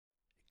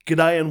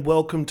G'day and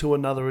welcome to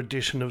another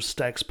edition of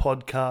Stacks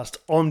Podcast.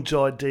 I'm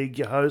Jai Deeg,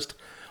 your host.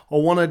 I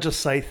want to just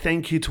say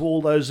thank you to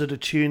all those that are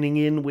tuning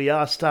in. We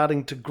are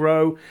starting to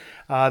grow.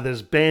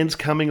 There's bands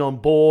coming on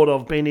board.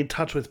 I've been in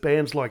touch with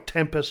bands like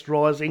Tempest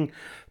Rising,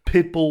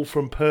 Pitbull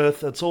from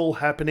Perth. It's all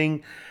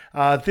happening.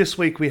 This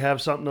week we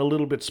have something a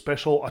little bit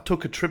special. I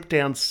took a trip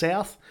down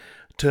south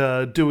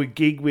to do a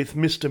gig with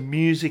Mr.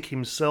 Music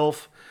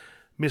himself,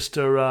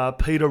 Mr.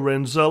 Peter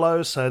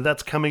Ranzullo. So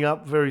that's coming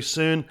up very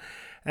soon.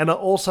 And I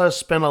also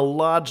spent a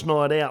large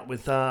night out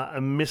with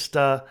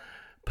Mr.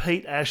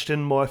 Pete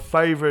Ashton, my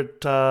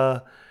favourite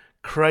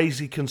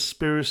crazy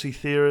conspiracy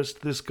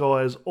theorist. This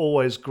guy is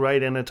always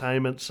great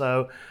entertainment,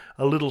 so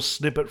a little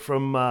snippet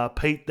from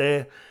Pete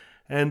there.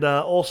 And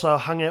also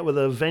hung out with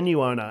a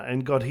venue owner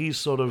and got his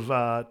sort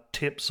of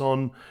tips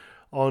on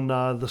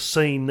the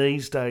scene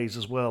these days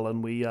as well.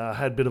 And we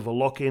had a bit of a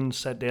lock-in,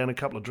 sat down a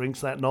couple of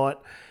drinks that night.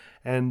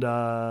 And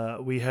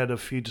we had a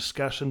few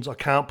discussions. I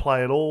can't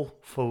play it all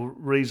for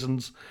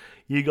reasons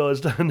you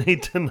guys don't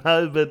need to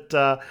know, but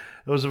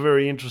it was a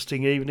very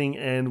interesting evening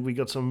and we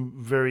got some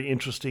very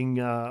interesting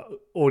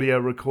audio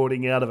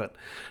recording out of it.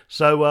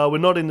 So we're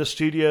not in the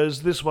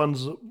studios. This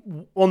one's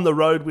on the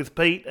road with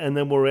Pete, and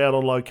then we're out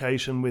on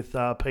location with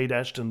Pete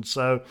Ashton.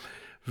 So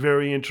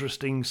very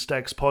interesting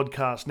Stacks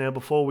podcast. Now,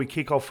 before we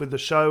kick off with the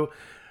show,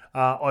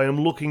 I am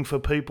looking for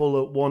people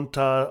that want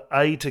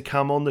to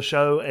come on the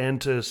show and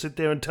to sit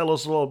there and tell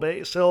us a lot about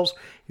yourselves.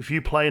 If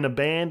you play in a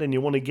band and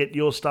you want to get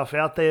your stuff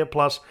out there,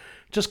 plus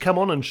just come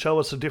on and show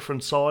us a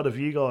different side of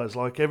you guys.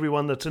 Like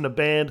everyone that's in a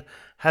band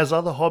has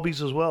other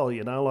hobbies as well,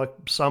 you know, like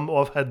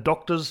I've had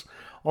doctors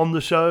on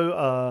the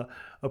show,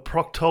 a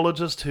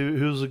proctologist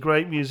who's a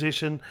great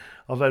musician.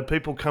 I've had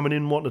people coming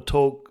in wanting to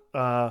talk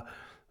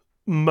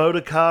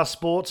motor car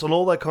sports and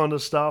all that kind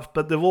of stuff,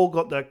 but they've all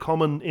got that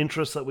common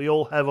interest that we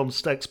all have on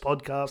Stacks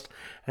Podcast,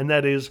 and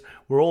that is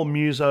we're all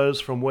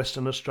musos from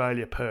Western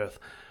Australia, Perth.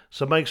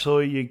 So make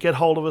sure you get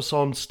hold of us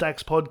on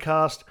Stacks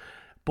Podcast,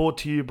 brought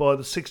to you by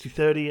the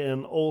 6030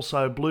 and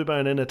also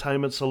Bluebone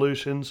Entertainment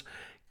Solutions.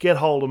 Get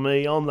hold of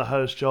me, I'm the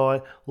host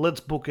Jai. Let's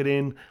book it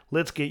in,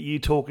 let's get you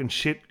talking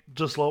shit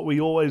just like we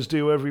always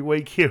do every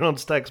week here on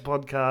Stacks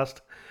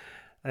Podcast,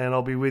 and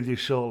I'll be with you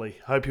shortly.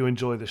 Hope you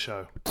enjoy the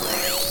show.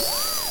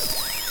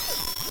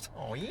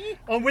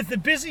 I'm with the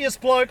busiest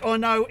bloke I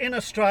know in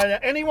Australia.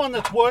 Anyone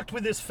that's worked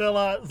with this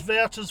fella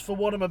vouches for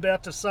what I'm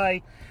about to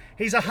say.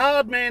 He's a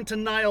hard man to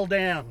nail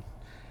down.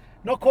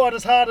 Not quite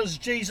as hard as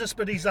Jesus,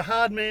 but he's a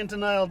hard man to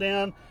nail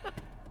down.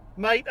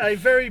 Mate, a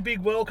very big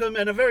welcome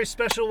and a very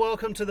special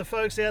welcome to the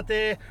folks out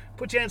there.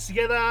 Put your hands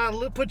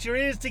together, put your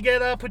ears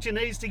together, put your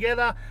knees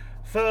together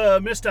for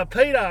Mr.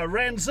 Peter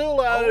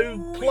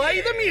Ranzullo.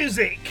 Play the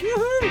music.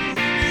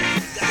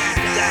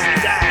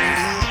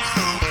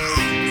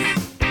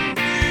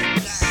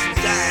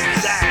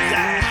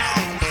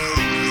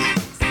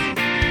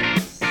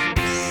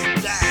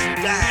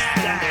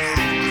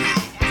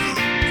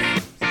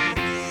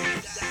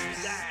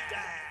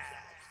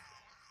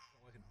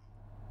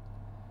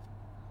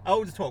 Oh,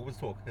 we'll just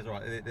talk. It's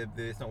alright,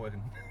 it's not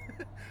working.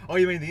 Oh,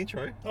 you mean the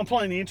intro? I'm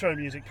playing the intro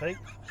music, Pete.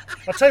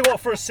 I tell you what,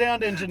 for a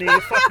sound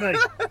engineer, fuck me.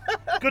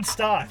 Good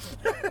start.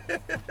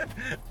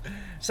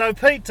 So,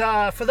 Pete,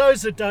 for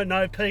those that don't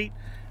know, Pete,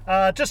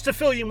 just to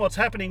fill you in what's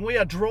happening, we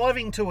are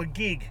driving to a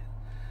gig.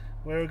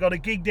 We've got a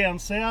gig down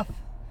south,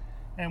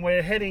 and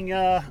we're heading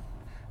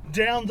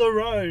down the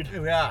road.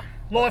 Here we are.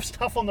 Life's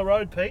tough on the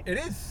road, Pete. It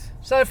is.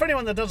 So, for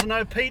anyone that doesn't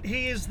know, Pete,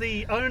 he is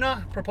the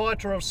owner,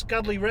 proprietor of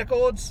Scudley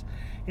Records.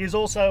 He is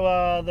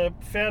also the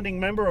founding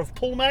member of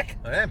Pullmac,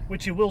 I am.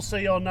 which you will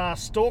see on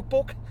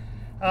Stalkbook.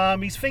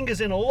 His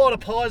fingers in a lot of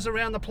pies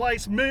around the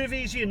place,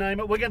 movies, you name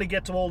it. We're going to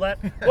get to all that.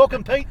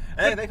 Welcome, Pete.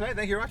 Hey, thanks, mate.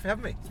 Thank you very much for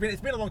having me.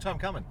 It's been a long time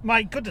coming.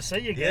 Mate, good to see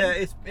you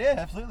again. Yeah,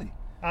 absolutely.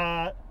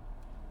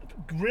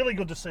 Really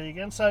good to see you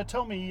again. So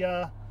tell me,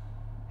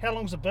 how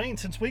long's it been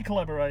since we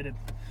collaborated?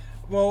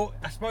 Well,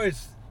 I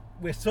suppose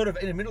we're sort of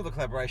in the middle of the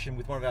collaboration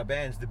with one of our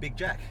bands, the Big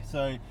Jack.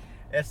 So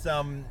it's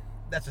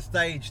that's a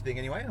stage thing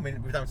anyway. I mean,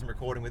 we've done some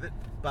recording with it,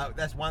 but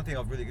that's one thing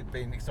I've really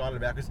been excited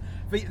about, because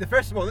the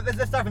first of all, let's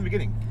start from the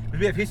beginning, because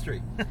we have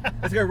history.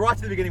 Let's go right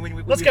to the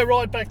beginning. Let's go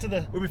right back to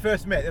when we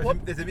first met.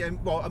 There's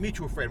a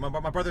mutual friend,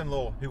 my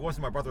brother-in-law, who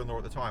wasn't my brother-in-law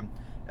at the time,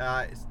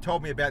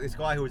 told me about this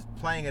guy who was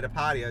playing at a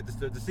party,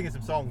 just singing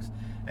some songs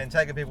and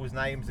taking people's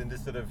names and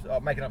just sort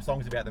of making up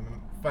songs about them and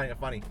finding it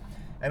funny.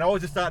 And I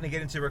was just starting to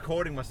get into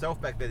recording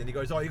myself back then, and he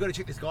goes, "Oh, you got to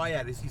check this guy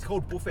out. He's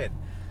called Buffhead.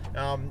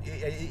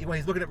 When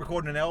he's looking at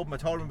recording an album, I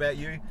told him about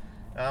you.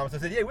 So I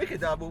said, yeah, we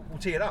could, we'll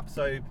tee it up.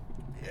 So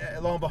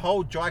lo and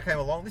behold, Jai came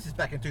along. This is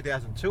back in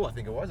 2002, I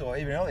think it was, or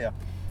even earlier.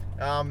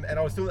 And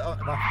I was still at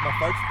my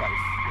folks' place.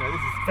 You know,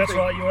 this is 15, That's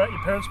right, you were at your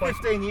parents' place.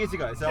 15 years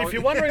ago. So if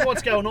you're wondering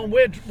what's going on,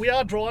 we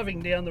are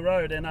driving down the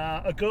road, and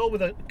a girl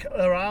with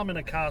her arm in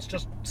a cast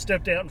just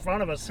stepped out in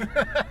front of us.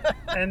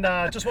 And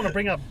just want to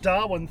bring up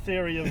Darwin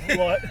theory of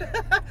like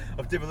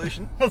of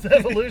devolution. Of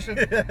evolution.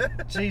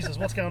 Jesus,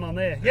 what's going on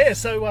there? Yeah,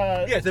 so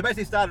so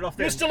basically started off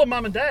there. You're still at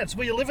Mum and Dad's.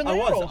 Were you living there?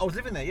 I was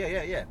living there.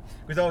 Yeah.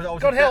 Because I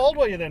was. God, how old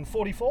were you then?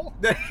 44?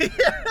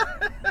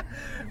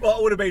 Well,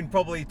 it would have been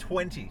probably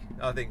 20,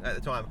 I think, at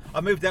the time.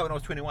 I moved out when I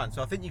was 21,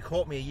 so I think you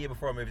caught me a year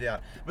before I moved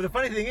out. But the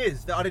funny thing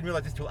is that I didn't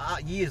realise this till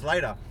years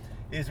later.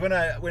 Is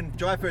when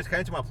Jai first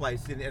came to my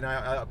place and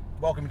I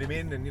welcomed him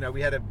in, and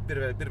we had a bit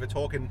of a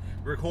talk and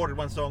recorded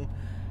one song.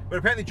 But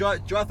apparently Jai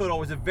thought I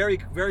was a very,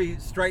 very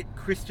straight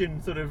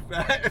Christian sort of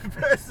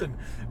person.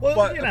 Well,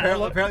 but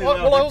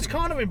I was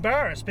kind of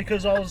embarrassed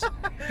because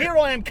here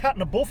I am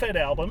cutting a Buffhead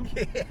album,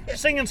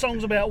 singing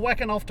songs about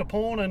whacking off to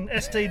porn and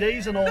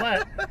STDs and all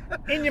that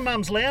in your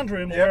mum's lounge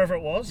room or wherever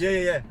it was.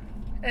 Yeah.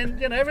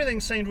 And everything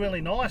seemed really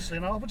nice.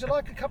 Would you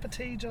like a cup of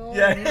tea, Jai?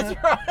 Yeah,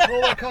 that's right.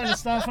 All that kind of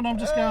stuff, and I'm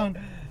just going,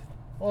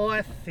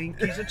 I think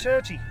he's a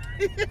churchy.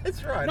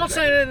 That's right. Not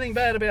saying anything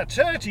bad about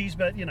churchies,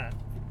 but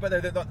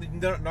But they're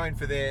not known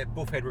for their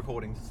Buffhead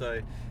recordings,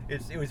 so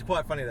it was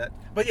quite funny that.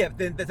 But yeah,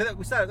 then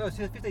we started. That was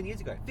 15 years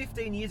ago.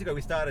 15 years ago,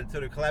 we started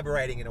sort of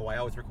collaborating in a way.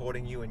 I was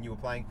recording you, and you were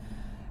playing.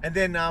 And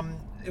then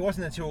it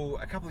wasn't until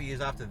a couple of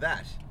years after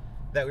that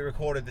we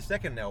recorded the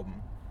second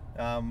album,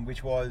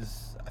 which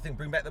was, I think,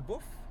 Bring Back the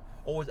Buff,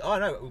 or was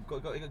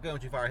going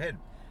too far ahead.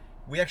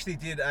 We actually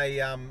did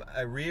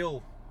a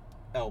real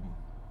album,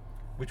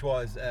 which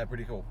was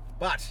pretty cool.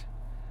 But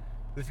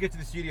let's get to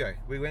the studio.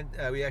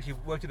 We actually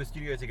worked at a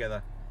studio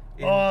together.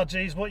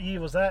 What year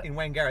was that? In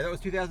Wangara. That was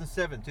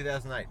 2007,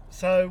 2008.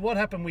 So what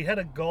happened? We had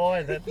a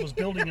guy that was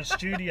building a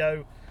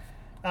studio.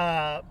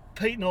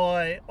 Pete and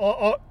I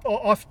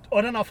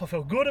don't know if I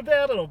feel good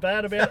about it or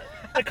bad about it.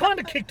 It kind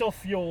of kicked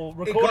off your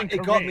recording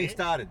career. It got me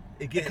started.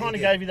 It kind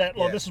of gave you that,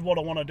 this is what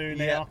I want to do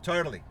now. Yeah,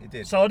 totally. It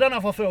did. So I don't know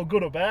if I feel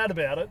good or bad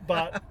about it,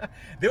 but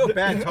there were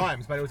bad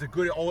times, but it was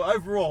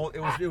overall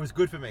it was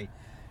good for me.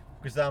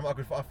 Because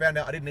I found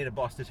out I didn't need a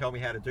boss to tell me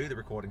how to do the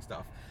recording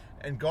stuff.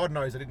 And God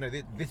knows I didn't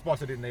know this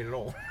boss I didn't need at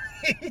all.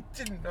 He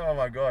didn't. Oh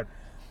my God.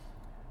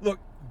 Look,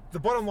 the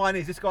bottom line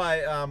is this guy,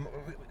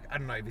 I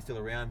don't know if he's still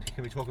around.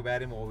 Can we talk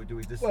about him, or do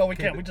we just... Well, we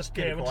can. We'll just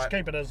keep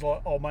it as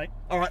old mate.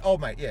 All right, old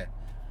mate, yeah.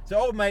 So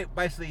old mate,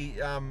 basically,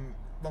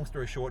 long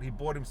story short, he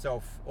bought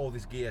himself all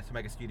this gear to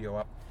make a studio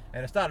up.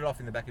 And it started off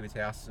in the back of his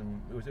house,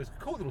 and it was a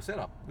cool little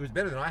setup. It was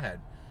better than I had.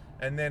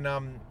 And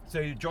then,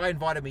 so Jai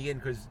invited me in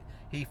because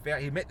he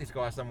met this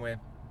guy somewhere.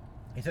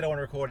 He said, I want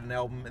to record an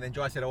album. And then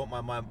Jai said, I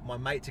want my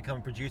mate to come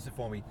and produce it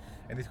for me.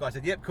 And this guy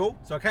said, yep, cool.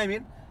 So I came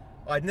in.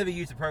 I'd never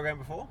used a program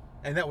before.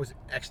 And that was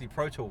actually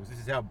Pro Tools. This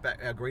is how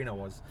green I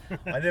was.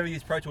 I never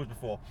used Pro Tools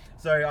before.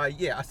 So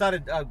I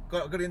started,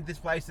 got into this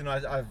place, and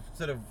I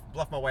sort of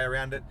bluffed my way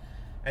around it.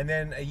 And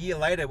then a year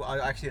later, I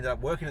actually ended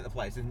up working at the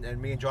place. And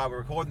me and Jai were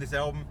recording this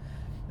album.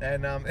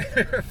 And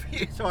a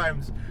few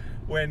times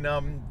when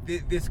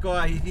this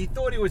guy, he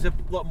thought he was a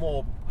lot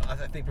more, I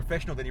think,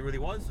 professional than he really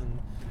was. And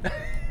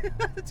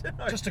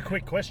just a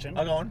quick question.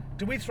 Hang on.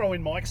 Did we throw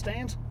in mic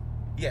stands?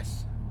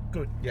 Yes.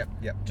 Good. Yep.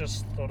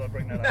 Just thought I'd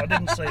bring that up. I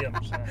didn't see him.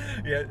 So.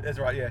 Yeah, that's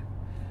right. Yeah,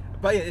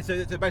 but yeah,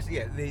 so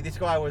basically, this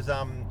guy was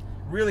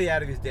really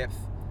out of his depth,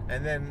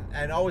 and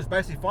I was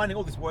basically finding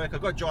all this work. I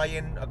got Jai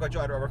in. I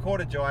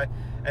recorded Jai,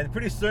 and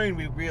pretty soon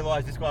we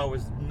realised this guy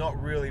was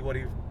not really what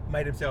he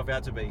made himself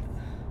out to be,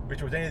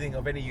 which was anything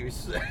of any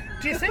use.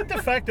 Do you think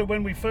the fact that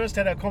when we first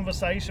had our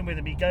conversation with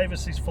him, he gave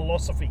us his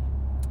philosophy?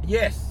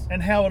 Yes.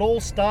 And how it all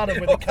started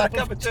with a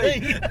cup of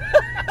tea.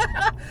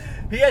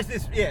 He has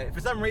this, for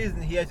some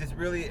reason, he has this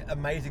really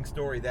amazing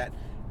story that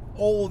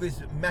all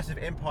this massive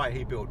empire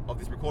he built, of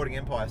this recording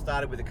empire,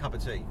 started with a cup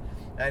of tea.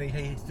 And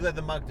he still had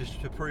the mug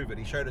to prove it.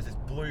 He showed us this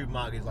blue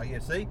mug. He's like, yeah,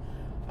 see,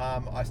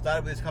 I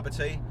started with this cup of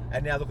tea,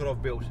 and now look what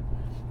I've built.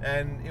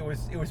 And it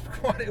was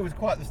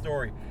quite the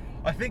story.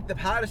 I think the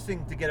hardest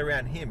thing to get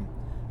around him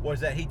was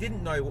that he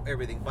didn't know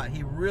everything, but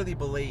he really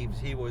believed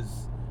he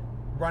was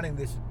running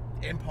this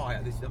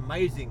empire, this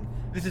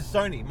is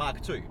Sony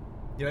Mark II.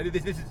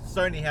 This is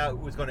Sony, how it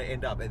was going to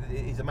end up.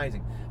 It's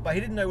amazing. But he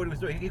didn't know what he was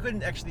doing. He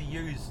couldn't actually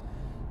use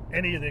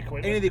any of the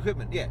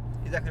equipment. Yeah,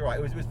 exactly right.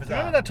 It was bizarre.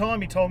 Remember that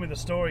time he told me the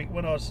story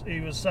when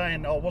he was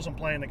saying I wasn't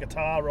playing the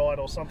guitar right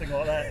or something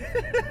like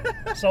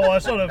that. So I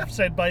sort of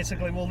said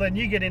basically, well then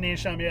you get in here and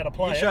show me how to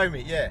play. Show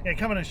me, yeah. Yeah,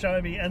 come in and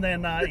show me. And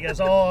then he goes,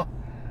 I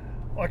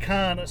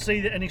can't see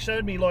that. And he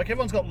showed me, like,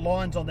 everyone's got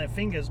lines on their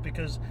fingers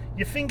because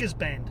your fingers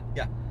bend.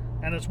 Yeah.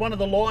 And it's one of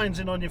the lines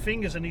in on your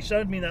fingers, and he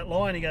showed me that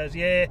line. He goes,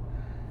 yeah,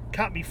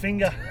 cut me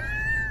finger.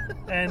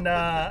 And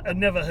it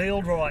never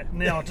healed right.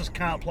 Now I just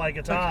can't play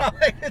guitar.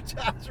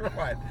 That's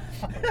right.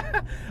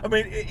 I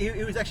mean,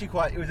 he was actually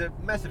he was a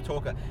massive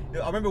talker.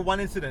 I remember one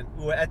incident,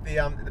 we were at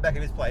the back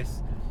of his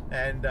place,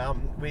 and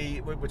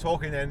we were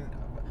talking, and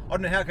I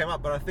don't know how it came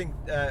up, but I think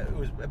it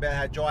was about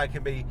how Jai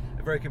can be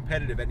very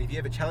competitive, and if you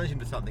ever challenge him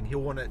to something, he'll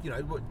want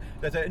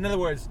to, in other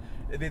words,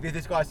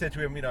 this guy said to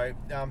him,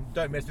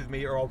 don't mess with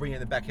me or I'll bring you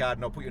in the backyard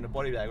and I'll put you in a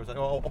body bag. I was like,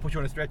 oh, I'll put you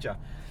on a stretcher.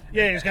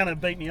 Yeah, he was going to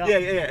beat me up. Yeah.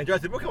 And Jai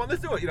said, well, come on,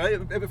 let's do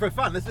it, for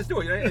fun, let's just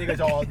do it, And he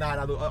goes, oh,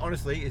 no, look,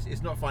 honestly,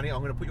 it's not funny.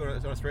 I'm going to put you on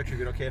a stretcher if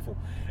you're not careful.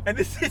 And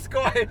this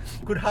guy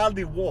could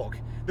hardly walk.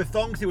 The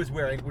thongs he was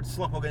wearing would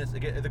slop against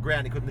the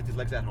ground. He couldn't lift his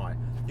legs that high.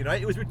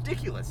 It was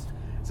ridiculous.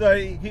 So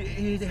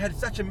he had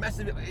such a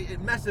massive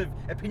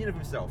opinion of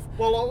himself.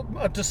 Well,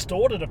 a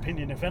distorted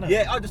opinion, if anything.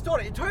 Yeah, I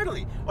distorted it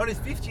totally. On his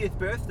 50th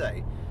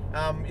birthday,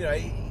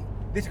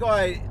 this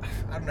guy,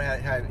 I don't know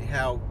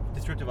how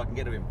descriptive I can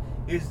get of him.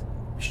 He's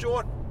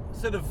short,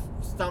 sort of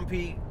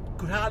stumpy,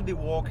 could hardly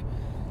walk,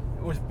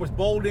 was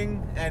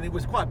balding, and it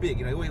was quite big.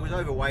 He was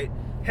overweight.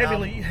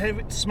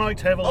 Smoked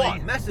heavily. Oh,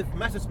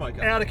 massive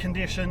smoker. Out of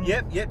condition.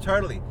 Yep,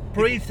 totally.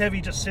 Breathed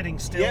heavy just sitting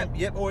still.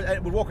 Yep. Or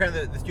would walk around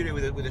the studio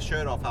with a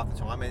shirt off half the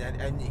time,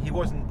 and he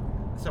wasn't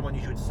someone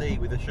you should see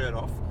with a shirt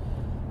off.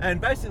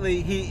 And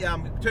basically, he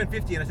turned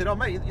 50, and I said, "Oh,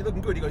 mate, you're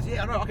looking good." He goes,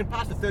 "Yeah, I know, I can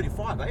pass the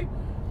 35, eh?"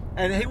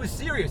 And he was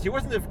serious. He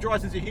wasn't a dry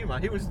sense of humour.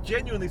 He was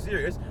genuinely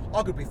serious.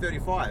 I could be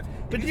 35.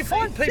 But you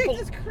find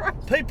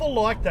people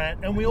like that,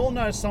 and we all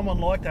know someone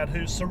like that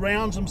who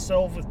surrounds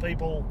himself with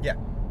people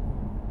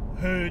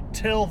who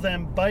tell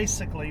them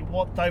basically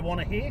what they want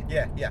to hear.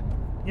 Yeah.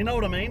 You know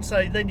what I mean?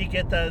 So then you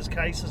get those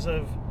cases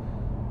of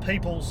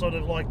people sort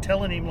of like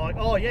telling him like,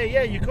 "Oh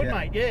yeah, you could,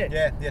 mate, yeah."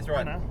 Yeah, that's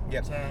right.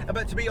 Yeah. So.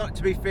 But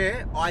to be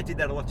fair, I did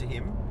that a lot to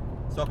him,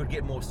 so I could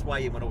get more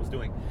sway in what I was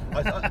doing.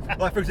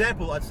 Like for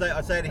example, I'd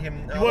say to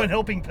him, "You weren't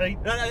helping, Pete."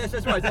 No,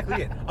 that's right,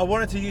 exactly it. I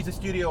wanted to use the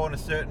studio on a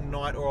certain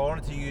night, or I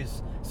wanted to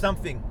use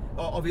something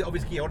of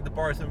his gear. I wanted to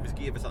borrow some of his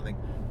gear for something.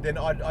 Then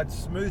I'd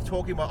smooth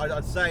talk him.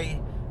 I'd say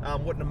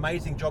what an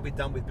amazing job he'd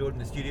done with building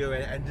the studio,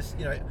 and just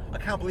I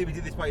can't believe you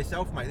did this by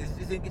yourself, mate.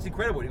 It's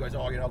incredible. He goes,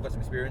 "Oh, I've got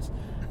some experience.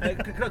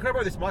 Can I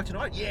borrow this mic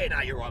tonight?" "Yeah,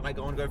 no, you're right, mate.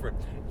 Go for it."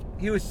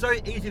 He was so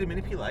easy to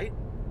manipulate.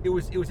 It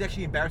was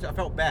actually embarrassing. I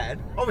felt bad.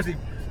 Obviously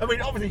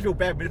you feel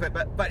bad,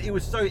 but it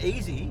was so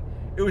easy.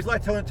 It was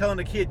like telling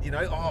a kid,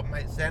 "Oh,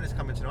 mate, Santa's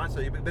coming tonight, so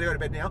you better go to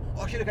bed now."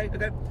 "Oh shit, okay."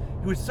 It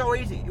was so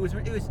easy. It was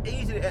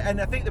easy, and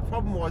I think the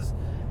problem was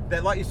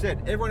that, like you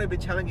said, everyone had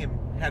been telling him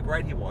how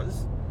great he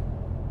was,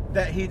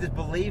 that he just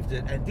believed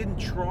it and didn't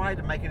try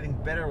to make anything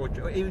better, or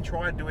even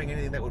try doing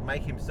anything that would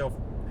make himself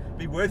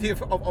be worthy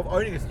of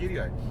owning a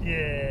studio.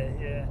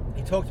 Yeah.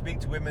 He talked big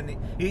to women.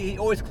 He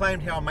always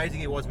claimed how amazing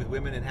he was with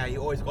women and how he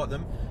always got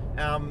them,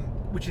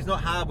 which is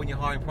not hard when you're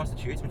hiring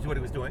prostitutes, which is what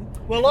he was doing.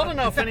 Well, I don't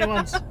know if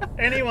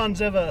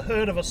anyone's ever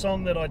heard of a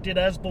song that I did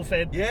as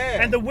Bullfed.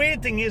 Yeah. And the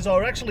weird thing is,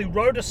 I actually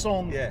wrote a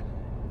song. Yeah.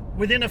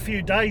 Within a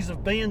few days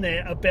of being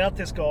there about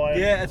this guy.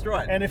 Yeah, that's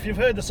right. And if you've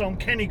heard the song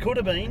Kenny Could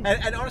Have Been.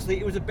 And honestly,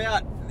 it was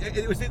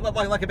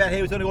like about how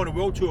he was only on a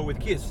world tour with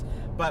Kiss,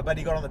 but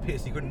he got on the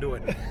piss, he couldn't do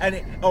it. And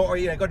got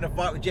in a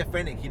fight with Jeff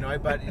Fennick,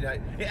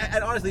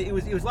 and honestly, it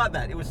was like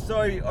that. It was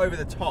so over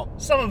the top.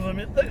 Some of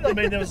them, I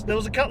mean, there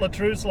was a couple of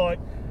truths, like,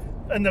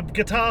 and the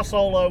guitar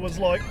solo was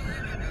like,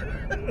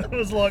 it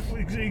was like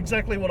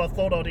exactly what I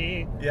thought I'd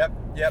hear. Yep.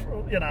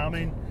 I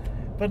mean.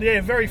 But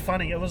yeah, very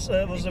funny. It was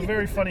a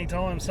very funny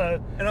time.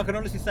 So, and I can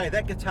honestly say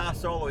that guitar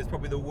solo is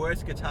probably the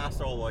worst guitar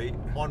solo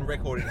on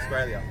record in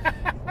Australia.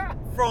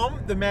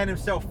 From the man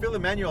himself, Phil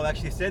Emmanuel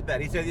actually said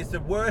that. He said it's the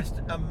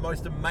worst,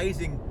 most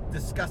amazing,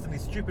 disgustingly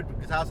stupid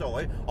guitar solo.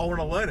 I want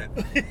to learn it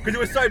because it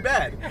was so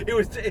bad.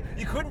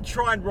 You couldn't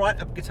try and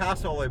write a guitar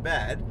solo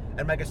bad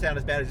and make it sound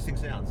as bad as this thing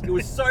sounds. It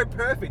was so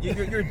perfect.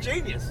 You're a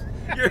genius.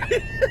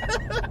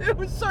 It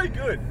was so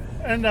good.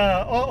 And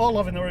I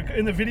love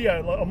in the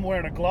video, like, I'm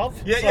wearing a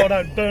glove so I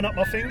don't burn up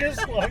my fingers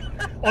like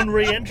on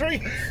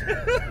re-entry.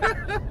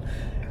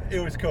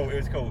 It was cool.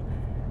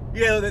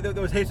 Yeah, there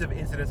was heaps of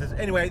incidences.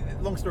 Anyway,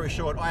 long story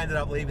short, I ended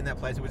up leaving that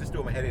place. It was just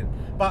doing my head in.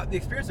 But the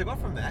experience I got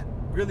from that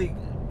really,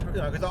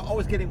 because I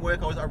was getting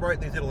work. I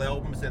wrote these little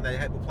albums, and they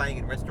were playing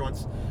in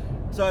restaurants.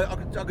 So I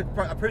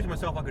proved to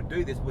myself I could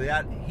do this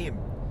without him.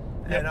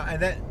 Yep.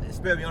 And that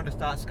spurred me on to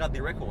start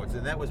Scudley Records,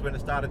 and that was when it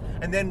started.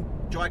 And then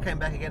Jai came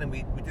back again, and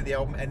we did the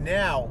album. And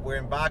now we're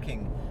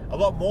embarking a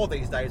lot more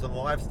these days on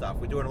live stuff.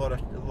 We're doing a lot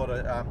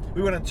of.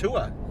 We went on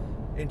tour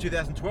in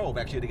 2012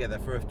 actually together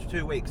for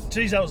 2 weeks.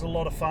 Geez, that was a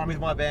lot of fun with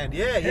my band.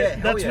 Yeah.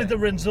 That's with the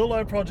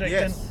Renzullo project.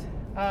 Yes.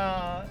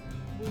 And,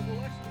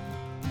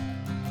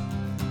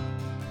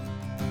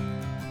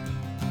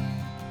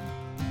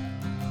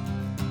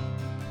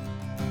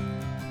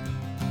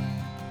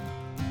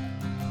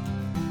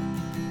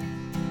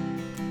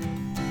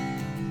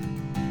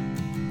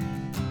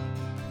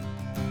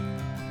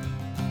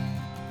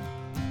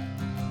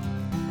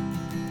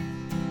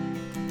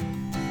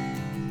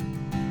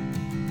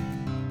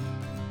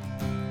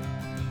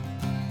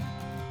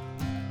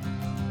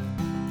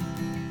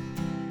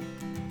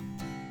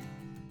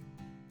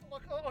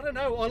 I don't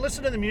know. I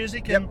listen to the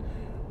music and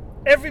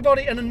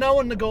everybody, and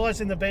knowing the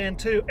guys in the band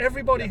too,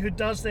 everybody who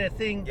does their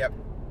thing,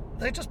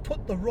 they just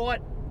put the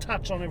right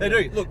touch on everything.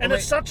 They do. Look,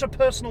 it's such a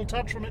personal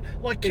touch from it.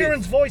 Like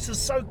Kieran's voice is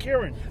so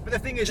Kieran. But the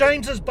thing is,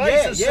 James's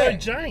bass is so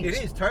James.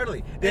 It is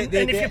totally. And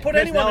if you put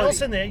anyone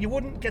else in there, you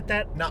wouldn't get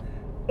that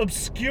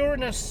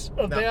obscureness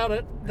about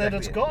it that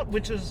it's got,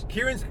 which is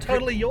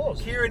totally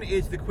yours. Kieran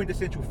is the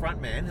quintessential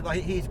frontman.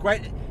 Like, he's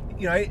great.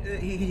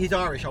 He's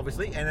Irish,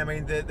 obviously, and I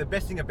mean the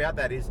best thing about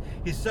that is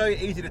he's so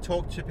easy to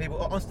talk to people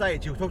on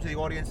stage. He'll talk to the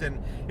audience,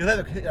 and he'll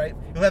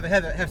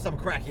have some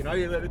crack. You'll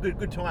have a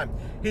good time.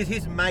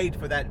 He's made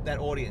for that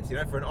audience,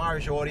 for an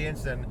Irish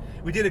audience. And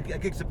we did a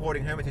gig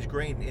supporting Hermitage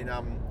Green in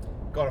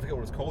God, I forget what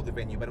it was called, the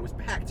venue, but it was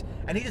packed,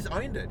 and he just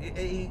owned it.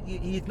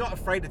 He's not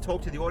afraid to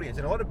talk to the audience,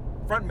 and a lot of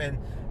frontmen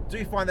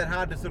do find that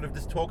hard to sort of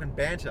just talk and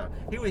banter.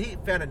 He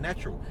found it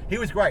natural. He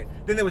was great.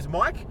 Then there was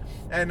Mike,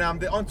 and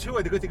on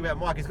tour, the good thing about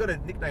Mike, he's got a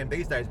nickname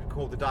these days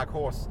called the Dark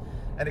Horse,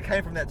 and it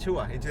came from that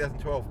tour in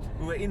 2012.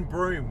 We were in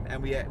Broome,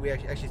 and we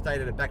actually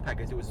stayed at a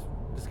Backpackers. It was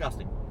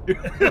disgusting.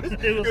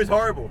 It was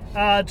horrible.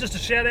 Just a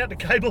shout out to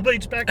Cable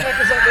Beach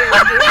Backpackers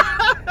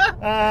up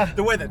there.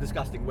 The weather,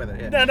 disgusting weather.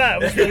 Yeah. No,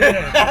 it was the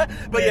weather.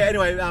 But yeah,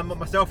 anyway,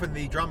 myself and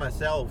the drummer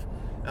Salve,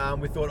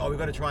 we thought, we've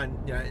got to try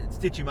and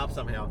stitch him up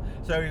somehow.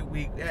 So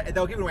they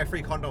were giving away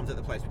free condoms at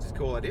the place, which is a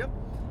cool idea.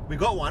 We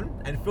got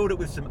one and filled it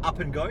with some Up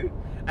and Go,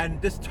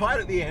 and just tied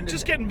it at the end.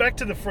 Just getting back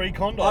to the free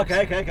condoms.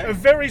 Okay. A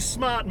very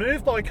smart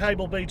move by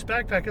Cable Beach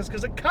Backpackers,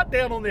 because it cut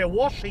down on their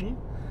washing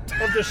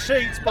of the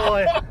sheets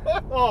by,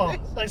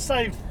 they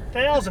saved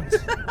thousands.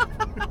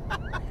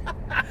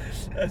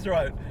 That's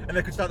right. And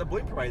they could start the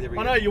balloon parade every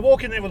year. I know, you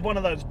walk in there with one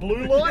of those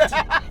blue lights.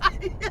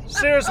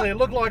 Seriously, it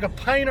looked like a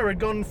painter had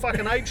gone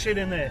fucking apeshit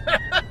in there.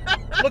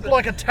 Looked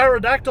like a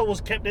pterodactyl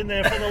was kept in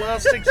there for the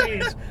last 6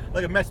 years.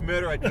 Like a mass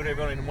murderer had killed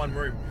everyone in one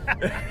room.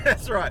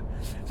 That's right.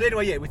 So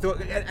anyway, yeah, we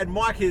thought, and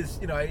Mike is,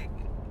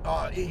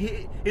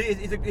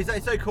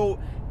 he's so cool,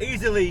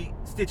 easily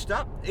stitched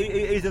up,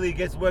 easily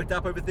gets worked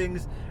up over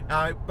things,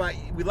 but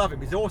we love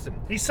him. He's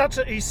awesome. He's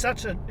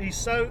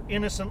so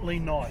innocently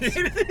nice.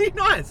 He's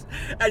nice.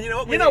 And you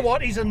know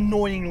what? He's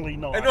annoyingly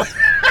nice.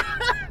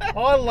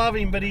 I love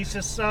him, but he's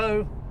just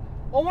so.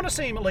 I want to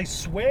see him at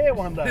least swear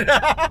one day.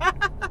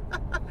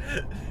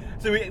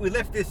 So we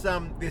left this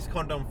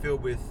condom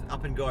filled with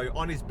Up and Go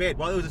on his bed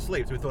while he was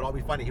asleep. So we thought, it'll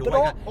be funny. He'll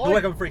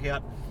wake up and freak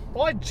out.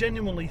 I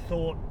genuinely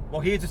thought.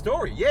 Well, here's the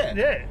story.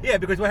 Yeah. Yeah.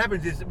 Because what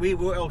happens is we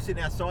were all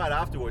sitting outside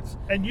afterwards.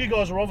 And you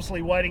guys were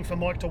obviously waiting for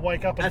Mike to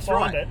wake up and That's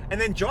find right. it. And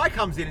then Jai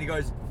comes in and he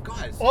goes,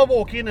 guys. I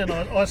walk in and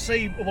I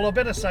see. Well, I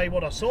better say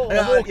what I saw.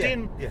 I walked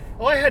in. Yeah.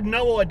 I had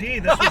no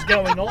idea this was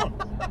going on.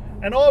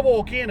 And I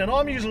walk in, and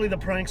I'm usually the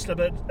prankster,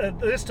 but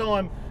this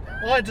time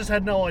I just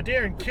had no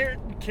idea. And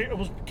it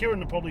was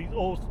Kieran probably,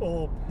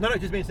 or no,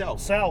 just me and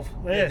Salve. Salve,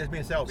 yeah, just me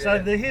and Salve.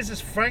 So here's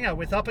this Franger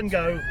with Up and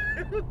Go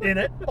in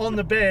it on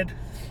the bed,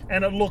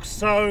 and it looks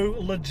so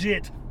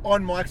legit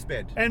on Mike's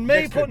bed. And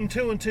me putting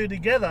two and two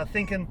together,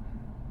 thinking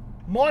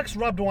Mike's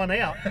rubbed one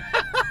out,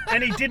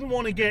 and he didn't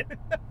want to get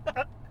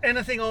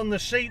anything on the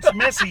sheets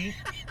messy,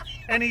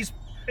 and he's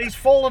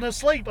fallen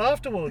asleep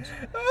afterwards.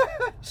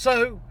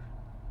 So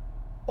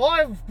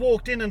I've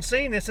walked in and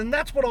seen this, and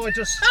that's what I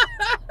just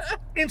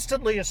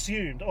instantly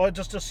assumed. I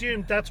just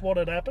assumed that's what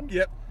had happened.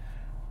 Yep.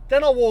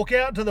 Then I walk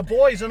out to the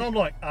boys, and I'm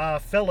like,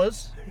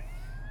 fellas.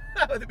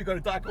 I think we've got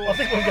a dark horse. I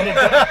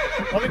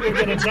think we've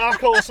got a dark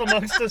horse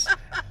amongst us.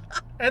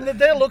 And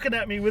they're looking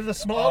at me with a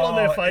smile on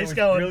their face,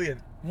 going,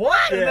 brilliant. What?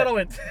 Yeah. And then I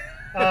went,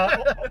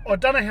 I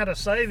don't know how to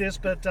say this,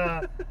 but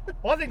I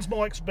think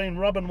Mike's been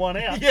rubbing one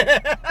out.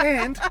 Yeah.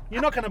 And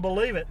you're not going to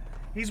believe it.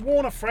 He's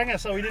worn a Franger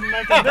so he didn't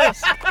make a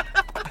mess.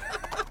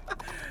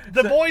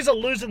 The boys are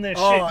losing their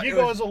shit. You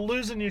guys are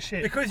losing your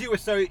shit. Because you were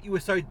so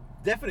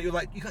definite. You're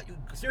like,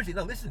 seriously,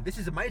 no, listen, this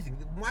is amazing.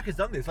 Mike has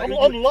done this. Like,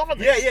 I'm loving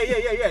this.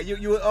 Yeah.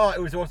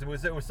 It was awesome.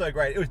 It was so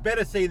great. It was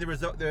better seeing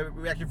the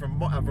reaction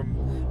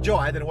from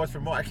Jai than it was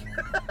from Mike.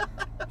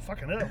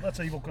 Fucking hell, that's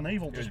Evil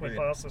Knievel just went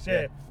past us.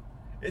 Yeah.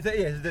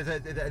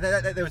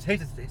 There was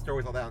heaps of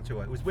stories like that on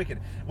tour. It was wicked.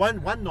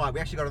 One night we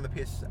actually got on the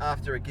piss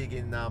after a gig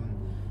in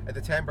at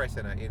the Tambray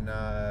Centre in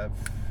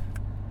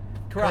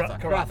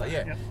Karratha,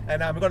 yeah.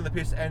 And we got on the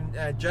piss,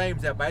 and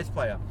James, our bass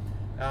player,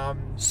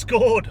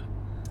 scored.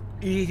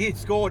 He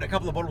scored a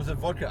couple of bottles of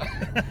vodka,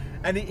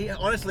 and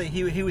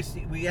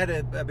we had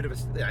a bit of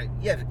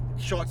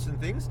shots and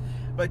things,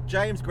 but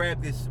James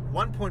grabbed this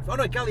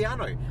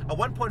Galliano, a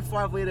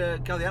 1.5 litre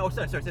Galliano,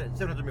 sorry,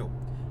 700ml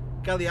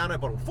Galliano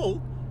bottle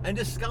full, and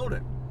just sculled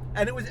it,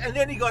 and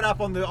then he got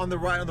up on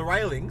the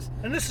railings.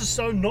 And this is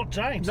so not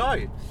James.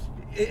 No.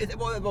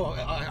 Well,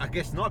 I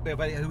guess not,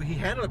 but he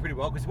handled it pretty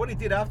well, because what he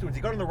did afterwards,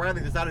 he got on the railing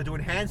and started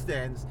doing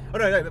handstands.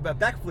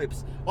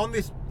 Backflips on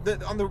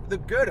the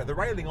girder, the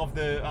railing of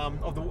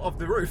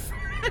the roof.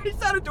 He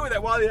started doing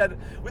that while he had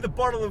with a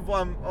bottle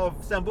of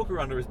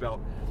Sambuca under his belt.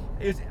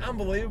 It was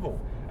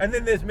unbelievable. And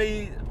then there's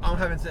me. I'm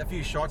having a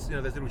few shots.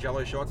 Those little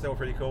Jello shots. They were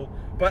pretty cool.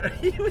 But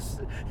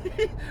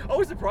I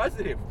was surprised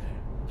at him.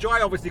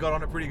 Jai obviously got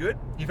on it pretty good.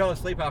 He fell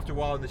asleep after a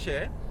while in the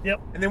chair.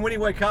 Yep. And then when he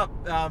woke up,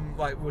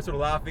 we were sort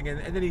of laughing,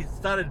 and then he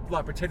started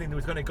pretending he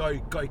was going to go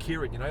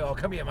Kieran, oh,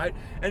 come here, mate.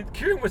 And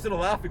Kieran was sort of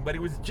laughing, but he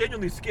was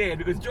genuinely scared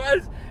because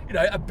Jai's,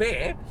 a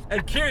bear,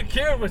 and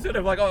Kieran was sort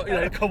of like,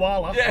 a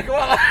koala. Yeah, a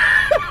koala.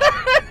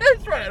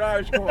 That's right, an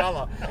Irish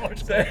koala.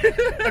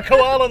 A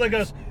koala that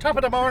goes, top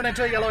of the morning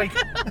to you like.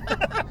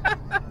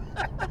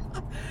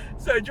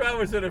 So Jai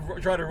was sort of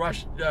trying to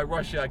rush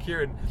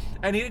Kieran,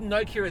 and he didn't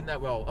know Kieran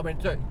that well.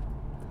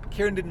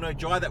 Kieran didn't know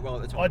Jai that well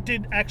at the time. I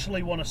did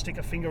actually want to stick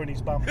a finger in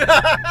his bum.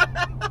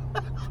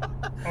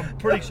 I'm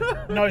pretty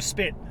sure. No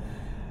spit.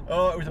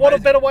 Oh, it was what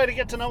amazing. A better way to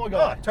get to know a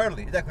guy. Oh,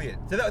 totally, exactly it.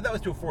 So that was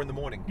till 4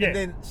 a.m. Yeah. And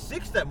then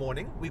 6 that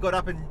morning, we got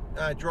up and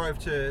drove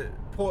to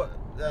Port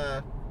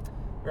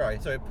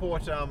Right. So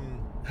Port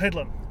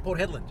Headland.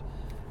 Hedland.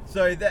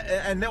 So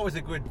that was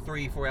a good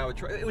 3-4 hour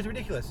trip. It was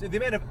ridiculous. The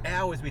amount of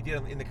hours we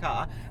did in the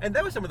car, and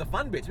that was some of the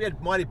fun bits. We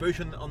had Mighty Boosh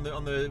on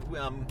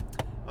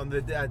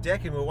the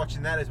deck, and we were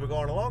watching that as we're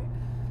going along,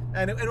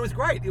 and it was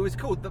great. It was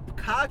cool. The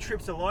car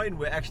trips alone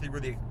were actually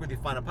really really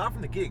fun. Apart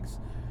from the gigs,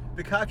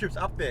 the car trips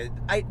up there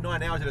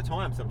 8-9 hours at a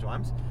time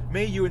sometimes.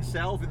 Me, you, and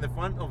Salv in the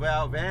front of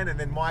our van, and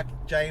then Mike,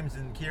 James,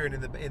 and Kieran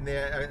in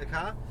the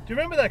car. Do you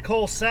remember that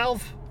call,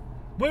 Salv?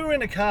 We were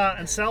in a car,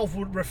 and Salv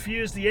would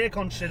refuse the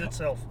aircon shit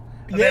itself.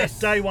 Yes.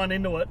 Day one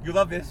into it. You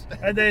love this.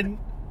 And then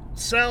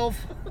Salv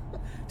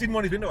Didn't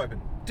want his window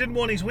open. didn't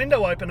want his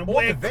window open, and Or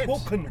we're the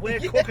vents. cooking. We're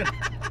cooking.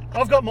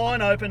 I've got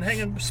mine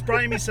open,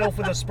 spraying myself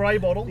with a spray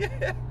bottle.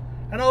 Yeah.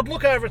 And I'd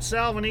look over at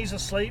Salv, and he's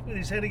asleep with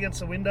his head against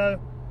the window.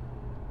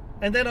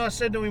 And then I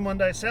said to him one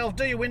day, Salv,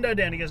 do your window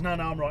down. He goes, no,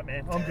 I'm right,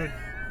 man. I'm good.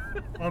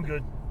 I'm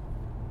good.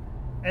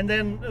 And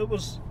then it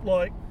was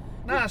like,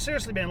 nah,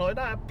 seriously, man, like,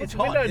 nah, put It's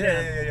your hot. window Yeah,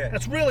 down. yeah, yeah.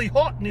 It's really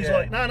hot. And he's Yeah.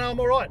 like, no, I'm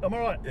all right. I'm all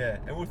right. Yeah,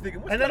 and we're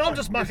thinking, what's And then going I'm on?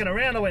 just mucking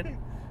around. I went,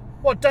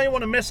 what, don't you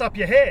want to mess up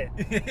your hair?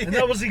 And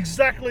that was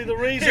exactly the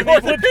reason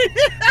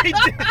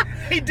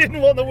he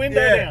didn't want the window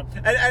down.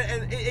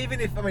 And even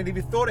if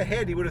he thought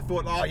ahead, he would have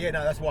thought, oh yeah,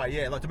 no, that's why,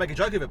 yeah, like to make a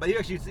joke of it. But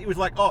he was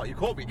like, oh, you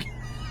caught me.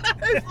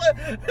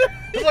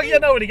 It's like, yeah,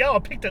 nowhere to go. I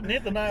picked it and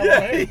hit the nail on the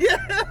head.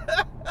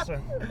 Yeah.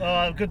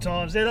 So, good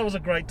times. Yeah, that was a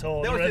great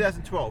tour. That was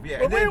 2012, yeah.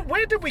 But And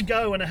where did we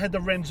go when it had the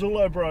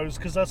Renzullo Bros?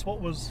 Because that's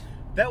what was...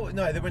 the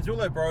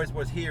Renzullo Bros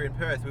was here in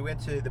Perth. We went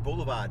to the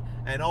Boulevard,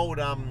 and old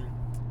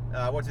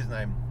what's his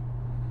name?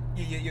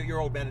 Your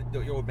old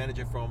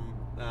manager from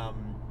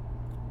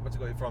what's it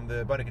called, from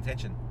the Bone of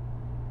Contention.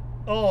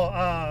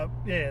 Oh,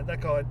 yeah,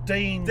 that guy,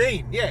 Dean.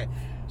 Dean, yeah.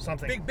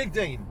 Something. Big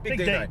Dean. Big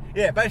Dino. Dean.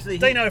 Yeah, basically.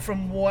 Dino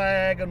from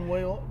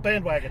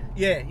Bandwagon.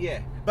 Yeah.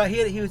 But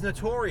he was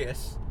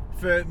notorious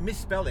for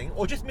misspelling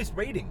or just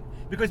misreading,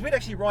 because we'd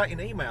actually write in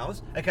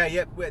emails, okay,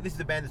 yep, this is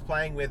the band that's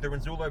playing with the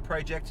Renzullo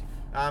Project.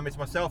 It's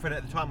myself and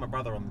at the time my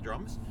brother on the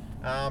drums.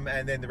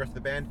 And then the rest of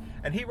the band.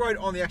 And he wrote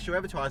on the actual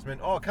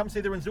advertisement, oh, come see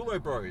the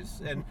Renzullo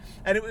Bros. And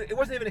it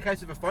wasn't even a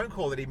case of a phone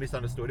call that he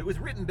misunderstood. It was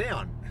written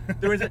down.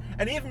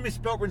 And he even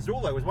misspelled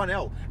Renzullo with one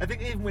L. I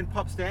think even when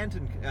Pop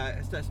Stanton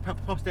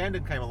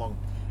came along,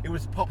 it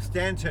was Pop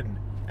Stanton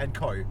and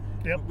Co.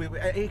 Yep.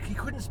 He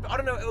couldn't. I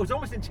don't know. It was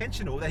almost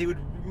intentional that he would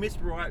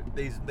miswrite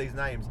these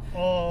names.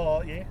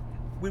 Oh, yeah.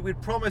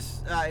 We'd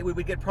promise.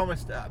 We'd get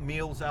promised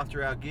meals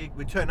after our gig.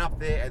 We'd turn up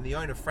there, and the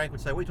owner Frank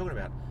would say, "What are you talking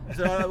about?" I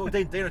said, "Oh, well,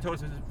 Dino told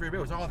us it was free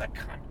meals." Oh, that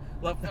cunt!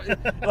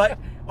 Like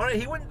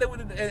he wouldn't.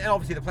 And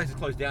obviously the place is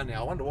closed down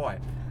now. I wonder why.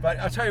 But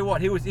I tell you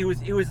what, he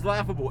was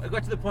laughable. It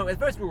got to the point where at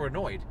first we were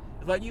annoyed.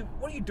 It's like,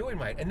 what are you doing,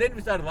 mate? And then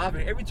we started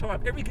laughing every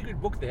time. Every gig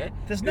we'd book there.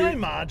 There's no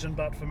margin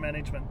but for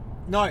management.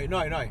 No.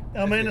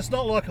 I mean, it's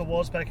not like it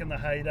was back in the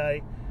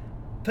heyday.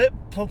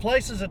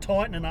 Places are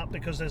tightening up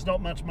because there's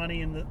not much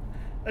money in the...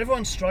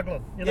 Everyone's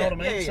struggling, you know what I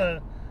mean? Yeah.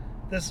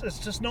 So it's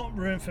just not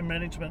room for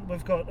management.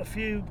 We've got a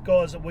few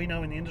guys that we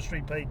know in the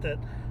industry, Pete, that...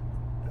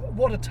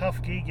 What a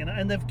tough gig, you know?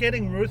 And they're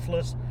getting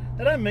ruthless.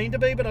 They don't mean to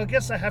be, but I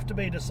guess they have to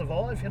be to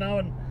survive, you know?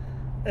 And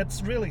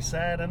it's really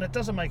sad, and it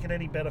doesn't make it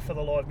any better for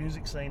the live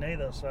music scene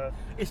either, so...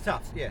 It's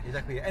tough, yeah,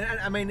 exactly. And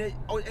I mean, at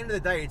the end of the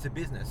day, it's a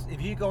business.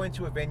 If you go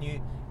into a venue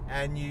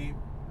and you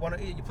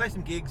play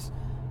some gigs,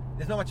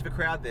 there's not much of a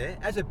crowd there.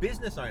 As a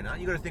business owner,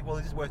 you got to think, well,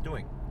 is this worth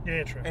doing?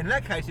 Yeah, true. And in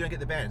that case, you don't get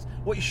the bands.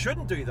 What you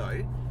shouldn't do, though,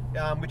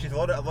 which is a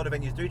lot of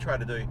venues do try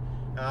to do,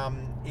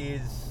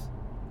 is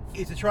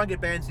to try and get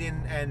bands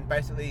in and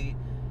basically,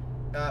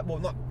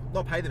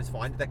 not pay them is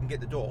fine, they can get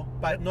the door,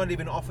 but not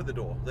even offer the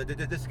door. They're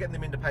just getting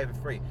them in to pay for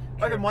free.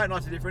 True. Open mic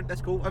nights are different.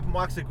 That's cool. Open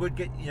mics are good.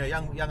 Get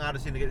young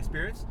artists in to get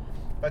experience,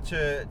 but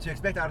to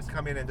expect artists to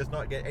come in and just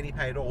not get any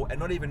pay at all, and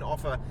not even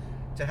offer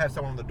to have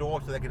someone on the door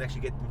so they can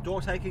actually get them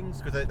door takings,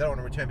 because they don't want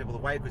to return people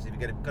away, because if you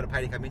got to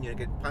pay to come in, you don't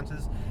get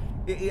punters.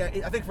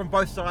 I think from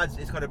both sides,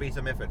 it's got to be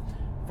some effort.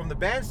 From the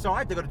band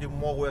side, they've got to do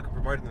more work in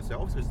promoting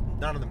themselves, because a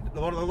lot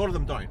of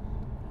them don't.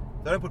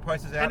 They don't put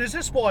posters out. And is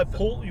this why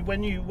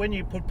when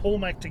you put Paul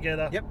Mac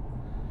together? Yep.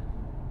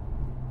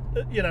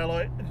 You know,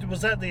 like,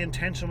 was that the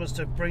intention, was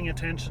to bring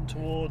attention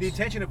towards... The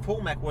intention of Paul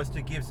Mac was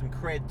to give some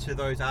cred to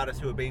those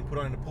artists who are being put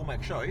on in the Paul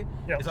Mac show. Yep.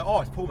 It's like, oh,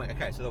 it's Paul Mac,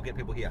 okay, so they'll get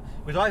people here.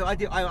 Because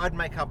I'd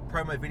make up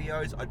promo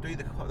videos, I'd do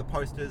the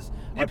posters.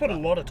 You put a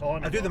lot of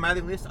time I do the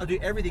mailing list, I do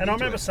everything. And I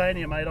into remember it. saying to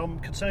you, mate, I'm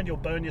concerned you'll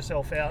burn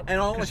yourself out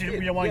because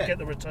you won't get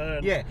the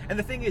return. Yeah, and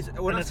the thing is,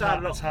 when I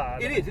started it's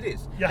hard. It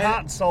is. Your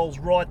heart and soul's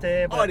right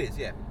there. But, it is,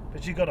 yeah.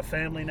 But you've got a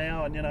family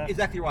now, and you know...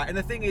 Exactly right. And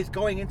the thing is,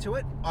 going into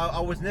it, I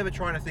was never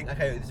trying to think,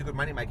 okay, this is a good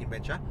money-making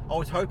venture. I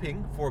was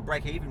hoping for a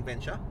break-even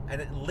venture and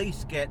at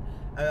least get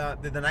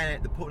the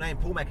name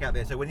Paul Mac out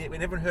there. So when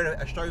everyone heard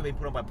a show being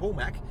put on by Paul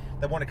Mac,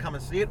 they want to come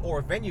and see it, or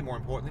a venue, more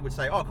importantly, would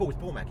say, oh, cool, it's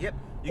Paul Mac, yep.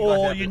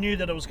 Or you knew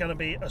that it was going to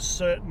be a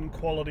certain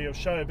quality of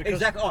show. Because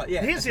exactly. Oh,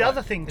 yeah, here's the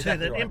other thing, too,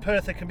 that in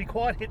Perth it can be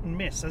quite hit and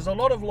miss. There's a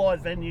lot of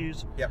live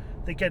venues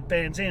that get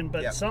bands in,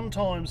 but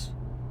sometimes...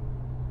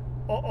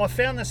 I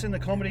found this in the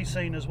comedy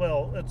scene as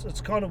well.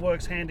 It's kind of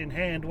works hand in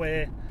hand,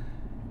 where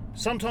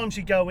sometimes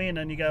you go in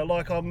and you go,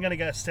 like, I'm going to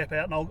go step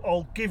out and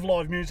I'll give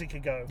live music a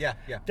go. Yeah.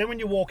 Then when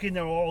you walk in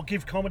there, or I'll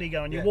give comedy a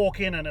go, and you Yeah. walk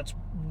in and it's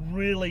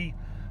really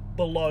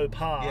below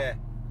par. Yeah,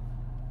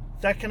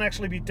 That can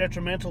actually be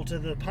detrimental to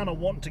the punter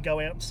wanting to go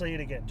out and see it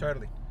again.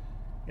 totally.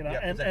 You know, Yeah,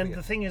 and exactly.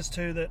 the thing is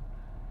too that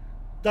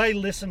they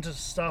listen to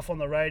stuff on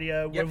the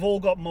radio. Yep. We've all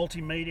got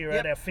multimedia Yep.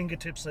 at our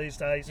fingertips these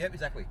days. Yep,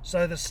 exactly.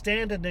 So the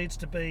standard needs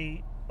to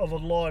be of a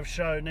live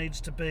show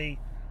needs to be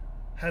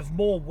have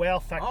more wow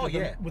factor Oh,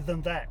 yeah.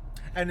 than that,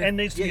 And and if-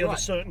 needs to yeah, be you're of a right.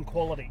 certain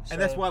quality. So,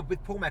 And that's why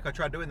with Paul Mac I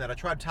tried doing that. I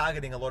tried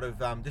targeting a lot of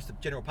just the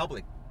general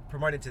public,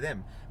 promoting to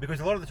them, because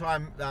a lot of the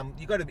time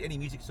you go to any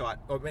music site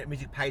or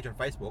music page on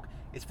Facebook,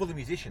 it's full of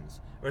musicians.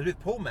 Whereas with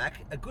Paul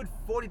Mac, a good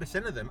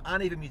 40% of them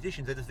aren't even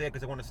musicians. They're just there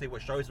because they want to see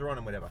what shows are on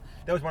and whatever.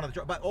 That was one of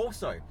the. But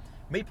also,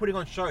 me putting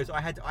on shows, I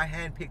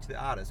handpicked the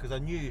artists because I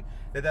knew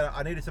that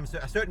I needed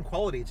a certain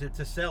quality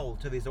to sell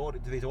to these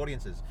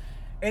audiences.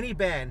 Any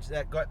band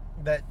that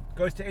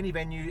goes to any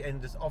venue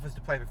and just offers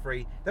to play for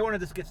free, they want to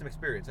just get some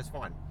experience. That's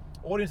fine.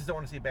 Audiences don't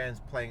want to see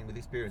bands playing with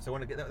experience. They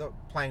want to they're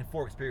playing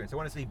for experience. They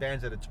want to see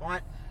bands that are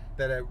tight,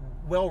 that are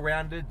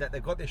well-rounded, that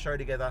they've got their show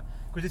together,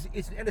 because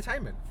it's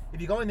entertainment.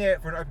 If you go in there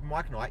for an open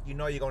mic night, you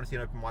know you're going to see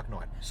an open mic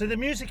night. So the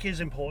music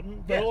is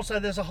important, but Yeah. also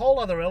there's a whole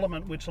other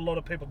element which a lot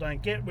of people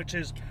don't get, which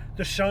is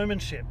the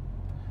showmanship.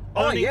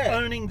 Oh, owning, yeah.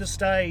 owning the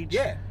stage.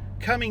 Yeah.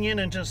 Coming in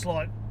and just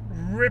like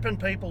ripping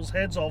people's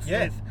heads off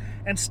Yeah. with,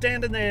 and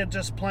standing there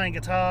just playing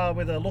guitar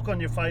with a look on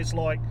your face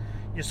like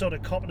you're sort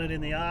of copping it in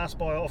the ass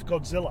off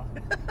Godzilla.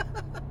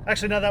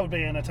 Actually, no, that would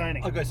be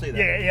entertaining. I'll go see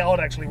that. Yeah, I'd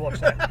actually watch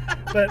that.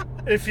 But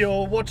if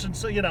you're watching,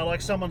 you know,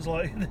 like someone's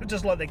like,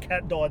 just like their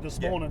cat died this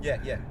morning.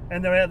 Yeah.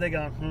 And they're out there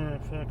going,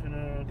 fucking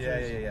hell. Yeah,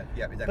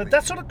 exactly. But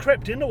that sort of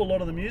crept into a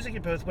lot of the music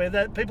in Perth, where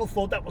that people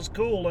thought that was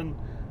cool, and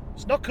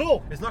it's not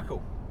cool. It's not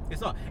cool.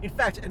 It's not. In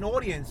fact, an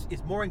audience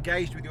is more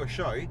engaged with your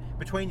show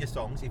between your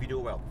songs if you do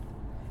it well.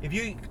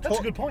 That's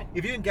a good point.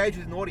 If you engage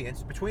with an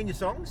audience between your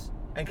songs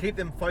and keep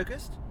them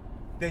focused,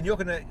 then you're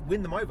going to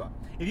win them over.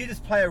 If you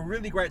just play a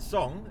really great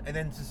song and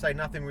then just say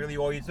nothing really,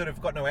 or you sort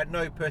of got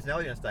no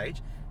personality on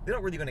stage, they're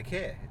not really going to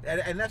care.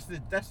 And that's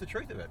the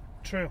truth of it.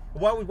 True.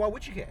 Why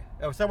would you care?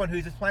 Of someone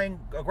who's just playing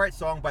a great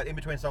song, but in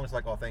between songs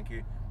like, oh, thank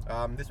you.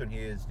 This one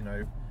here is,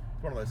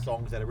 one of those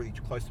songs that are really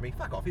close to me.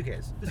 Fuck off, who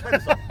cares? Just play the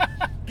song.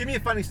 Give me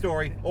a funny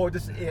story, or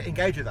just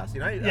engage with us,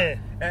 Yeah.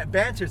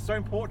 Banter is so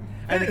important.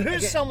 And Who's again,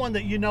 someone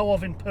that you know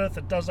of in Perth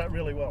that does that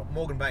really well?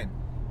 Morgan Bain.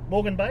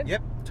 Morgan Bain?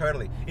 Yep,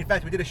 totally. In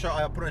fact, we did a show.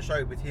 I put on a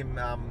show with him,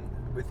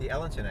 with the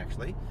Ellington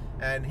actually,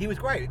 and he was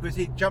great because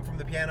he jumped from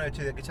the piano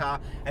to the guitar,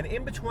 and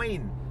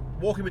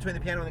walking between the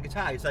piano and the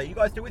guitar, he'd say, "You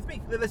guys still with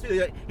me? Let's do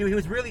it." He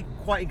was really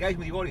quite engaged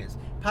with the audience.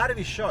 Part of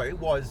his show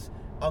was,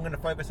 I'm going to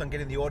focus on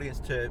getting the audience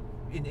to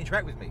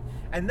interact with me,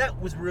 and that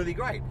was really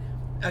great.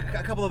 A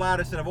couple of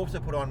artists that I've also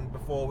put on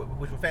before,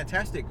 which were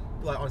fantastic,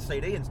 like on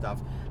CD and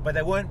stuff, but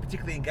they weren't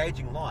particularly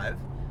engaging live.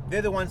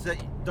 They're the ones that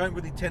don't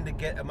really tend to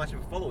get much of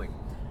a following.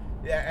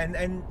 Yeah,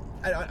 and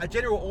a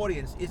general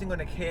audience isn't going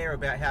to care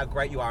about how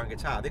great you are on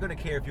guitar. They're going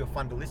to care if you're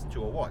fun to listen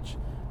to or watch,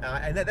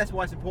 and that's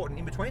why it's important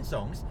in between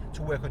songs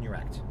to work on your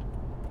act.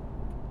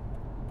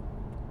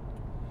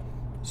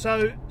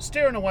 So,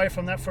 steering away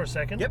from that for a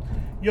second. Yep.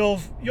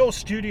 Your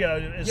studio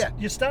is, Yeah.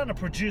 you're starting to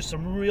produce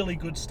some really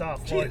good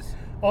stuff. Cheers.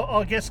 Like,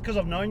 I guess because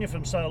I've known you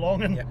from so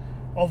long, and Yeah.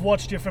 I've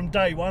watched you from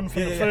day one,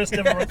 from the Yeah. first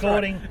ever That's right.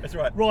 recording, That's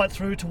right. right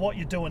through to what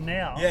you're doing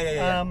now.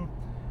 Yeah.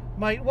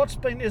 Mate,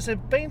 has there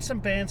been some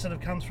bands that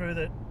have come through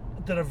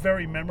that are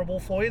very memorable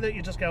for you, that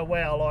you just go,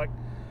 wow, like,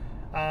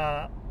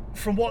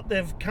 from what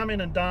they've come in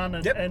and done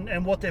and, Yep.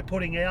 and what they're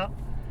putting out?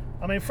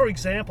 I mean, for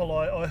example,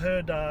 I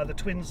heard the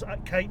twins,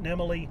 Kate and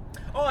Emily,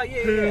 Oh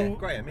yeah,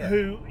 Graham. Yeah.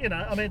 who,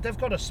 I mean, they've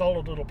got a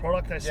solid little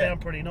product. They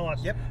sound pretty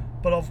nice. Yep.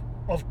 But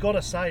I've got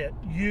to say it,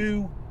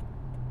 you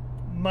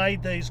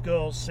made these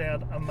girls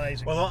sound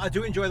amazing. Well, I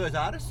do enjoy those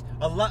artists.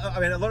 A lot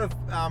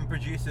of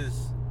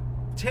producers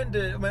tend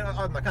to. I mean,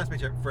 I can't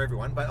speak for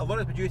everyone, but a lot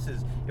of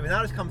producers, if an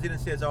artist comes in and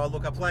says, "Oh,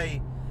 look, I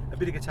play a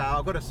bit of guitar.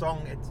 I've got a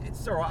song.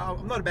 It's all right.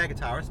 I'm not a bad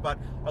guitarist, but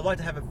I'd like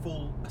to have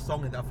a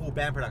song in a full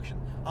band production."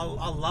 I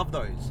love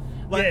those.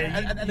 Like, yeah,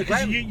 and the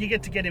because great, you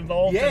get to get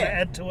involved and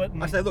add to it.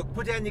 And I say, look,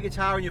 put down your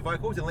guitar and your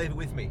vocals and leave it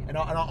with me. And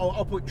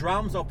I'll put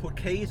drums, I'll put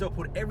keys, I'll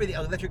put everything,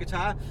 electric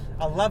guitar.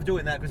 I love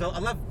doing that because I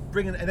love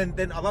bringing, and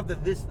then I love the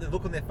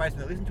look on their face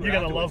when they listen to it. You're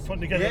going to afterwards. love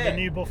putting together the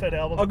new Buffett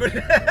album. Oh,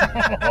 good.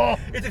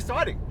 It's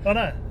exciting. I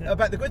know. Yeah.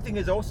 But the good thing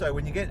is also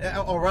when you get,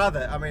 or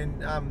rather, I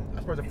mean, I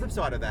suppose the flip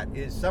side of that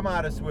is some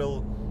artists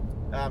will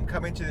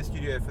come into the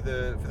studio for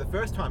the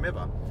first time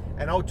ever,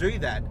 and I'll do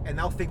that, and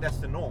they'll think that's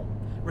the norm.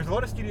 Whereas a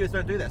lot of studios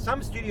don't do that.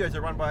 Some studios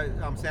are run by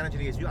sound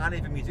engineers who aren't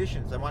even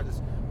musicians. They might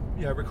just,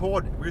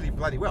 record really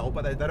bloody well,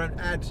 but they don't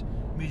add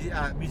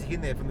music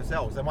in there from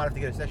themselves. They might have to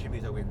get a session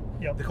music in.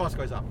 Yep. The cost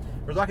goes up.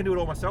 Whereas I can do it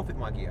all myself with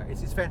my gear.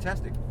 It's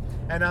fantastic.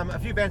 And a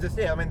few bands that's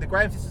there. I mean, the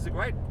Graham Sisters are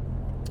great.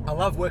 I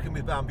love working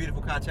with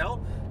Beautiful Cartel,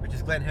 which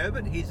is Glenn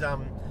Herbert. He's a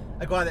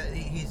guy that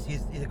he's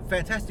a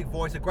fantastic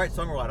voice, a great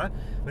songwriter,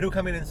 but he'll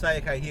come in and say,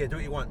 okay, here, do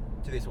what you want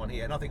to this one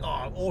here. And I think,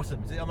 oh,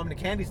 awesome. I'm in a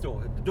candy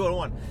store, do what I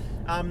want.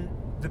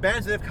 The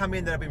bands that have come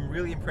in that I've been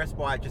really impressed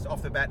by just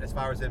off the bat, as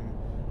far as them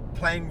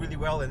playing really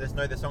well and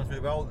know their songs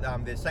really well.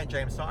 There's St.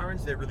 James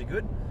Sirens, they're really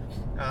good.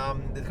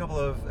 There's a couple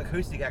of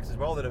acoustic acts as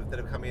well that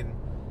have come in.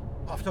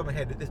 Off the top of my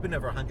head, there's been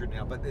over 100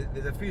 now, but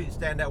there's a few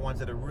standout ones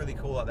that are really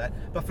cool like that.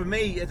 But for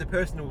me, as a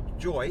personal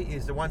joy,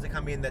 is the ones that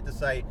come in that just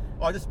say,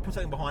 oh, just put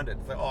something behind it.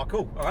 It's like, oh,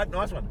 cool, all right,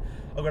 nice one.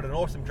 I've got an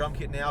awesome drum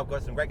kit now, I've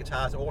got some great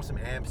guitars, awesome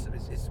amps,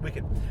 it's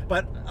wicked.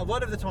 But a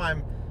lot of the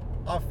time,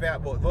 I've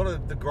found, well, a lot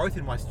of the growth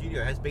in my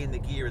studio has been the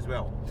gear as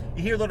well.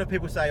 You hear a lot of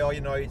people say, oh,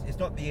 it's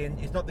not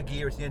the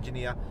gear, it's the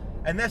engineer.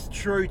 And that's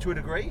true to a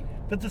degree.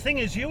 But the thing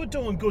is, you were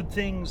doing good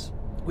things.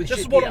 With this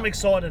is what I'm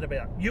excited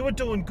about. You were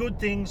doing good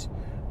things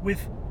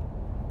with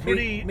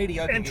pretty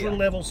mediocre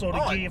entry-level sort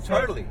of gear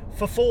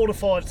for 4 to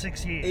 5,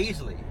 6 years.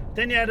 Easily.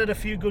 Then you added a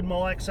few good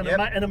mics and,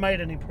 it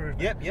made an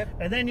improvement. Yep.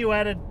 And then you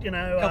added,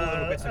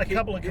 a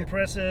couple of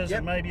compressors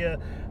and maybe an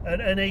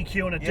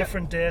EQ and a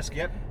different desk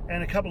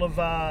and a couple of,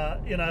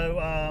 couple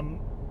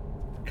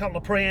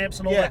of preamps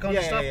and all that kind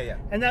of stuff.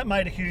 And that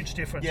made a huge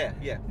difference.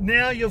 Yeah.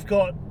 Now you've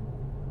got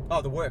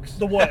the works.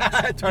 Totally.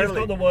 You've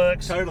got the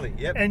works. Totally.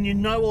 Yep. And you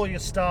know all your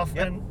stuff.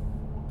 And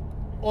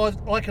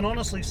I can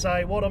honestly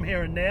say what I'm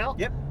hearing now.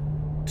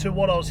 To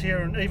what I was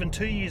hearing even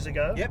 2 years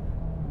ago.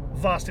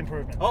 Vast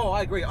improvement. Oh,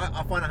 I agree.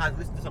 I find it hard to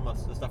listen to some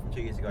of the stuff from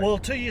 2 years ago. Well,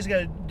 2 years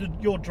ago,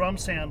 your drum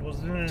sound was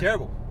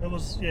terrible. It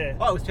was,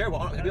 Oh, it was terrible.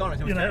 To be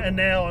honest, it was terrible. And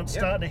now I'm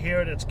starting to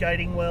hear it. It's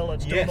gating well.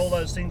 It's doing all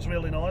those things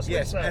really nicely.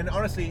 Yes, so. And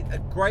honestly, a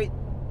great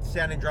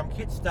sounding drum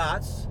kit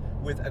starts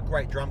with a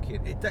great drum kit.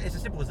 It's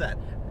as simple as that.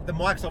 The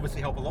mics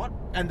obviously help a lot,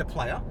 and the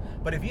player.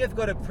 But if you've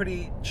got a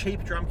pretty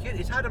cheap drum kit,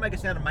 it's hard to make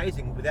it sound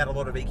amazing without a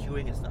lot of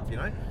EQing and stuff,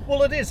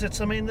 Well, it is.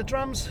 The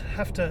drums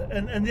have to...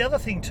 And the other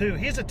thing too,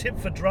 here's a tip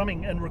for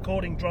drumming and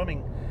recording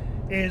drumming,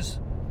 is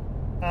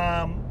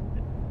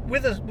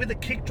with a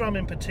kick drum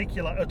in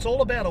particular, it's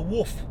all about a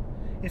woof.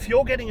 If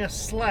you're getting a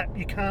slap,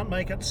 you can't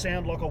make it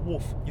sound like a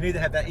woof. You need to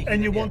have that EQ.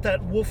 And you want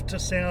that woof to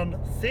sound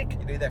thick.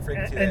 You need that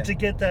frequency and to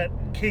get that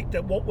kick,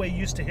 that what we're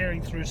used to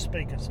hearing through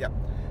speakers. Yep.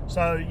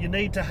 So you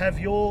need to have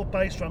your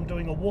bass drum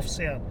doing a woof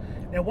sound.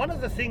 Now, one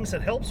of the things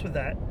that helps with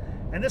that,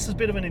 and this is a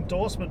bit of an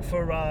endorsement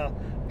for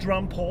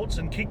drum ports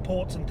and kick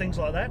ports and things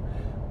like that,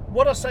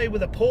 what I say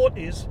with a port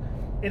is,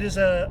 it is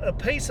a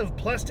piece of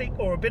plastic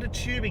or a bit of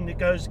tubing that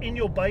goes in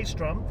your bass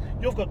drum.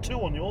 You've got 2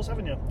 on yours,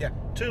 haven't you? Yeah.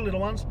 2 little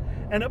ones.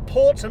 And it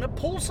ports and it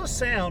pulls the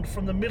sound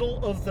from the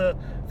middle of the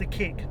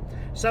kick.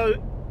 So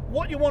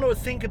what you want to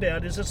think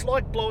about is it's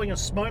like blowing a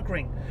smoke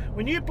ring.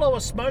 When you blow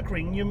a smoke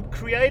ring, you're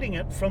creating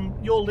it from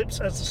your lips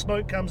as the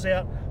smoke comes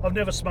out. I've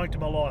never smoked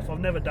in my life. I've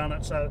never done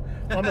it. So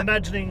I'm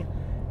imagining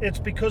it's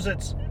because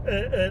it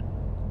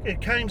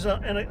comes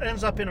up and it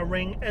ends up in a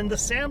ring, and the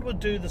sound would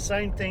do the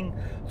same thing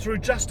through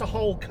just a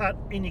hole cut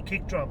in your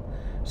kick drum.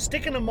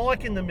 Sticking a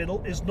mic in the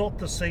middle is not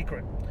the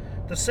secret.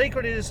 The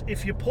secret is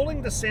if you're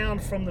pulling the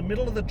sound from the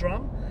middle of the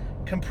drum,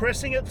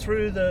 compressing it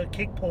through the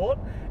kick port,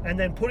 and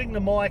then putting the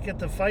mic at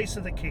the face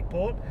of the kick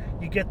port,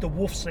 you get the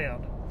woof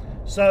sound.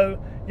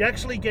 So you're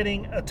actually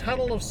getting a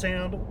tunnel of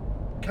sound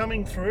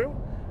coming through,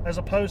 as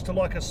opposed to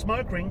like a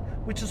smoke ring,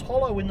 which is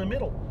hollow in the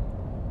middle.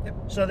 Yep.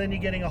 So then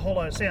you're getting a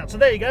hollow sound. So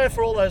there you go,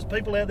 for all those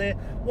people out there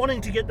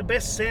wanting to get the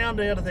best sound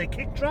out of their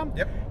kick drum.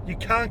 Yep. You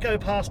can't go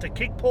past a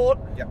kick port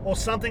or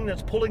something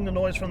that's pulling the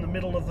noise from the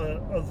middle of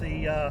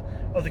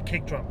the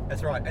kick drum.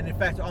 That's right. And in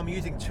fact, I'm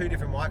using 2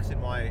 different mics in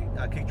my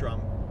kick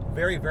drum.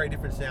 Very, very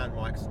different sound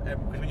mics.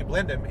 And because when you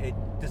blend them, it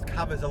just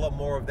covers a lot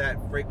more of that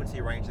frequency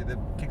range that the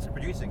kicks are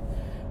producing.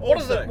 What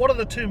are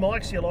the 2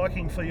 mics you're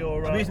liking for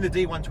your... I'm using the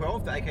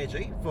D112, the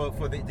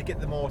AKG, to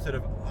get the more sort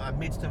of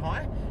mids to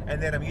high,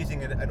 and then I'm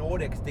using an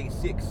Audex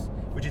D6,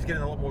 which is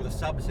getting a lot more of the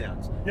sub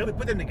sounds. Yep. We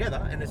put them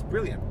together, and it's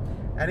brilliant.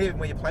 And even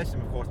where you place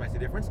them, of course, makes a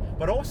difference.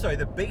 But also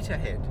the beta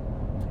head.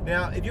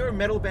 Now, if you're a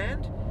metal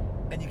band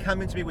and you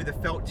come into me with a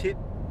felt tip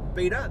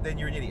beta, then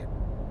you're an idiot.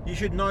 You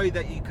should know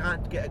that you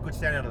can't get a good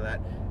sound out of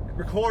that.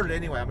 Record it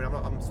anyway. I mean,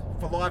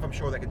 for live, I'm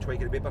sure they can tweak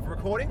it a bit, but for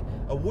recording,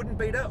 a wooden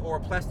beater or a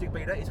plastic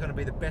beater is going to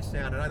be the best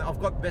sound, and I've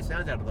got the best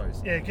sounds out of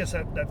those. Yeah, I guess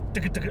that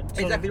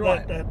exactly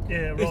right.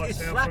 It's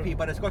slappy,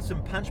 but it's got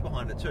some punch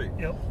behind it too.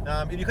 Yep.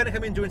 If you're going to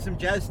come in doing some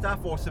jazz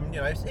stuff or some,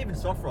 even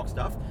soft rock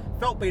stuff,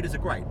 felt beaters are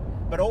great.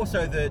 But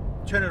also the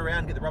turn it around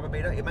and get the rubber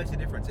beater, it makes a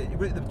difference.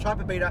 The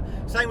type of beater,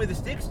 same with the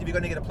sticks. If you're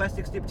going to get a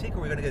plastic stip tick or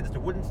you're going to get just a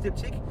wooden stip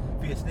tick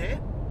for your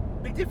snare,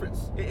 big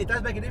difference. It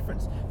does make a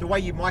difference. The way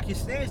you mic your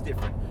snare is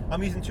different.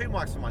 I'm using 2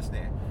 mics for my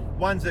snare.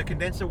 One's a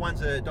condenser,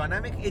 one's a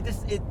dynamic. It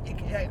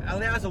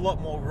allows a lot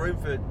more room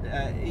for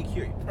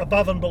EQ.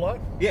 Above and below?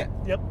 Yeah.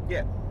 Yep.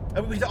 Yeah.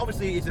 Which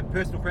obviously is a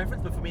personal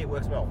preference, but for me it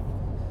works well.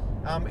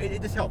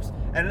 It just helps.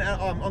 And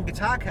on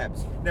guitar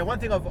cabs, now one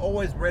thing I've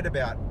always read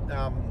about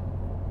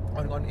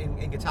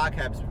in guitar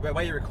cabs, the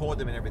way you record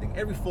them and everything,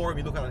 every forum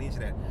you look at on the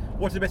internet,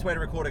 what's the best way to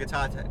record a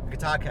guitar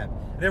cab?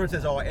 And everyone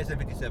says,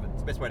 SM57, it's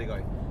the best way to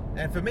go.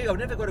 And for me, I've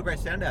never got a great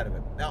sound out of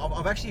it. Now,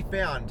 I've actually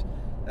found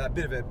a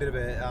bit of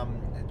a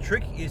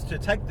trick is to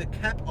take the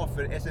cap off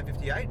an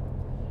SM58,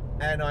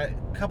 and I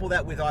couple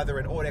that with either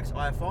an Audex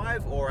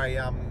i5 or a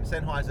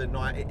Sennheiser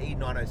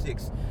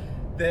E906.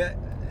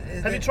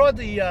 Have you tried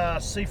the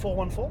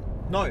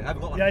C414? No, I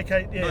haven't got one. Yeah,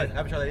 okay, yeah. No, I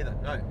haven't tried that either.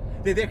 No.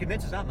 They're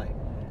condensers, aren't they?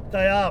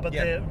 They are, but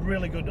Yeah. they're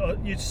really good.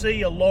 You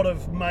see a lot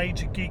of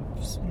major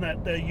gigs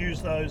that they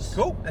use those.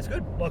 Cool, that's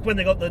good. Like when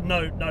they got the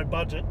no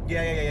budget.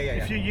 Yeah.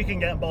 If you can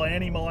go and buy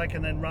any mic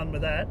and then run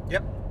with that,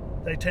 Yep.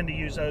 they tend to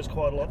use those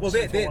quite a lot. Well,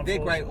 the they're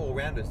C414s. great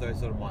all-rounders, those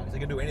sort of mics. They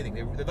can do anything.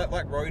 They're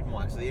like Rode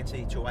mics, the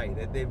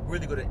NT2A. They're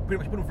really good at pretty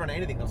much put them in front of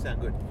anything, they'll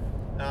sound good.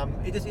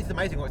 It's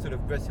amazing what sort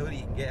of versatility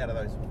you can get out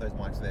of those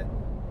mics there.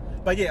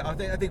 But yeah, I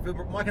think for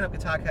miking up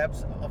guitar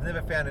cabs, I've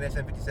never found an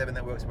SM57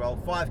 that works well.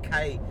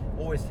 5K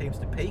always seems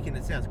to peak and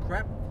it sounds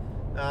crap.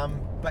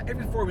 But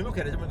every forum we look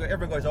at it,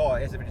 everyone goes, oh,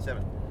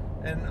 SM57.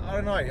 And I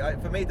don't know,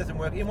 for me it doesn't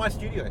work. In my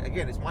studio,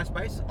 again, it's my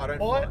space, I don't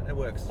find it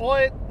works.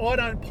 I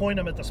don't point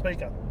them at the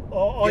speaker.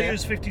 I Yeah.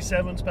 use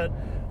 57s, but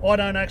I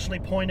don't actually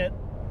point it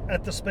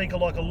at the speaker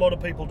like a lot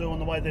of people do in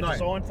the way they're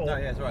designed for. No,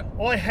 yeah, that's right.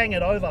 I hang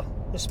it over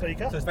the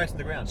speaker. So it's facing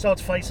the ground. So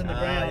it's facing the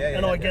ground,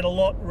 and I get a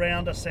lot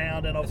rounder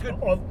sound, and I've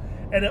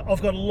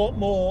got a lot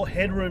more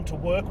headroom to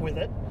work with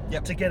it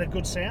to get a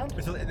good sound.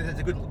 It's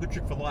a good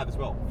trick for live as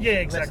well. Yeah,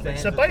 exactly.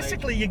 So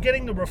basically, you're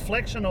getting the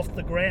reflection off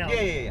the ground,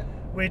 Yeah.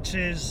 which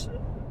is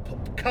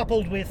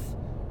coupled with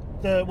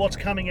what's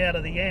coming out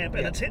of the amp,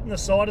 and Yeah. it's hitting the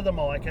side of the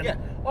mic. And Yeah.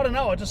 I don't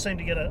know, I just seem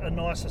to get a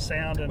nicer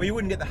sound. And Well, you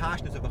wouldn't get the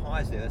harshness of the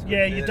highs there. That's good.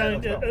 yeah, you that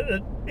don't. works well.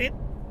 It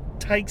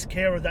takes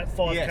care of that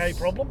 5K Yes.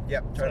 problem.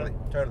 Yep, totally.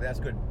 That's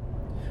good.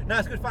 No,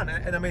 it's good fun,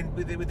 and I mean,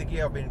 with the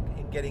gear I've been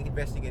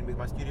investing in with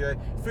my studio,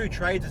 through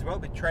trades as well,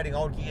 been trading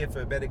old gear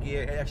for better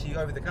gear. And actually,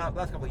 over the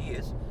last couple of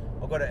years,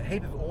 I've got a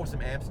heap of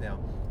awesome amps now.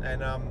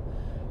 And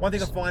one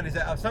thing I find is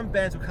that some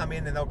bands will come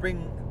in and they'll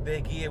bring their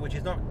gear, which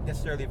is not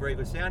necessarily very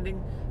good sounding.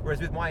 Whereas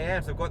with my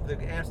amps, I've got the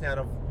amps now, and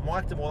I've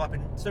mic'd them all up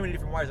in so many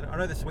different ways. I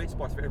know the sweet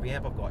spots for every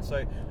amp I've got.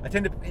 So I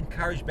tend to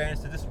encourage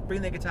bands to just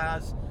bring their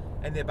guitars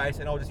and their bass,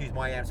 and I'll just use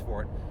my amps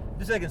for it,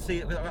 just so they can see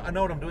it. I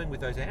know what I'm doing with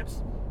those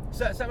amps.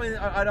 So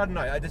I don't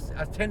know. I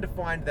tend to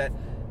find that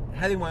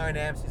having my own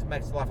amps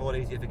makes life a lot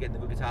easier for getting the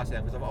good guitar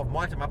sound, because I've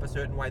mic'd them up a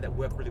certain way that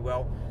work really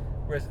well.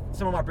 Whereas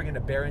someone might bring in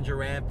a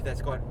Behringer amp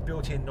that's got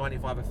built-in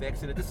 95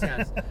 effects, and it just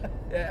sounds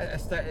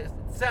it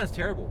sounds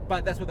terrible.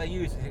 But that's what they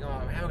use. You think, oh, how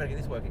am I going to get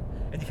this working?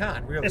 And you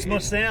can't really. It's my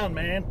sound,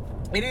 man.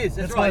 It is.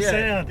 That's It's right. my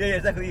sound. Yeah,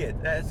 exactly it.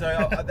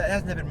 So that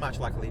hasn't happened much,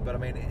 luckily. But I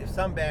mean, if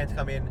some bands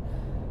come in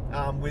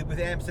with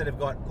amps that have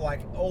got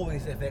like all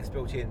these FX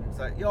built in, it's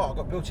like, I've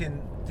got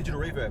built-in digital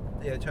reverb.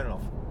 Yeah, turn it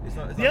off. It's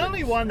not The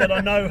only one that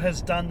I know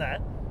has done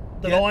that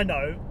I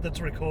know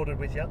that's recorded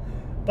with you,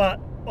 but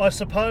I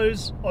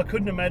suppose I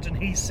couldn't imagine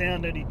his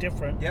sound any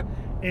different. Yep.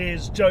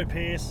 Is Joe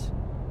Pierce.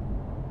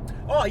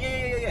 Oh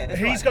yeah. That's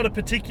He's right. got a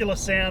particular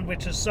sound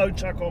which is so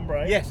Chuck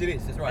Hombre. Yes, it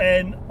is. That's right.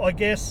 And I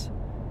guess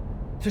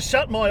to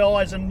shut my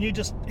eyes and you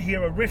just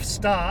hear a riff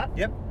start,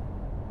 Yep.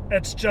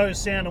 it's Joe's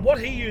sound. And what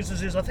he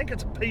uses is, I think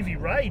it's a PV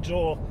Rage,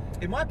 or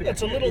It might be.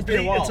 it's a actually. little It's been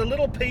a while. it's a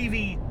little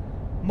PV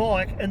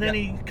mic, and then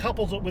Yep. he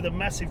couples it with a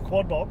massive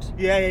quad box.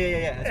 Yeah.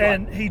 That's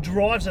And right. he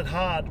drives it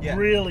hard, Yeah.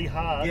 really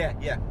hard.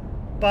 Yeah.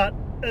 But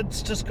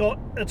it's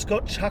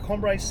got Chuck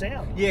Hombre's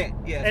sound. Yeah.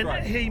 That's And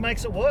right. he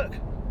makes it work.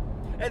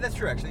 Yeah, that's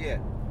true, actually. Yeah.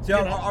 See, You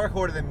I know.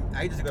 recorded them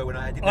ages ago when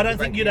I didn't. I have don't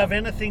the think great you'd gear. have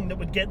anything that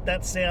would get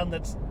that sound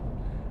that's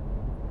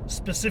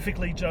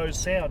specifically Joe's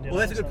sound. Well,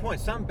 that's a good point.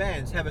 Some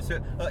bands have a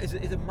certain. Is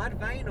it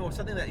Mudvayne or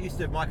something that used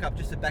to mic up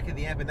just the back of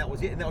the amp, and that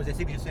was it, and that was their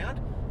signature sound?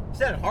 It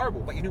sounded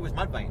horrible, but you knew it was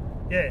Mudvayne.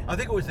 Yeah. I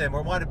think it was them,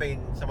 or it might have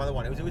been some other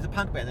one. It was a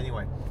punk band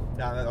anyway.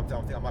 No,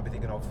 I might be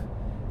thinking of.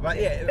 But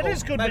yeah, It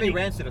is good Maybe when you-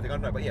 Rancid, I think. I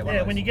don't know, but yeah. one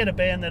Yeah, of when those. you get a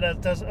band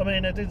that does, I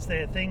mean, it is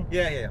their thing.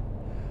 Yeah.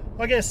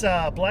 I guess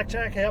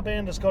Blackjack, our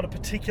band, has got a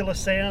particular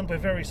sound. We're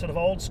very sort of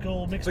old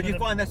school mixed But do with you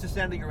find that's the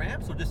sound of your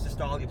amps, or just the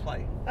style you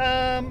play?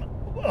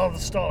 Well, the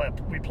style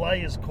we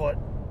play is quite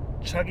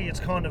chuggy. It's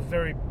kind of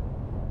very.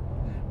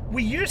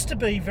 We used to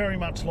be very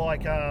much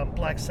like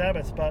Black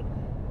Sabbath, but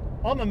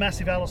I'm a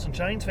massive Alice in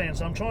Chains fan,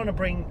 so I'm trying to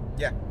bring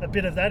Yeah. a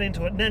bit of that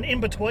into it. And then in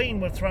between,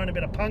 we've thrown a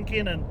bit of punk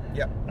in and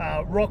Yep.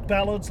 rock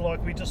ballads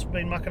like we've just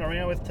been mucking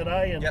around with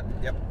today. And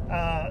Yep.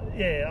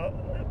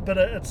 but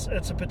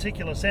it's a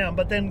particular sound.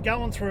 But then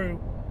going through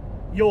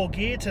your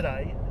gear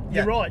today,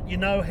 you're Yeah. right. You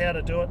know how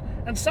to do it,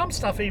 and some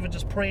stuff even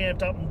just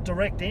preamped up and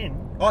direct in.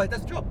 Oh, it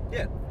does the job.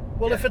 Yeah.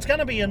 Well, Yeah. if it's going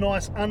to be a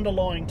nice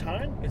underlying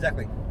tone,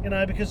 Exactly.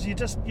 because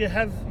you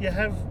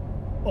have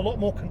a lot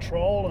more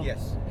control. And,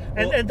 Yes.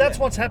 And, Well, and that's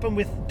yeah. what's happened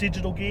with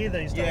digital gear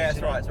these days. Yeah, that's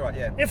you know. right. That's right.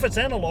 Yeah. If it's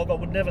analog, I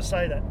would never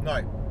say that. No,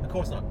 of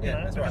course not. You Yeah,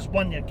 know, that's because right.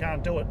 one, you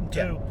can't do it, and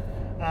Yeah. two,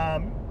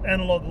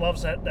 analog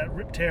loves that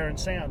rip tearing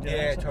sound. You know?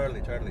 Yeah, So-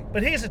 totally.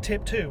 But here's a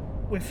tip too: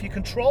 if you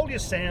control your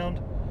sound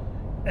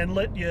and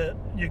let your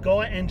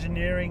guy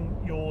engineering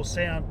your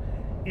sound,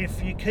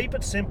 if you keep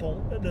it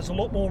simple, there's a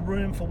lot more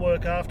room for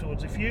work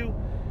afterwards. If you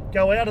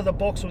go out of the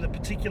box with a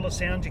particular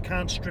sound, you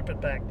can't strip it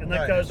back, and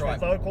that No, goes that's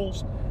for right.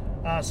 vocals.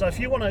 So if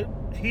you want to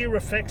hear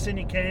effects in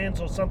your cans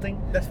or something,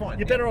 That's fine,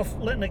 You're yeah. better off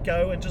letting it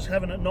go and just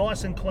having it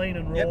nice and clean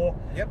and raw.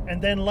 Yep.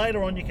 And then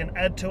later on you can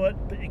add to it,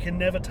 but you can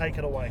never take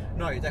it away.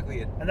 No, exactly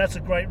it. And that's a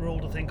great rule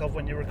to think of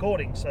when you're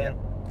recording. So Yeah.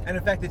 And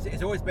in fact,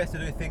 it's always best to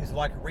do things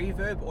like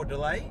reverb or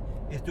delay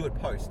is do it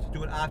post,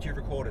 do it after you've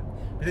recorded.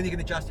 But then you can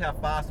adjust how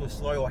fast or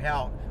slow or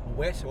how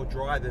wet or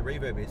dry the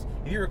reverb is.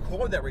 If you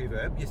record that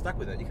reverb, you're stuck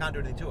with it. You can't do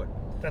anything to it.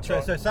 That's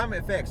right. So some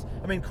effects,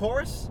 I mean,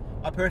 chorus,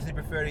 I personally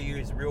prefer to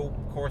use real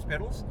chorus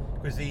pedals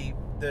because the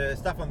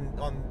stuff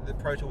on the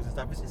Pro Tools and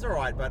stuff is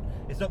alright, but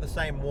it's not the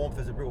same warmth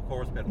as a real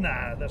chorus pedal.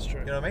 Nah, that's true.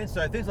 You know what I mean?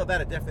 So things like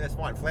that are definitely, that's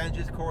fine.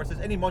 Flanges, choruses,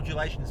 any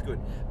modulation is good.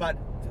 But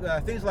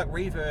things like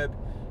reverb,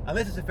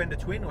 unless it's a Fender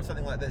Twin or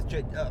something like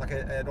that, like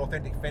an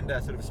authentic Fender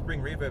sort of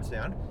spring reverb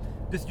sound,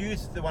 just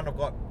use the one I've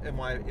got in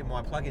my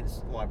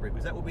plugins library,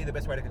 because that will be the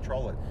best way to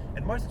control it.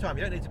 And most of the time,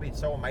 you don't need to be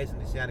so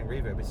amazingly sounding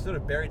reverb. It's sort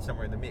of buried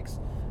somewhere in the mix.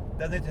 It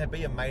doesn't need to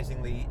be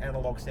amazingly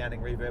analog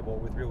sounding reverb or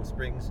with real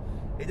springs.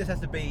 It just has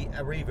to be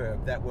a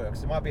reverb that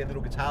works. It might be a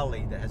little guitar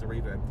lead that has a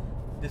reverb.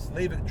 Just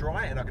leave it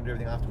dry and I can do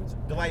everything afterwards.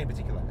 Delay in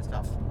particular is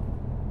tough.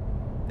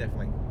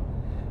 Definitely.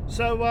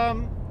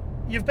 So,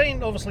 you've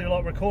been obviously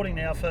like recording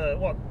now for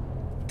what,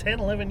 10,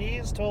 11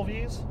 years, 12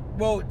 years?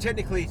 Well,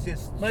 technically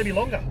since maybe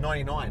longer.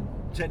 99,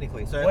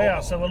 technically. So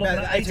wow, so we're looking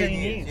at 18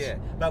 years. Yeah,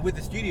 but with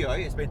the studio,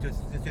 it's been since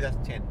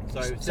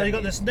 2010. So you've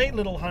got this neat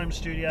little home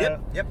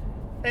studio. Yep.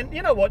 And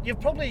you know what?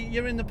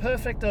 You're in the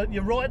perfect.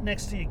 You're right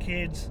next to your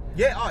kids.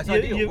 Yeah, it's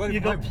ideal.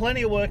 You've got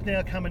plenty of work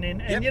now coming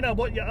in, and you know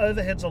what? Your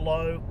overheads are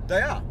low.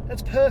 They are.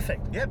 That's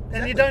perfect. Yep. Exactly.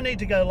 And you don't need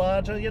to go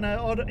larger. You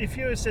know, if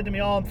you said to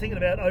me, "Oh, I'm thinking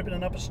about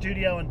opening up a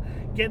studio and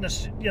getting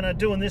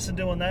doing this and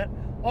doing that,"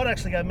 I'd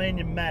actually go, "Man,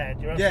 you're mad.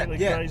 You're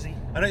absolutely crazy."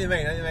 I know what you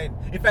mean.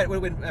 In fact,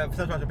 when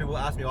sometimes when people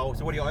ask me, "Oh,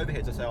 so what are your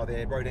overheads?" I say, "Oh,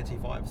 they're Rode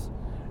NT5s."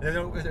 And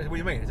then, what do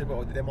you mean? I said,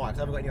 well, they're mics.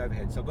 I haven't got any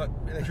overheads, so I've got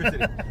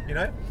electricity. You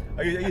know,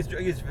 I use so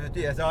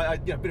a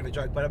bit of a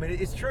joke, but I mean,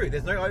 it's true.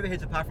 There's no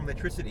overheads apart from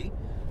electricity,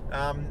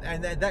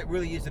 and that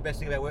really is the best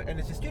thing about work. And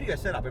it's a studio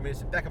setup. I mean,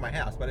 it's the back of my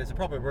house, but it's a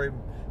proper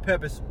room,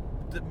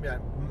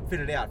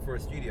 fitted out for a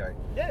studio.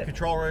 Yeah.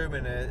 Control room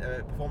and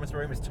a performance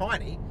room. It's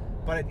tiny,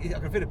 but I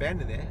can fit a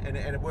band in there, and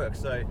it works.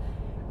 So.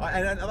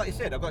 And like you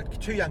said, I've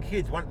got 2 young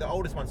kids. The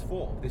oldest one's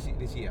 4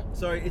 this year.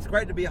 So it's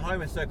great to be at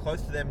home and so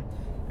close to them.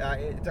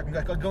 I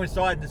can go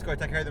inside and just go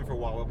take care of them for a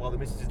while the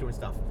missus is doing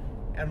stuff.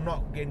 And I'm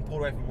not getting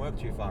pulled away from work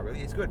too far, really.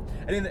 It's good.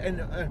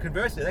 And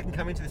conversely, they can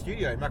come into the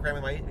studio and muck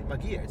around with my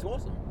gear. It's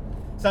awesome.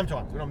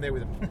 Sometimes, when I'm there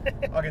with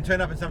them. I can turn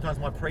up and sometimes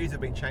my pre's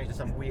have been changed to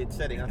some weird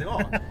setting. And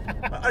I think,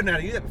 I don't know how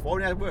to use that before.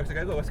 Now it works. I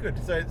go, oh, that's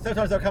good. So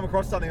sometimes I'll come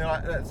across something,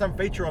 some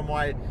feature on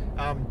my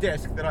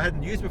desk that I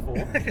hadn't used before.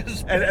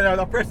 and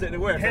I'll press it and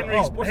it works.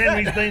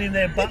 Henry's been in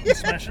there button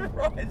smashing.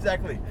 Right,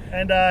 exactly.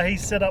 And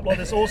he's set up like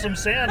this awesome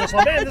sound. It's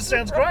like, man, this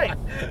sounds great.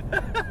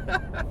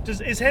 Does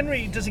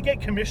he get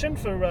commissioned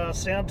for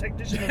sound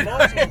technician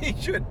advice? He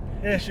should.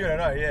 Yeah. He should, I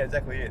know. Yeah,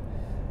 exactly it.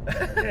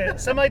 Yeah.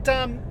 So, mate,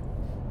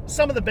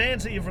 some of the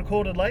bands that you've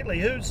recorded lately,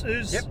 who's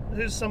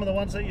some of the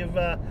ones that you've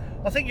I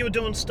think you were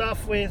doing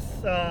stuff with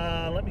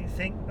let me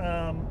think,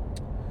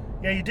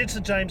 you did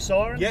some James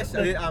Siren. Yes,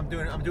 I'm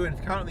doing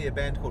currently a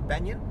band called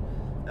Banyan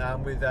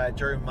with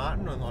Jerome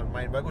Martin on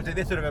main vocals.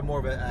 They're sort of more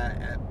of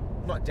a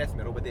not death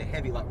metal, but they're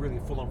heavy, like really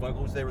full on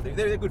vocals. They're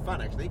good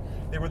fun actually.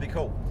 They're really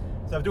cool.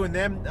 So I'm doing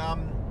them,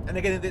 and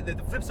again the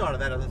flip side of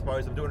that, I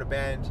suppose, I'm doing a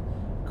band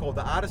called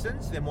the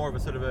Artisans. They're more of a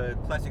sort of a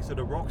classic sort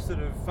of rock sort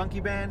of funky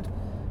band.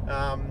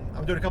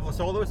 I'm doing a couple of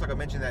soloists, like I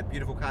mentioned, that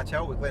beautiful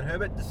Cartel with Glenn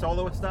Herbert, the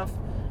soloist stuff.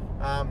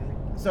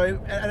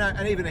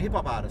 And even a hip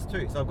hop artist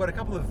too. So I've got a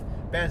couple of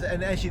bands,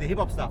 and actually the hip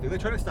hop stuff, the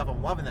electronic stuff,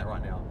 I'm loving that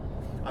right now.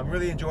 I'm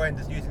really enjoying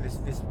just using this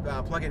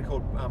plugin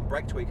called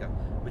Break Tweaker,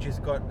 which has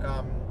got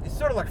it's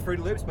sort of like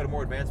Fruity Loops but a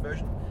more advanced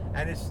version,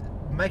 and it's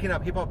making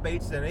up hip hop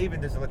beats and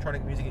even just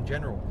electronic music in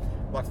general.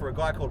 Like for a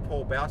guy called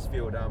Paul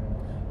Bousfield,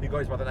 who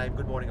goes by the name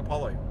Good Morning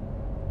Apollo.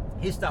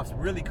 His stuff's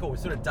really cool.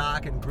 It's sort of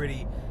dark and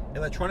gritty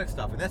electronic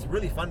stuff, and that's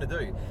really fun to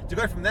do. To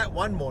go from that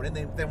one morning,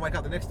 then wake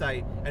up the next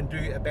day and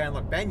do a band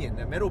like Banyan,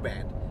 a metal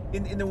band,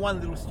 in the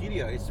one little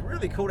studio. It's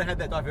really cool to have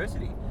that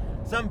diversity.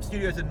 Some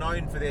studios are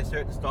known for their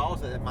certain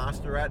styles that they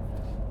master at,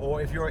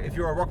 or if you're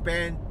a rock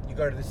band, you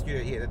go to the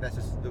studio here. That's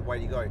just the way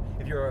you go.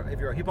 If you're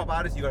a hip hop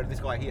artist, you go to this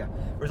guy here.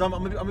 Whereas I'm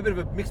a bit of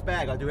a mixed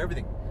bag. I do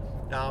everything.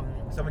 So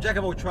I'm a jack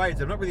of all trades.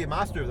 I'm not really a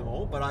master of them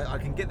all, but I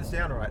can get the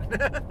sound right.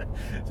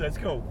 So it's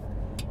cool.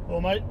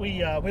 Well, mate,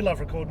 we love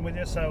recording with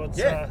you, so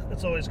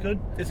it's always good.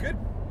 It's good.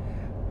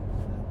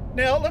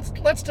 Now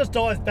let's just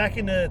dive back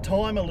into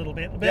time a little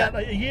bit. About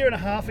a year and a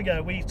half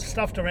ago, we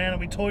stuffed around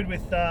and we toyed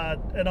with,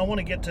 and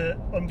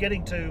I'm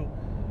getting to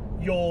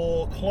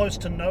your Close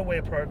to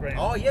Nowhere program.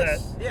 Oh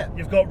yes,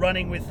 you've got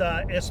running with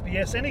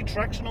SBS. Any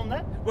traction on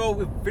that? Well,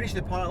 we've finished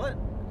the pilot,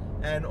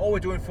 and all we're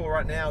doing for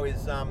right now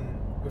is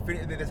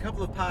there's a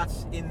couple of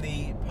parts in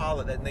the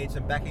pilot that need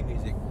some backing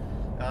music.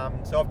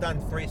 So I've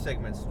done 3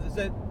 segments.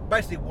 So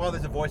basically, while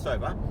there's a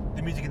voiceover,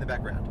 the music in the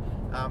background.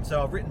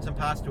 So I've written some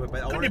parts to it.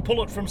 But couldn't you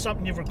pull it from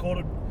something you've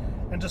recorded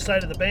and just say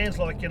to the bands,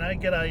 like, get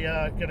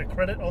a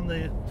credit on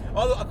the?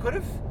 Oh, I could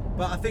have,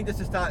 but I think just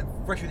to start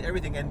fresh with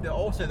everything, and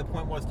also the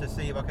point was to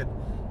see if I could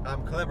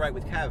collaborate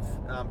with Cav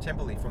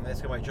Temperley from the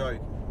Eskimo Joe.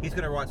 He's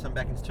going to write some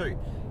backings too.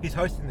 He's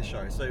hosting the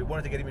show, so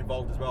wanted to get him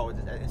involved as well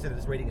instead of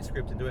just reading a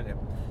script and doing it.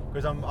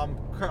 Because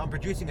I'm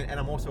producing it, and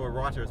I'm also a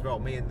writer as well.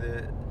 Me and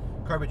the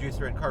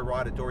co-producer and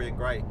co-writer Dorian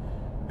Gray,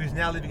 who's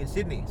now living in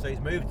Sydney. So he's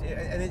moved,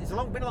 and it's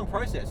been a long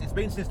process. It's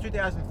been since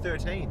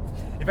 2013.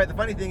 In fact, the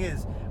funny thing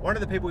is, one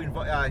of the people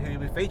who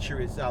we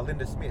feature is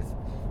Linda Smith,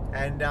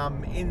 and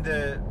in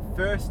the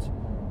first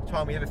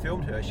time we ever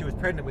filmed her, she was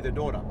pregnant with her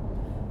daughter.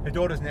 Her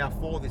daughter's now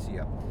 4 this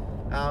year.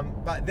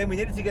 But then we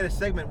needed to get a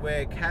segment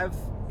where Cav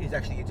is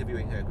actually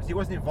interviewing her, because he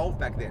wasn't involved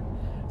back then.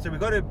 So we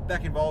got her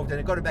back involved, and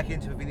it got her back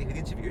into the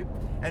interview,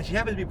 and she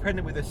happened to be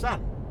pregnant with her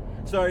son.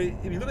 So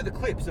if you look at the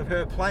clips of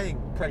her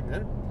playing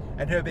pregnant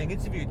and her being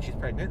interviewed and she's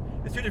pregnant,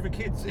 there's 2 different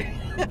kids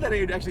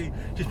that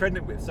she's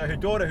pregnant with. So her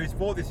daughter, who's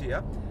 4 this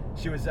year,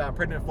 she was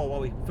pregnant for while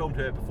we filmed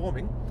her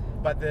performing.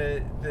 But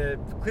the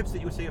clips that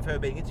you'll see of her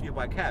being interviewed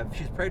by Cav,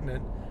 she's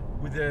pregnant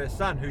with her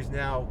son, who's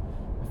now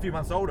a few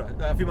months older,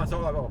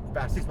 well,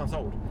 about 6 months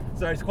old.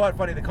 So it's quite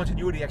funny. The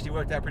continuity actually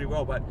worked out pretty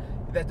well, but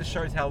that just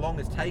shows how long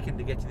it's taken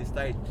to get to this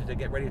stage, to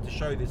get ready to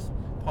show this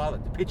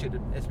pilot, to pitch it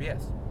at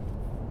SBS.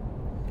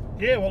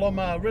 Yeah, well,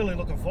 I'm really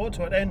looking forward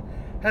to it. And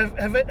have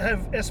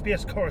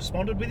SBS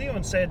corresponded with you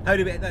and said... No,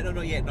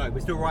 not yet. No, we're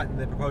still writing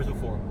the proposal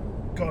for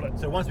them. Got it.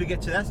 So once we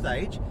get to that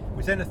stage,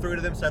 we send it through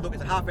to them. So look,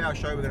 it's a half-hour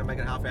show. We're going to make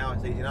it a half hour.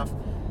 It's easy enough.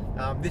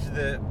 This is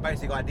the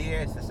basic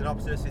idea. It's the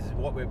synopsis. This is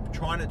what we're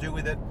trying to do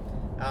with it.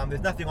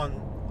 There's nothing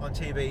on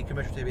TV,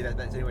 commercial TV,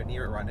 that's anywhere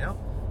near it right now.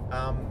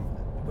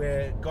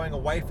 We're going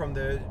away from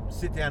the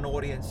sit-down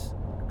audience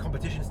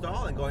competition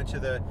style and going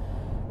to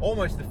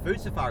almost the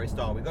food safari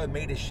style. We go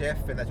meet a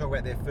chef and they talk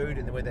about their food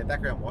and where their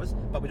background was,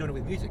 but we're doing it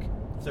with music.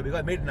 So we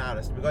go meet an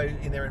artist, we go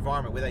in their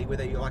environment where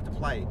they like to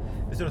play,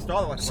 the sort of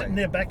style they like to play. Sit in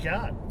their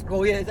backyard.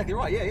 Well, yeah, exactly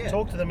right, yeah.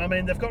 Talk to them. I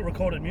mean, they've got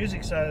recorded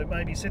music, so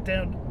maybe sit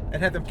down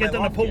and have them play, get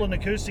them to pull an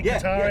acoustic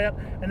guitar out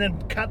and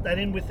then cut that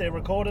in with their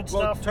recorded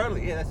stuff.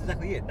 Totally, yeah, that's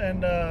exactly it.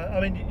 And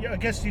I mean, I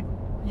guess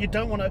you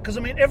don't want to, because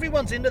I mean,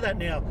 everyone's into that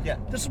now. Yeah.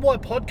 This is why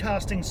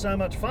podcasting's so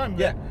much fun.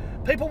 Yeah.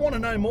 People want to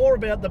know more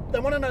about they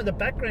want to know the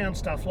background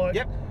stuff, like.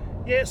 Yep.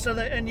 Yeah, so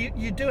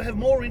you do have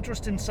more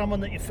interest in someone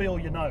that you feel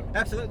you know.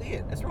 Absolutely,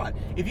 yeah, that's right.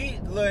 If you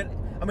learn,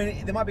 I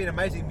mean, there might be an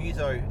amazing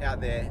muso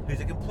out there who's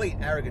a complete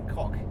arrogant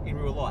cock in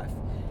real life.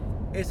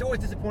 It's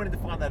always disappointing to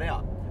find that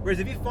out. Whereas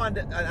if you find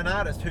an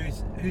artist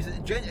who's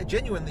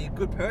genuinely a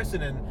good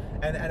person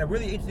and are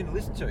really interesting to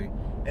listen to,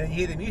 and you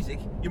hear their music,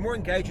 you're more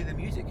engaged with their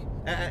music.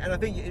 And I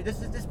think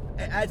this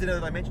adds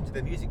another dimension to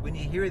their music. When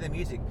you hear their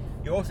music,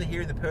 you're also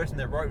hearing the person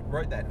that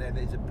wrote that, and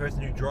there's a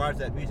person who drives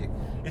that music.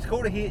 It's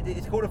cool to hear.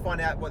 It's cool to find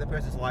out what the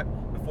person's like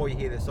before you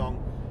hear their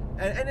song,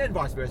 and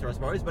vice versa, I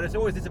suppose. But it's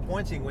always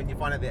disappointing when you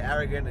find out they're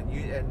arrogant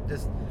and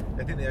just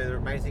they think they're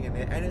amazing,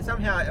 and it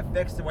somehow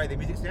affects the way their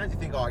music sounds. You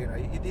think, oh, you know,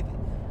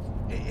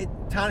 it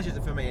tarnishes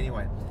it for me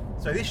anyway.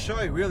 So this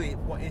show really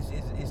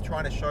is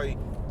trying to show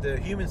the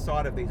human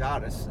side of these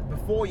artists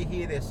before you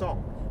hear their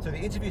song. So the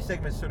interview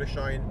segment's sort of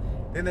shown,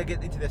 then they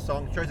get into their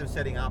song, shows them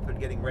setting up and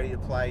getting ready to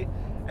play,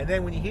 and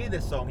then when you hear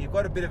their song, you've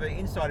got a bit of an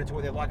insight into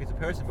what they're like as a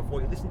person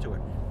before you listen to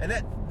it, and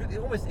that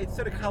it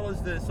sort of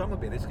colours the song a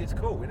bit. It's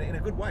cool in a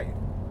good way.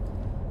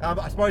 But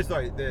I suppose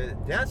though the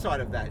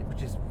downside of that,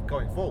 which is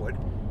going forward,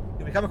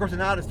 if we come across an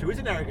artist who is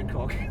an arrogant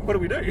cock, what do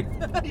we do?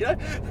 You know.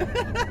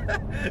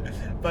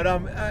 But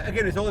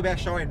again, it's all about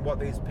showing what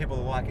these people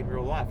are like in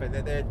real life, and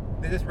they're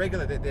just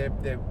regular.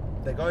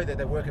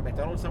 They work at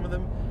McDonald's. Some of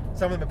them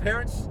are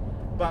parents,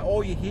 but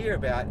all you hear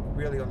about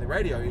really on the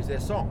radio is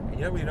their song, and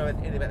you don't really know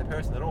anything about the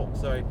person at all.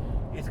 So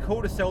it's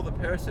cool to sell the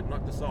person,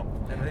 not the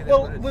song. And I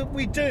think that's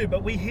we do,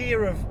 but we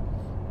hear of.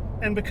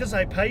 And because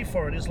they pay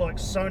for it, is like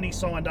Sony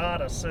signed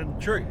artists, and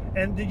true.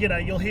 And you know,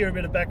 you'll hear a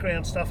bit of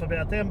background stuff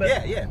about them, but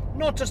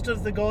not just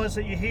of the guys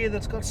that you hear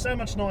that's got so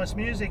much nice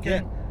music,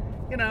 and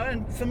you know,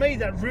 and for me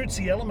that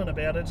rootsy element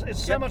about it,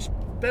 it's so much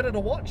better to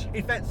watch.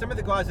 In fact, some of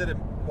the guys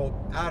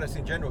artists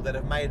in general that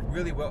have made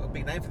really a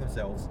big name for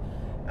themselves,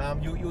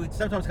 you would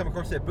sometimes come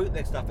across their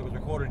bootleg stuff that was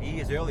recorded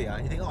years earlier,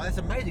 and you think, oh, that's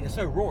amazing, it's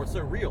so raw, it's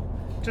so real.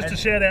 Just a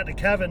shout out to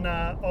Kevin,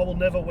 I will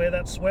never wear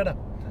that sweater.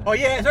 Oh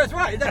yeah, that's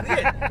right, exactly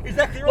it.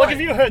 Exactly right. Like if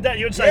you heard that,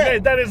 you would say, "Hey,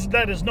 that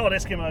is not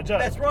Eskimo Joe."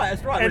 That's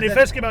right. And if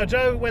Eskimo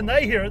Joe, when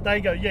they hear it,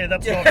 they go, "Yeah,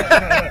 that's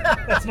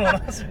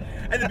not us."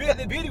 And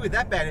the beauty with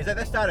that band is that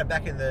they started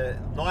back in the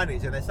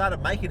 90s and they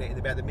started making it in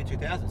about the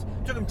mid-2000s.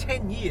 It took them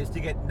 10 years to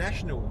get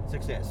national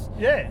success.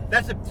 Yeah.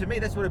 To me,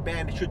 that's what a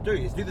band should do: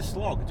 is do the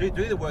slog, do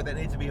the work that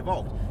needs to be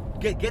involved.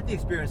 Get the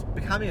experience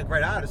becoming a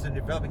great artist and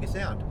developing a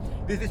sound.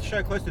 This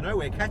show, Close to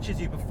Nowhere, catches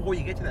you before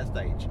you get to that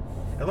stage.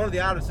 A lot of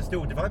the artists are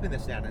still developing their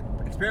sound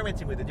and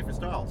experimenting with the different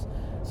styles.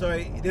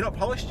 So they're not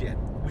polished yet,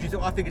 which is,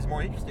 I think, is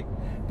more interesting.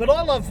 But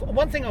I love,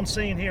 one thing I'm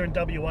seeing here in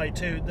WA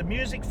too, the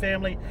music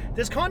family,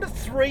 there's kind of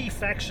 3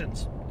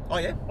 factions. Oh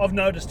yeah? I've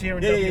noticed here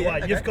in WA. Yeah.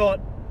 Okay. You've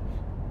got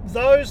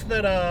those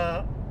that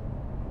are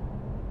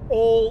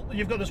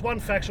you've got this one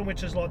faction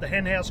which is like the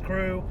Henhouse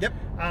crew. Yep.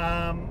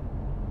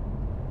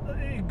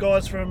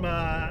 Guys from,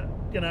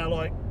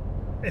 like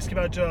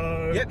Eskimo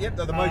Joe. Yep.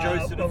 The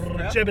Mojos sort of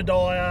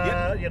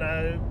Jebediah, you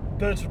know,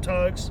 Birds from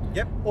Tokes.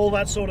 Yep. All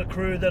that sort of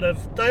crew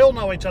they all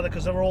know each other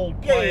because they're all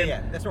playing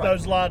That's right.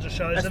 those larger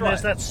shows. That's and right.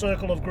 there's that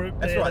circle of group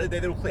That's there right.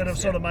 They're little cliques, that have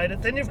sort of made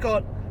it. Then you've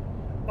got,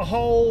 a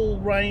whole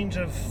range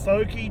of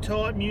folky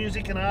type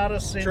music and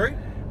artists in, True.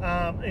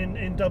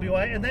 in WA,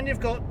 and then you've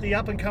got the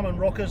up and coming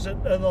rockers that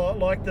are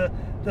like the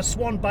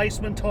Swan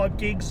Basement type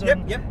gigs,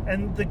 and, Yep.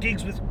 and the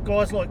gigs with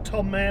guys like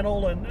Tom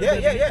Mantle and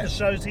the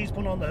shows he's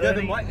put on the Yeah,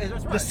 Hurdy,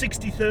 that's right. the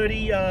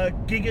 60-30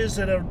 giggers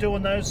that are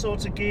doing those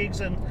sorts of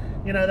gigs, and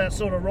that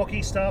sort of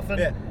rocky stuff, and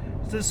Yeah.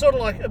 so there's sort of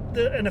like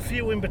and a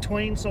few in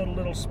between sort of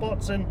little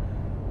spots, and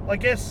I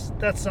guess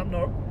that's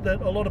something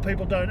that a lot of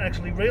people don't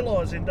actually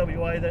realise in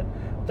WA, that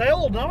they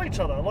all know each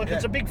other. Like,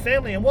 it's a big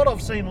family, and what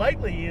I've seen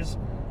lately is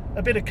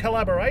a bit of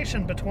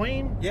collaboration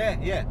between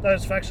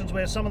those factions,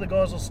 where some of the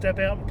guys will step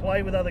out and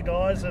play with other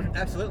guys, and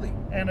Absolutely.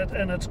 and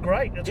it's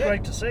great. It's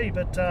great to see.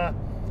 But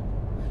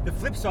The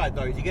flip side,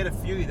 though, is you get a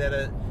few that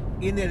are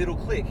in their little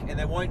clique and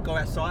they won't go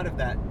outside of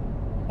that.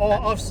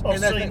 I've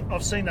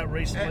seen that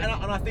recently.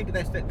 And I think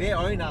that's their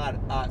own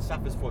art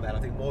suffers for that. I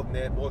think more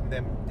than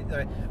them.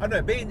 I don't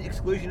know. Being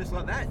exclusionist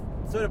like that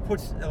sort of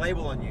puts a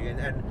label on you,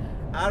 and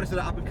artists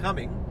that are up and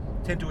coming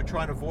tend to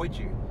try and avoid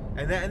you,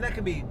 and that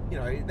can be,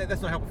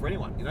 that's not helpful for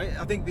anyone.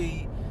 I think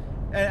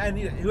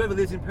whoever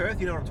lives in Perth,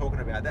 you know what I'm talking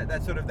about.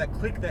 That sort of that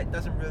clique that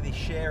doesn't really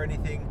share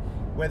anything,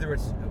 whether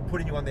it's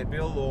putting you on their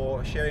bill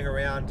or sharing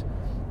around.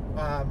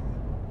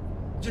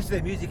 Just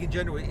their music in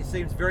general, it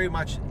seems very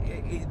much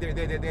they're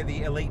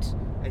the elite,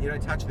 and you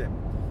don't touch them.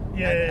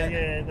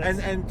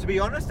 And to be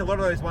honest, a lot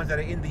of those ones that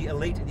are in the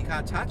elite and you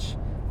can't touch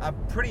are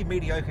pretty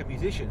mediocre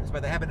musicians,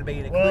 but they happen to be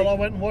in a clique. Well, I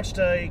went and watched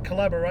a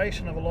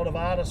collaboration of a lot of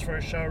artists for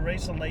a show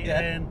recently,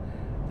 and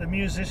the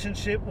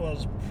musicianship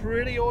was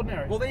pretty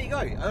ordinary. Well, there you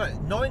go.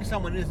 Knowing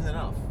someone isn't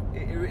enough.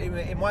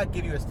 It might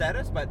give you a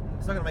status, but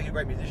it's not going to make you a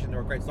great musician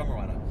or a great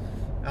songwriter.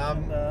 I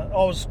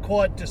was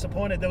quite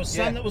disappointed. There was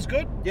some that was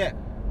good. Yeah.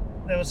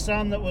 There was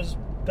some that was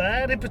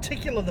bad, in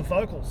particular the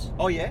vocals.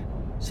 Oh, yeah?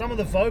 Some of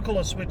the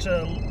vocalists, which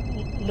are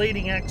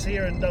leading acts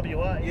here in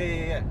WA.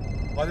 Yeah.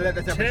 Oh,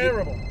 that's our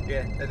terrible.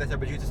 That's our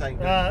producer saying,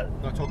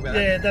 not talk about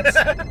that. Yeah, that's...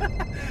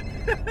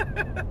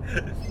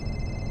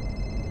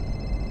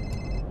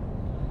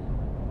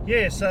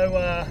 yeah,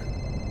 so...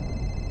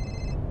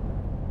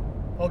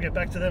 I'll get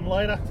back to them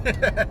later.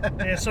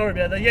 Yeah, sorry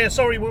about that. Yeah,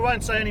 sorry, we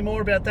won't say any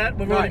more about that.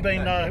 We've already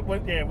been... We're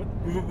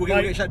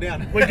going to get shut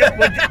down. We're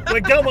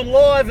going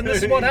live, and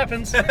this is what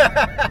happens.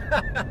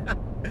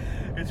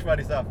 It's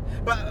funny stuff.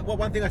 But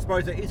one thing I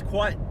suppose that is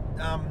quite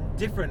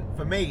different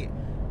for me,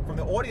 from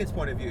the audience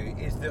point of view,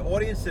 is the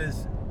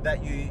audiences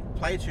that you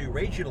play to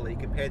regionally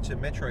compared to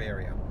metro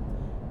area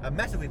are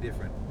massively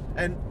different.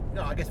 And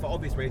I guess for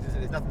obvious reasons,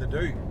 there's nothing to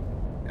do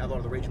in a lot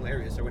of the regional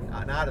areas. So when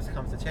an artist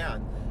comes to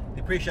town, the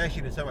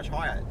appreciation is so much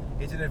higher.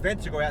 It's an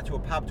event to go out to a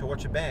pub to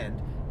watch a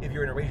band if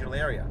you're in a regional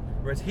area.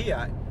 Whereas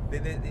here,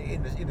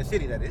 in the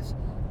city, that is,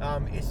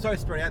 it's so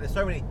spread out. There's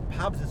so many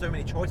pubs and so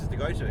many choices to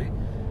go to.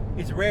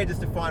 It's rare just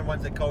to find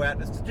ones that go out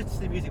just to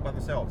see music by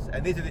themselves.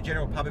 And these are the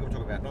general public I'm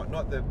talking about,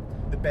 not the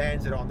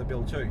bands that are on the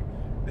bill too.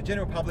 The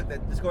general public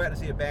that just go out and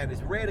see a band,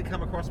 it's rare to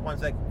come across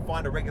ones that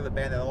find a regular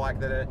band that they like,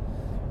 that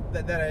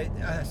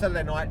are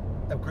Saturday night,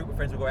 a group of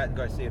friends will go out and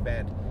go see a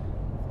band.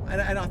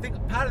 And I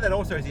think part of that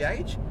also is the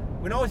age.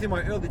 When I was in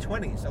my early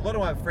 20s, a lot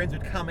of my friends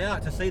would come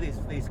out to see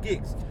these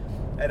gigs.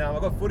 And I've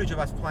got footage of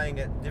us playing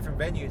at different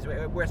venues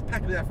where it's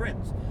packed with our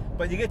friends.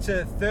 But you get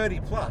to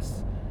 30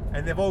 plus,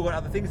 and they've all got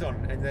other things on,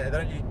 and they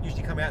don't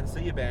usually come out and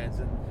see your bands,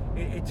 and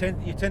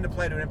you tend to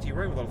play to an empty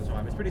room a lot of the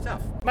time. It's pretty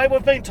tough. Mate,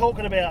 we've been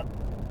talking about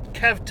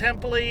Cav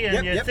Templey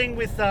and your thing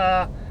with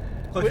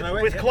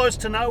Close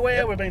to Nowhere.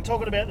 Yep. We've been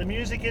talking about the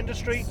music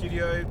industry,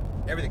 Studio,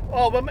 everything.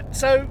 Oh, but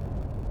so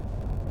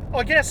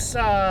I guess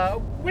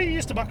we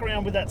used to muck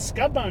around with that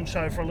Scudbone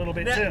show for a little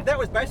bit too. That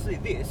was basically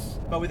this,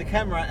 but with a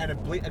camera and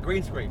a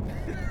green screen.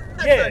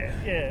 Yeah.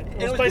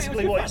 It was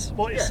basically what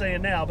you're Yeah.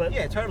 seeing now, but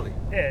Yeah, totally.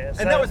 yeah.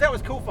 So, And that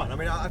was cool fun. I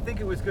mean, I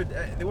think it was good.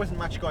 There wasn't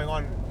much going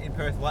on in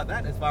Perth like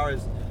that, as far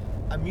as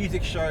a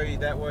music show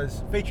that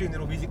was featuring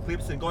little music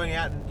clips and going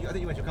out, and I think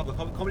you went to a couple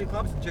of comedy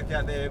clubs and checked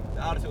out their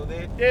artists that were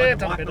there. Yeah, open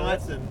done a mic bit of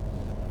nights, that. and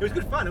it was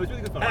good fun. It was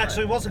really good fun.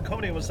 actually, it wasn't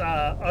comedy. It was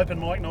open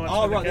mic nights.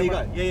 Oh, with the right, there you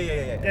camera. go. Yeah.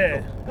 Yeah.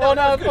 Cool. Well,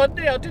 that was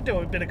good. I did do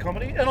a bit of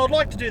comedy, and I'd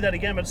like to do that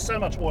again, but it's so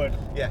much work.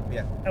 Yeah.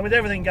 And with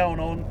everything going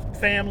on,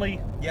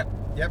 family, Yep.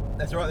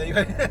 That's right. There you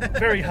go.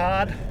 very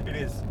hard. It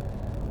is.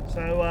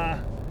 So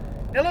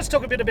now let's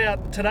talk a bit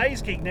about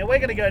today's gig. Now we're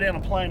going to go down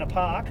and play in a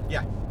park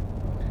Yeah.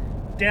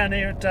 down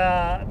there at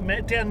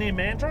down near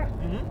Mandurah,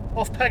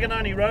 off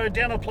Paganoni Road,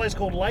 down at a place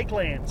called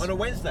Lakelands On a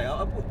Wednesday.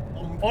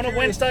 on a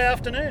Wednesday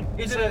afternoon.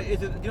 Is it?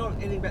 Do you know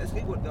anything about this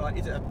gig?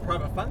 Is it a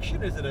private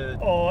function? Is it a?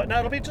 Oh no,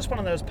 it'll be just one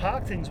of those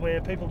park things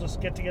where people just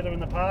get together in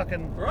the park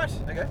and Right.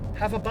 Okay.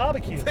 have a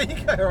barbecue. There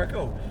you go. All right.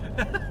 Cool.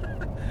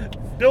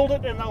 Build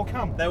it and they'll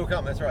come. They will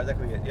come. That's right.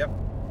 Exactly it. Yep.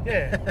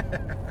 Yeah.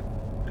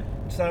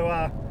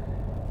 So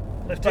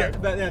left here.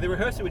 But the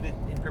rehearsal we did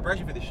in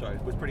preparation for this show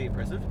was pretty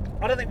impressive.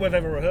 I don't think we've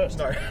ever rehearsed.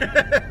 No.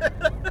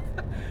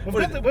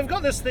 We've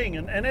got this thing,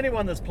 and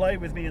anyone that's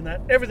played with me in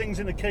that, everything's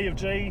in the key of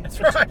G.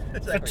 That's right. For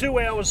Exactly. 2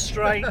 hours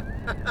straight.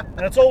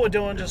 That's all we're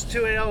doing, just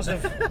 2 hours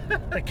of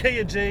the key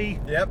of G.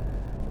 Yep.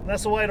 And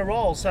that's the way to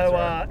roll. So That's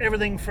right.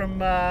 everything from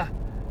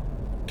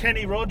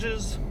Kenny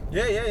Rogers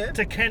Yeah.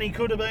 to Kenny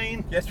Could Have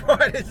Been Yes,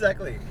 right,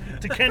 exactly.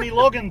 to Kenny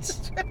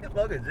Loggins. Kenny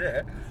Loggins,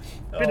 yeah.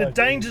 Bit of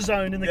Danger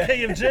Zone in the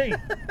key of G.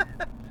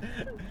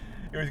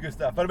 It was good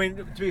stuff. But I mean,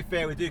 to be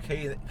fair, we do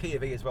key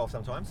of E as well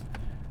sometimes.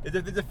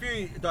 There's a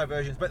few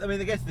diversions, but I mean,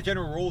 I guess the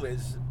general rule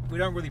is we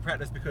don't really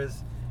practice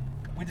because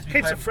we just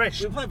Keeps it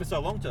fresh. We've played for so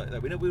long to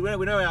we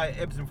know our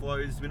ebbs and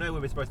flows. We know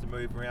where we're supposed to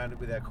move around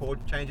with our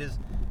chord changes.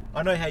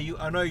 I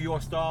know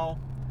your style.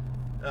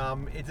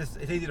 It's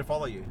easy to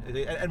follow you,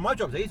 and my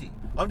job's easy.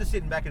 I'm just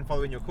sitting back and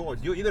following your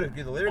chords. You got to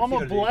do the lyrics. I'm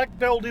a black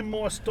belt in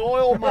my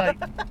style, mate.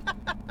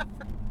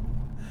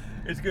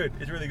 It's good.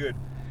 It's really good.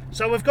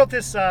 So we've got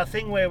this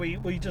thing where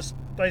we just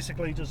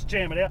basically just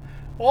jam it out.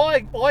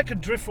 I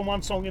could drift from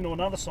one song into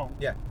another song.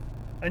 Yeah.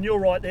 And you're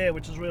right there,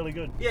 which is really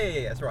good.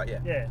 Yeah, that's right, yeah.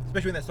 Yeah.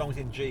 Especially when that song's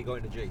in G,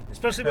 going to G.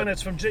 Especially when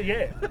it's from G,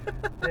 yeah.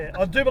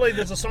 I do believe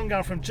there's a song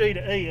going from G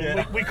to E,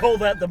 and we call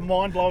that the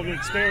mind-blowing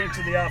experience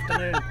of the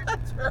afternoon.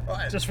 That's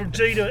right. Just from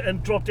G to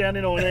and drop down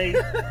into an E,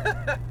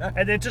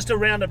 and then just to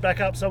round it back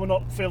up so we're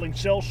not feeling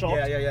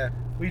shell-shocked. Yeah.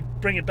 We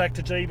bring it back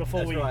to G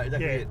before That's we... right,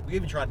 exactly yeah. it. We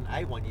even tried an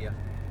A one year.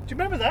 Do you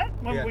remember that?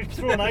 When we Yeah.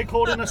 threw an A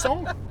chord in a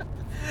song?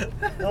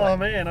 Oh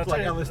man, I tell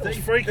like you, LSD. it was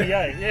freaky,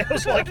 eh? Yeah, it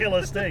was like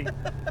LSD.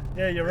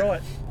 Yeah, you're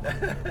right.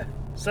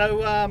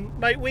 So,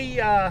 mate, we've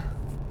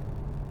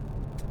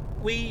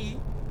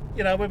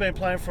been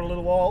playing for a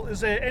little while.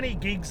 Is there any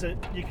gigs that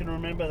you can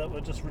remember that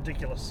were just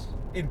ridiculous?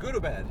 In good or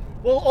bad?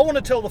 Well, I want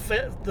to tell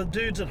the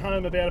dudes at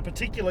home about a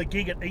particular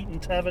gig at Eaton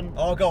Tavern.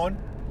 Oh, go on.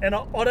 And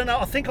I don't know,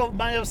 I think I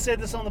may have said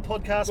this on the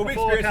podcast we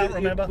before, I can't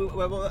experienced it.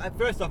 remember. Well,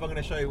 first off, I'm going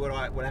to show you what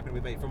happened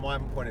with me from my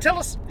point of view. Tell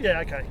us, yeah,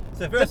 okay.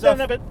 So first but, off,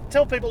 no, but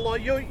tell people,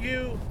 like,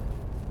 you've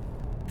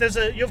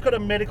got a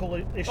medical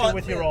issue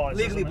with your eyes.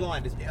 Legally isn't it?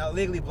 blind.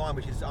 Legally blind,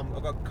 which is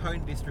I've got cone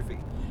dystrophy.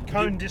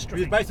 Cone Which dystrophy.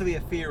 is basically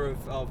a fear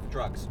of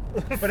drugs.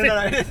 But no,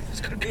 It's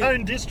got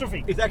cone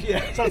dystrophy. It's actually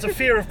So it's a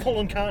fear of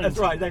pulling cones. That's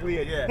right, exactly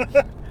it.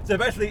 Yeah. So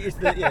basically, it's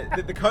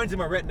the cones in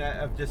my retina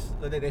have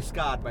they're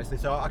scarred basically.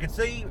 So I can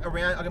see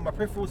around. I got my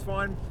peripherals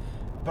fine,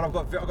 but I've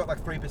got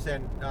like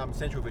 3%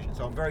 central vision,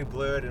 so I'm very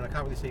blurred and I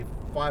can't really see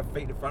 5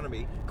 feet in front of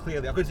me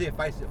clearly. I couldn't see a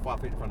face at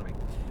 5 feet in front of me.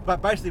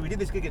 But basically, we did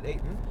this gig at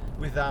Eaton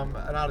with an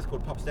artist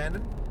called Pop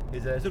Standen.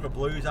 He's a sort of a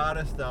blues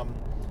artist,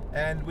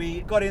 and we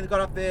got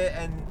up there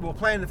and we were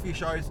playing a few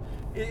shows.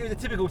 It was a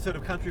typical sort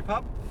of country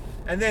pub,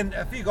 and then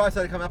a few guys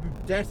started coming up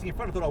and dancing in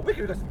front. I thought, oh,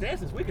 wicked, we got some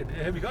dancers, wicked.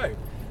 Yeah, here we go.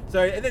 So,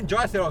 and then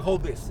Jai said, "I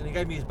hold this," and he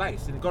gave me his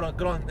bass, and got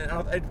on. And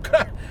I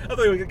thought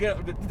he was gonna get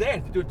up to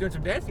dance, doing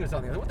some dancing or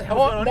something. I was like, what the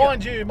hell's going on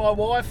Mind here? you, my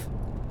wife,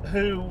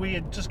 who we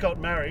had just got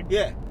married,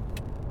 Yeah,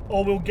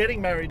 or we were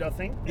getting married, I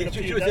think. in a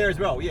she few was days. there as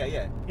well.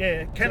 Yeah.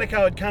 Yeah,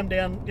 Kaneko had come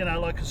down,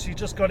 cause she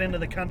just got into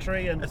the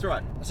country, and That's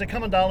right. I said,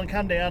 "Come on, darling,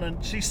 come down,"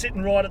 and she's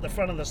sitting right at the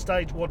front of the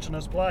stage watching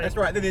us play. That's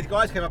right. Then these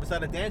guys came up and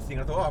started dancing.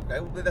 And I thought, oh, okay,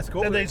 well, that's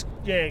cool. And these,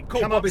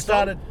 Cool, come up Bobby and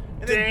started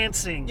and then-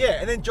 dancing.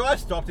 Yeah, and then Jai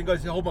stopped and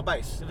goes, hold my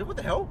bass. I said, what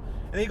the hell?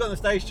 And then he got on the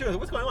stage too. I said,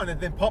 what's going on? And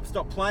then Pop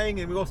stopped playing,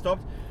 and we all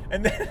stopped.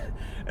 And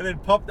then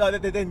Pop,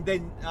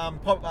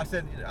 Pop, asked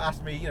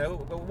me,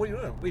 what are you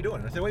doing? What are you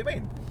doing? I said, what do you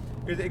mean?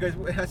 He goes,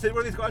 I said,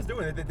 what are these guys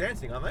doing? They're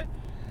dancing, aren't they?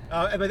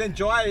 But then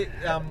Jai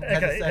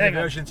has a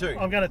version too.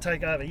 I'm going to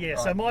take over. Yeah. All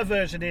So right. my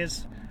version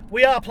is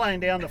we are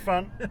playing down the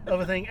front of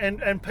a thing,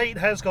 and Pete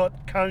has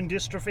got cone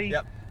dystrophy.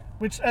 Yep.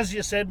 Which, as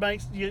you said,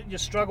 makes you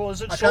struggle.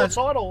 Is it I short can't-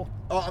 sight or?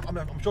 Oh,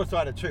 I'm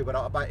short-sighted too,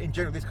 but in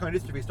general, this cone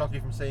dystrophy stops me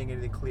from seeing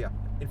anything clear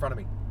in front of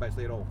me,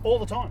 basically at all. All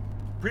the time.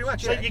 Pretty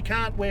much, So yeah. you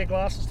can't wear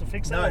glasses to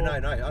fix No.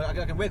 that?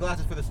 I can wear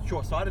glasses for the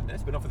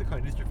short-sightedness, but not for the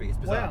cone dystrophy. It's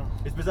bizarre. Wow.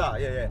 It's bizarre,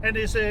 yeah. And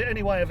is there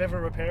any way of ever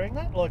repairing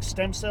that, like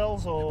stem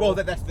cells or? Well,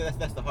 that's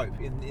the hope.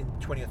 In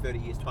 20 or 30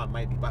 years' time,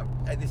 maybe. But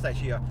at this stage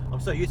here, I'm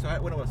so used to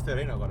it. When I was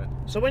 13, I got it.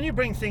 So when you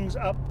bring things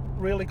up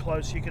really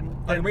close, you can I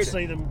can then read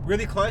see it them.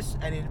 really close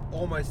and in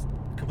almost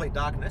complete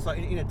darkness, like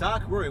in a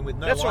dark room with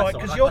no That's lights right,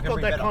 on. because I you've can got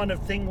read that better. kind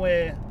of thing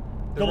where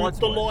The rods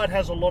the work. light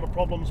has a lot of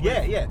problems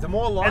with. Yeah. The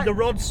more light. And the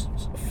rods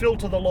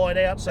filter the light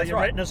out, so That's your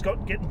right. retina's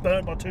getting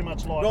burnt by too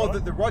much light. Well,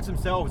 right? the rods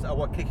themselves are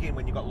what kick in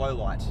when you've got low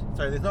light.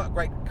 So there's not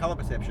great colour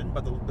perception,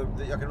 but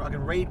I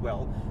can read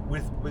well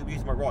with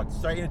using my rods.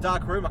 So in a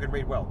dark room, I can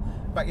read well.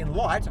 But in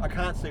light, I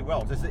can't see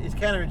well. So it's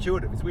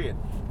counterintuitive. It's weird.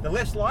 The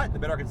less light, the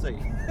better I can see.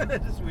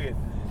 It's just weird.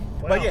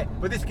 Wow. But yeah,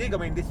 but this gig, I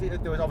mean, it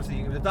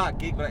was a dark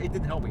gig, but it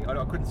didn't help me.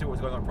 I couldn't see what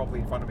was going on properly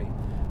in front of me.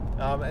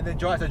 And then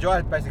Jai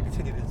basically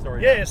continued his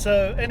story. Yeah,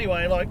 so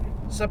anyway,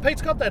 so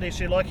Pete's got that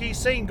issue. Like, he's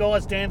seen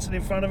guys dancing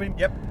in front of him.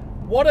 Yep.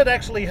 What had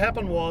actually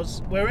happened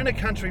was, we're in a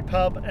country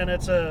pub, and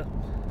it's a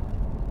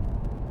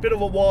bit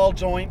of a wild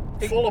joint,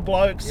 full of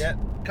blokes, Yeah.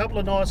 a couple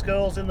of nice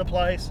girls in the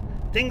place.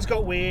 Things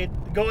got weird.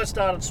 The guys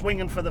started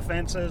swinging for the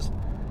fences,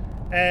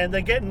 and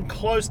they're getting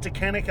close to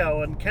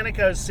Kaneko, and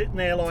Kaneko's sitting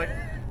there, like,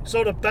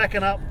 sort of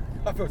backing up,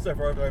 I felt so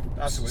far over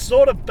afterwards.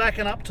 sort of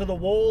backing up to the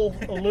wall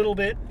a little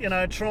bit,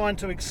 trying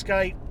to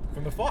escape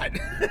From the fight.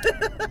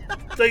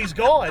 these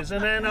guys,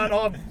 and then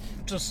I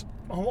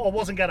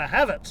wasn't going to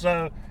have it,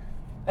 so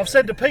I've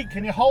said to Pete,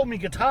 can you hold me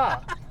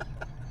guitar?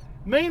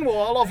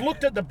 Meanwhile, I've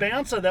looked at the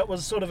bouncer that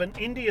was sort of an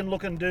Indian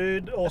looking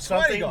dude or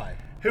tiny something, guy.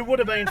 who would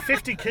have been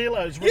 50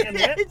 kilos wringing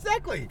Yeah, wet,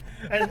 exactly.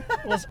 and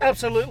was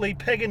absolutely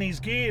pegging his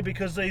gear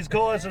because these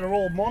guys that are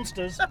all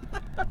monsters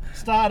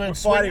started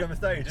Fighting on the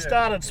stage. Yeah.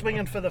 started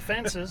swinging for the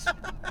fences,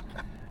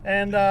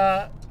 and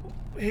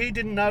he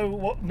didn't know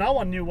what. No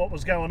one knew what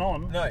was going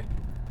on. No.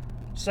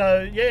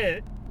 So yeah,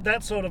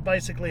 that sort of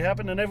basically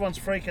happened, and everyone's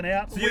freaking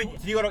out. So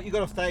you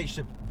got off stage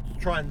to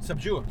try and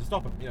subdue him, to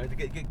stop him,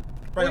 to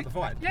break up the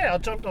fight. Yeah, I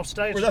jumped off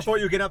stage. Whereas I thought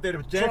you were getting up there to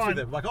dance Try with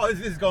him. Like, oh,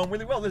 this is going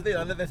really well.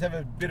 Let's have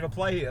a bit of a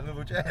play here, a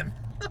little jam.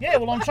 Yeah,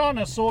 well, I'm trying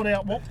to sort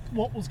out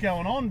what was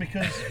going on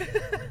because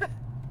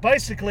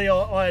basically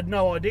I had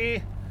no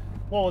idea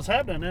what was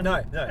happening. And,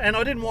 No. And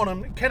I didn't want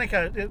him,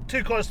 Kaneko,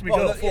 too close to me,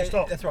 girl, full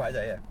stop. That's right,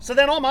 yeah. So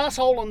then I'm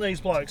assholing these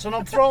blokes, and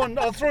I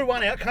threw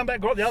one out, come back,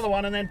 got the other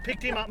one, and then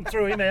picked him up and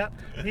threw him out.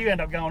 He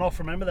ended up going off,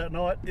 remember, that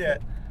night? Yeah.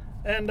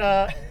 And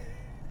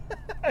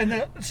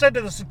said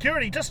to the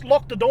security, just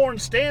lock the door and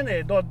stand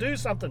there, like, do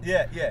something.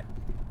 Yeah.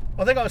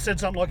 I think I said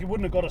something like he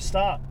wouldn't have got a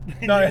start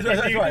in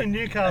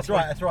Newcastle.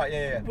 That's right,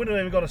 yeah. Wouldn't have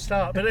even got a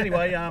start. But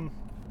anyway,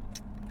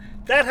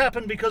 that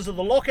happened because of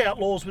the lockout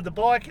laws with the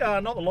bike.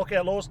 Not the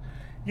lockout laws.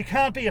 You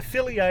can't be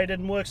affiliated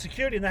and work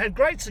security. And they had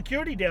great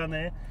security down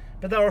there,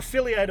 but they were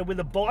affiliated with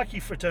a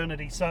bikie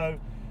fraternity. So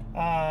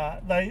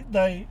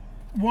they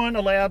weren't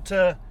allowed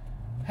to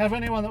have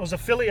anyone that was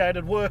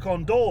affiliated work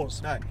on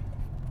doors. No.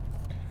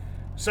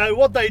 So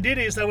what they did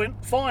is they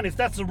went, fine, if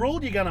that's the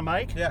rule you're going to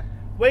make, Yeah.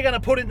 we're going to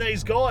put in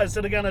these guys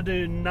that are going to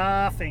do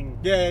nothing.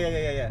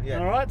 Yeah.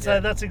 All right, so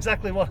that's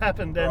exactly what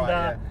happened. And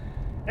Right,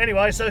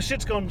 anyway, so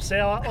shit's gone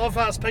sour. I've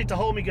asked Pete to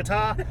hold me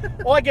guitar.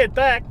 I get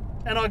back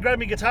and I grab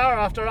my guitar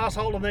after us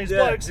holding these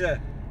blokes. Yeah.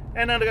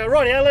 And then I go,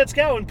 right, yeah, let's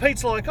go. And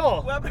Pete's like,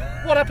 oh, What?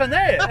 what happened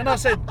there? And I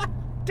said,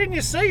 didn't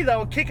you see they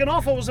were kicking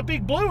off? It was a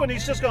big blue. And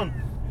he's just gone,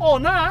 oh,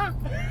 nah.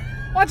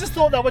 I just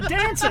thought they were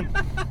dancing.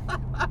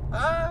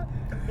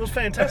 It was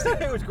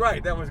fantastic. It was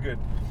great. That was good.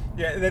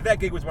 Yeah, that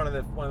gig was one of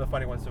the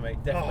funny ones for me.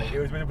 Definitely,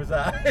 It was really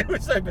bizarre. It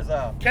was so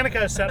bizarre.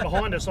 Kaneko sat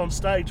behind us on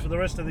stage for the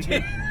rest of the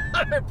gig.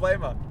 I don't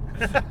blame her.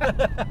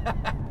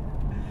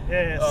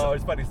 Yeah. Oh,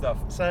 it's funny stuff.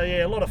 So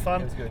yeah, a lot of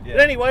fun. It was good, yeah.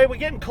 But anyway, we're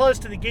getting close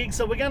to the gig,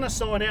 so we're going to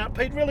sign out.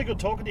 Pete, really good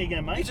talking to you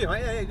again, You mate. too,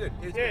 mate. Yeah, good.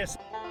 It was Yes.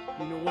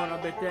 You know what?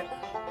 I bet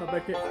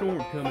that storm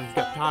coming's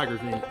got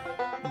tigers in it.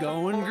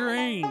 Going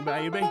green,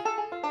 baby.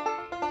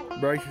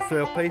 Brace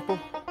yourself, people.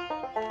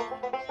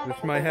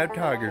 This may have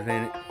tigers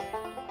in it.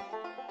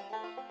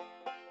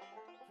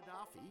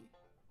 Gaddafi,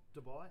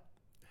 Dubai.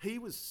 he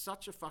was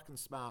such a fucking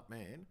smart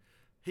man.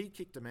 He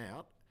kicked him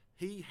out.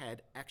 He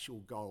had actual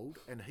gold,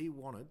 and he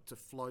wanted to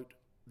float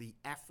the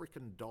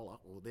African dollar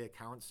or their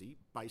currency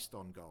based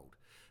on gold.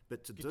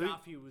 But to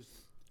Gaddafi was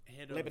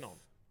head of Lebanon.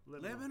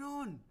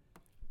 Lebanon.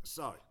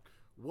 So,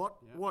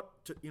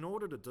 in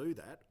order to do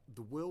that,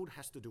 the world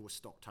has to do a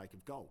stock take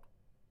of gold.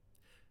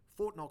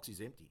 Fort Knox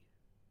is empty,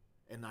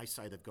 and they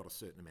say they've got a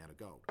certain amount of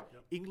gold.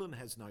 Yep. England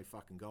has no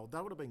fucking gold.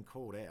 They would have been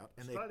called out,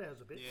 and Australia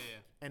has a bit.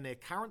 and their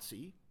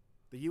currency,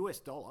 the US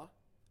dollar,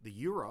 the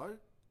euro,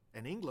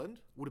 and England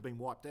would have been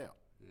wiped out.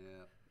 Yeah.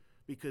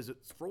 Because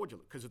it's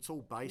fraudulent, because it's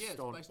all based, it's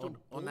on, based on,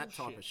 on that type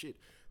bullshit. of shit.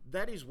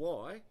 That is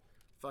why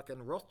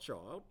fucking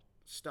Rothschild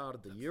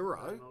started the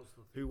euro,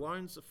 who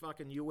owns the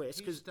fucking US,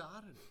 He because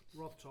started.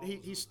 Rothschild.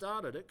 he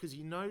started it because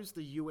he knows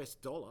the US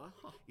dollar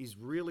is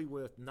really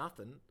worth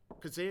nothing,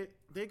 because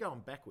they're going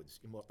backwards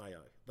in what they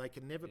owe. They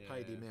can never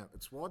pay the amount.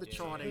 It's why the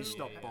Chinese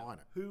stopped buying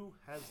it. Who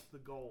has the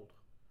gold?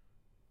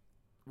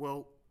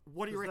 Well,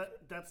 what do you 'Cause reckon?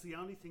 that's the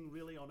only thing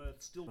really on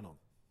earth still. On.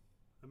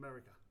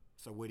 America.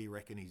 So where do you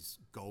reckon his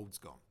gold's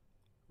gone?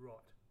 Right.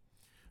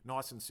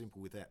 Nice and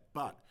simple with that.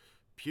 But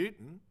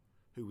Putin,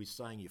 who is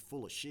saying you're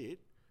full of shit,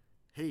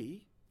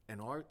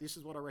 this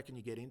is what I reckon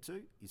you get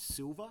into, is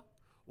silver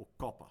or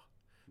copper.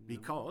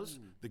 Because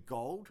the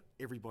gold,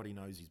 everybody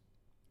knows is...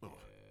 Well,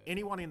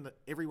 everyone in the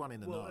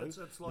know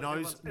it's like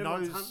knows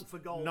everyone's hunting for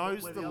gold,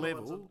 knows where the the other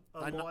ones level.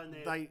 are lying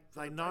there They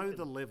for the know taking.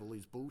 the level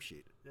is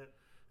bullshit. Yeah.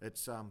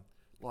 It's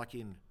like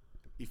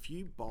if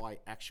you buy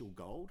actual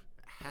gold,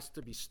 it has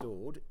to be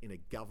stored in a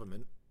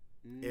government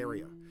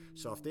area.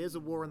 So if there's a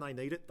war and they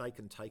need it, they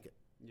can take it.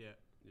 Yeah.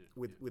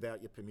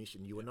 Without your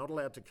permission. You are not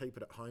allowed to keep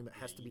it at home. It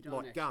has to be don't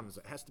like actually- guns.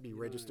 It has to be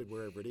registered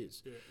wherever it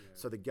is.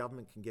 So the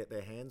government can get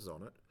their hands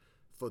on it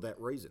for that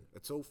reason.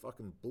 It's all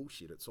fucking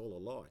bullshit. It's all a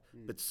lie.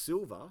 But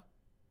silver,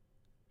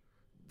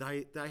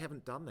 they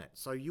haven't done that.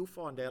 So you'll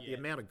find out the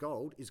amount of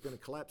gold is going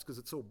to collapse because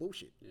it's all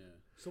bullshit. Yeah.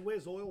 So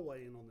where's oil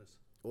weighing on this?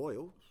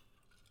 Oil.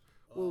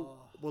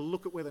 Well,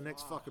 look at where the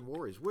next fucking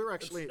war is. We're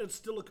actually It's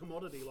still a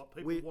commodity. Like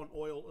people want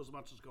oil as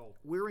much as gold.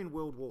 we're in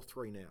World War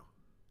III now.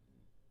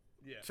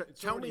 Yeah.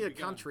 Tell me a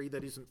country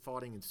that isn't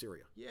fighting in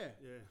Syria. Yeah.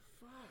 Yeah.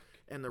 Fuck.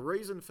 And the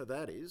reason for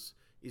that is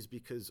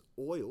because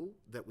oil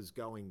that was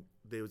going,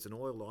 there was an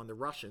oil line. The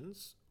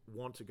Russians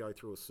want to go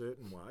through a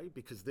certain way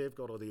because they've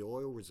got all the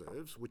oil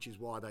reserves, which is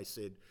why they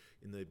said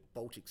in the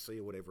Baltic Sea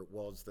or whatever it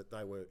was that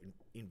they were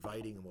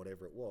invading and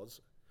whatever it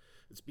was.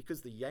 It's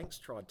because the Yanks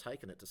tried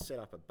taking it to set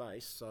up a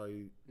base, so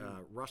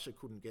Russia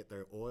couldn't get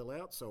their oil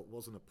out, so it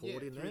wasn't a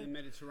port in through there. the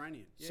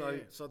Mediterranean.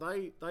 So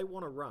they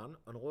want to run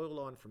an oil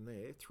line from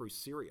there through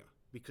Syria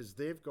because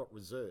they've got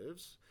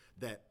reserves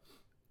that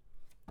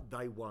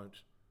they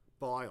won't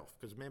buy off.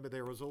 Because remember,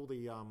 there was all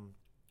the,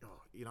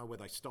 where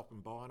they stop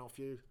and buying off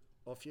you.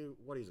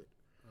 What is it?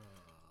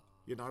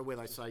 Where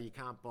they say you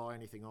can't buy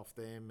anything off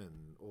them and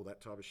all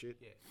that type of shit.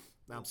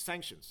 Yeah.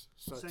 Sanctions.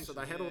 So Sanctions,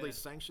 they had all these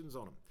sanctions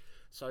on them.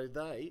 So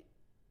they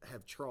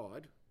have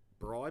tried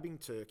bribing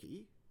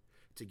Turkey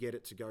to get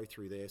it to go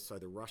through there so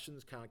the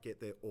Russians can't get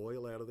their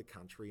oil out of the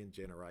country and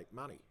generate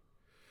money.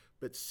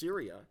 But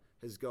Syria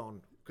has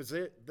gone, because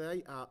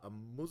they are a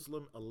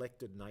Muslim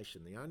elected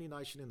nation, the only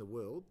nation in the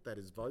world that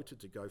has voted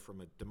to go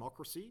from a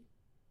democracy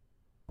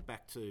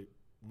back to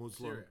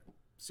Muslim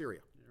Syria.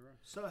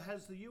 So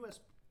has the US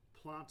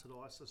planted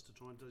ISIS to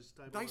try and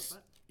destabilise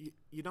that?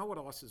 You know what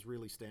ISIS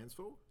really stands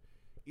for?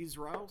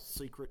 Israel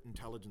Secret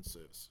Intelligence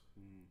Service.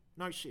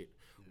 No shit.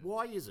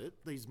 Why is it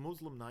these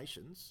Muslim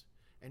nations,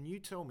 and you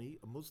tell me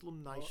a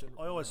Muslim nation...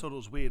 I always thought it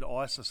was weird,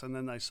 ISIS, and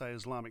then they say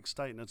Islamic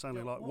State, and it's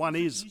only like What one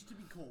was is. It used to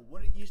be called?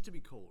 What it used to be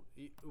called?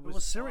 It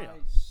was Syria.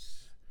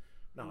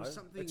 No, was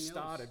something it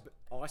started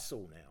else.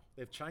 ISIL now.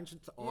 They've changed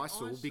it to Yeah,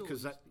 ISIL ISIL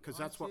because used to be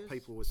that's what ISIS.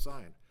 people were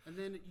saying. And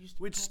then it used to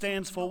be Which called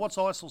stands for, something what's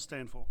else. ISIL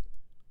stand for?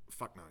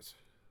 Fuck knows.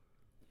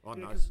 I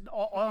know. Because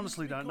I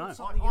honestly don't know.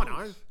 I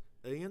know.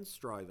 Ian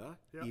Strover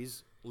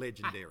is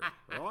legendary,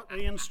 right?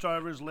 Ian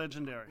Strover is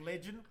legendary.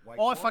 Legend. Wait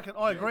I for it.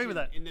 I agree with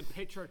that. In the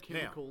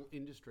petrochemical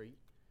industry.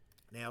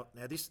 Now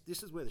this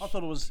is where the I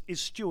thought it was, is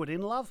Stuart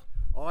in love?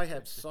 I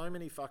have so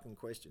many fucking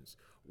questions.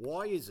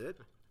 Why is it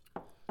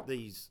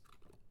these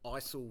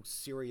ISIL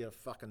Syria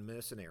fucking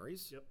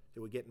mercenaries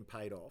who are getting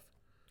paid off?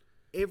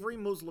 Every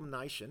Muslim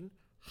nation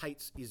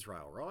hates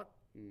Israel, right?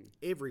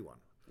 Everyone.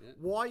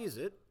 Why is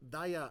it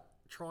they are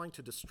trying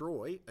to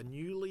destroy a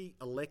newly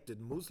elected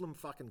Muslim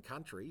fucking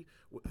country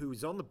who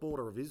is on the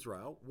border of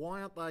Israel?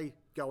 Why aren't they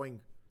going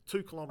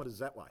 2 kilometres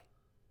that way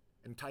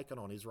and taking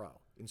on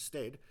Israel?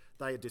 Instead,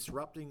 they are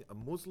disrupting a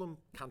Muslim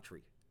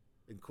country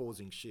and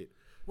causing shit.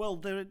 Well,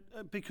 they're,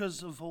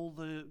 because of all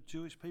the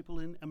Jewish people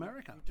in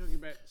America. You're talking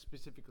about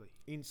specifically.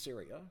 In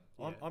Syria,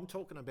 I'm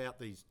talking about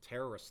these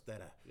terrorists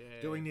that are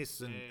Yeah, doing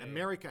this, and yeah.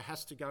 America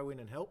has to go in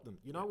and help them.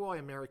 You know why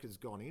America's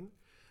gone in?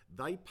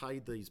 They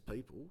paid these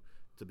people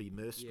to be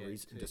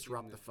mercenaries and in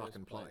disrupt the the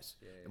fucking first place. place.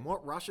 Yeah, yeah. And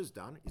what Russia's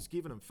done is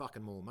given them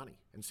fucking more money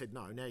and said,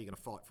 no, now you're going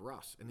to fight for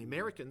us. And the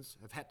Americans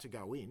have had to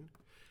go in,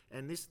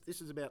 and this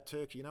is about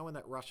Turkey. You know when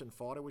that Russian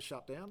fighter was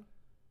shut down?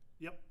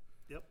 Yep.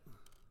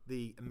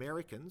 The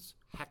Americans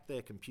hacked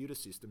their computer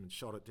system and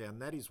shot it down.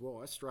 That is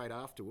why, straight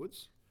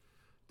afterwards,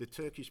 the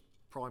Turkish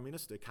Prime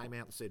Minister came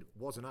out and said,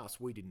 wasn't us,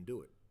 we didn't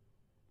do it.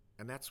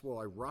 And that's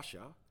why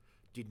Russia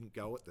didn't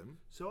go at them.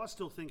 So I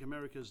still think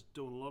America's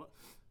doing a lot of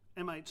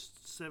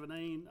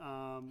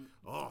MH17,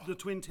 the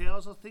Twin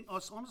Towers. I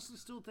honestly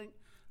still think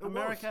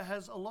America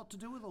has a lot to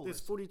do with all There's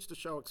this. footage to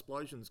show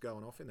explosions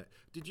going off in there.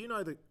 Did you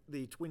know that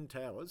the Twin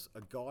Towers,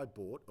 a guy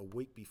bought a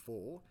week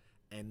before,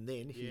 and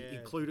then he Yeah,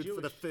 included for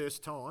the Jewish-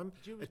 first time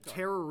a Jewish guy.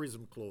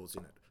 terrorism clause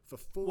in it for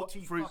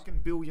 $40 for his-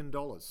 fucking billion.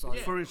 So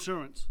For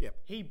insurance. yeah,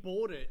 He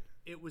bought it.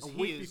 It was A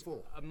week his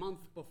before. a month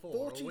before.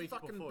 $40 a week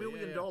fucking before.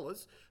 billion yeah.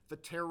 dollars for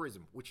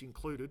terrorism, which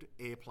included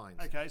airplanes.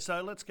 Okay,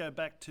 so let's go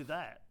back to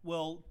that.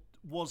 Well,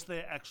 was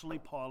there actually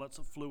pilots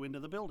that flew into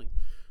the building?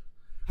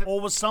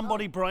 Or was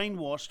somebody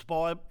brainwashed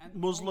by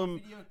Muslim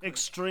video clips.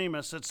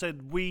 extremists that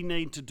said, we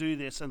need to do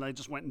this, and they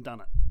just went and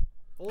done it?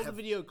 All the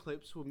video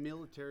clips were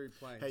military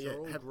planes. Hey, They're yeah,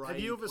 all have grey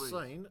you ever planes.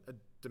 seen a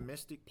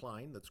domestic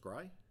plane that's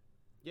grey?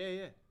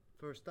 Yeah.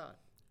 For a start.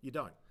 You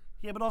don't.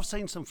 Yeah, but I've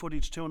seen some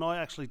footage too, and I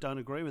actually don't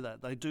agree with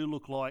that. They do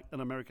look like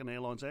an American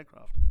Airlines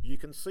aircraft. You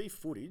can see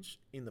footage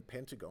in the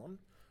Pentagon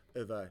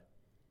of a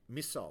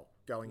missile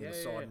going in the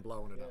side and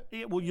blowing it up.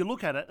 Yeah, well, you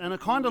look at it, and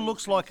it kind of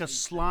looks like a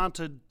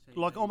slanted,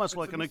 like almost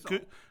like an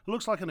it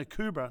looks like an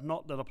Akubra,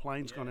 not that a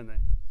plane's gone in there.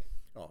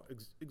 Oh,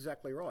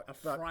 exactly right. A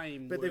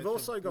frame but they've worth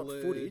also of got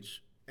blurred-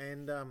 footage,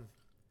 and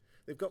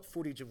they've got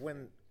footage of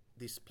when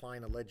this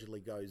plane allegedly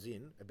goes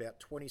in, about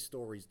 20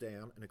 stories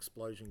down, an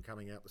explosion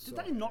coming out the Did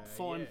side. they not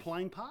find yeah.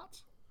 plane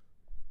parts?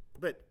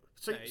 But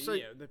see,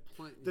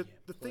 the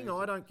the thing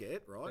I don't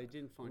get, right? They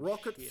didn't find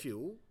rocket shit.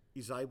 fuel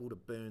is able to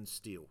burn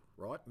steel,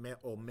 right?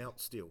 Melt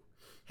steel.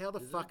 How the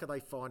fuck are they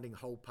finding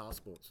whole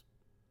passports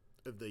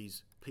of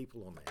these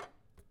people on there?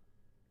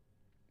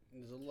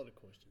 There's a lot of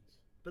questions.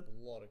 But-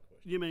 a lot of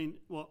questions. You mean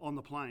on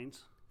the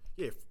planes?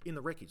 Yeah, in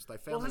the wreckage they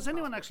found. Well, has these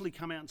anyone passports. actually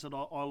come out and said,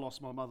 I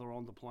lost my mother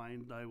on the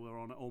plane, they were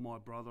on it, or my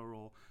brother,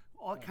 or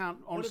I can't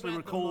What honestly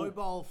about recall. the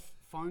mobile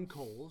phone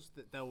calls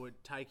that they were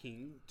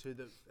taking to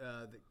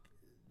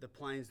the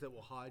planes that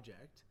were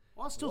hijacked?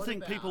 I still What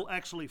think about- people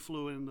actually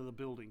flew into the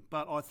building,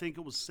 but I think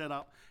it was set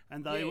up,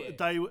 and Yeah.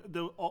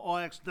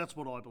 that's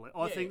what I believe.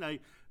 I think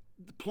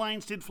the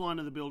planes did fly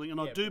into the building, and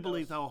I Yeah, do but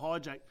believe they were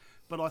hijacked.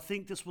 But I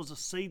think this was a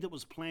seed that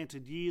was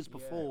planted years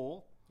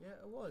before Yeah,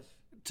 it was.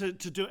 to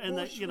do, and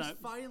Bush they, was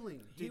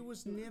failing. He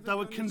was never. they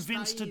were gonna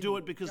convinced stay to do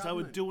in it because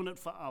government. they were doing it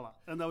for Allah,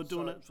 and they were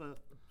doing it for.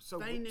 So,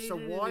 They so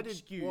needed why an did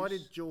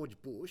excuse.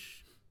 George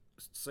Bush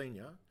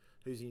Senior,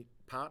 who's in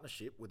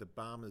partnership with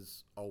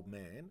Obama's old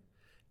man,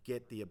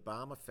 get the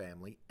Obama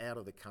family out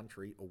of the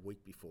country a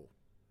week before?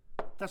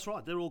 That's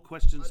right. They're all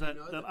questions I that,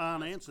 didn't know that that.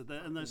 aren't That's answered,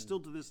 and they still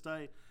to this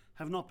day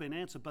have not been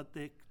answered. But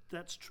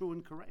that's true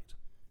and correct.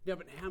 Yeah,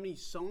 but how many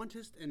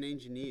scientists and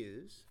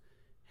engineers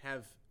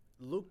have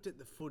looked at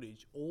the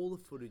footage, all the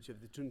footage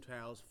of the Twin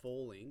Towers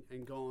falling,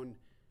 and gone,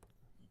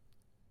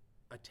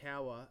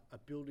 a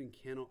building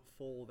cannot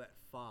fall that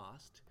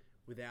fast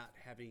without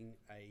having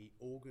a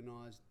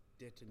organised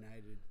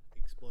detonated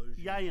explosion.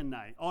 Yay and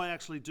nay. I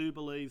actually do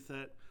believe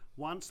that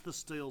once the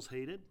steel's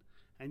heated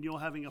and you're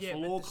having a Yeah,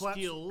 floor but the collapse,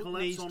 steel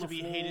collapse needs on to a be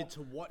floor, heated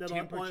to what that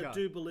temperature? I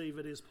do believe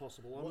it is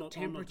possible. I'm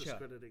not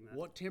discrediting that.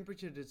 What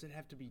temperature does it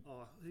have to be?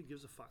 Oh, who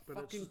gives a fuck? But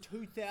Fucking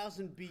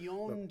 2,000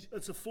 beyond.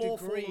 it's a floor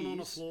degrees. falling on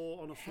a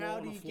floor, on a floor, How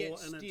on do a you floor,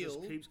 get and it just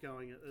steel keeps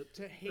going.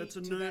 to heat It's to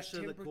that inertia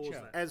that caused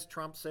temperature? that. As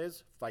Trump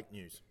says, fake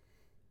news.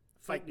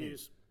 Fake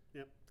news.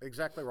 Yep.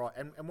 Exactly right.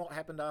 And what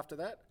happened after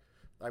that?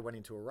 They went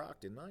into Iraq,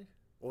 didn't they?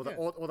 Or, Yeah.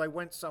 or they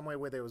went somewhere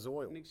where there was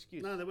oil. An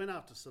excuse. No, they went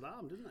after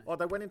Saddam, didn't they? Or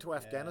they went into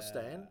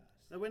Afghanistan.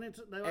 They went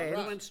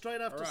And- went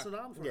straight after Iraq.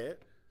 Saddam for Yeah.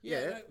 it.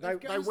 They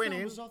Afghanistan went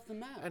in. was off the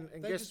map. And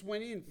They guess- just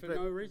went in for but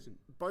no reason.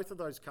 Both of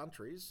those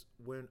countries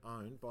weren't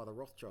owned by the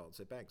Rothschilds,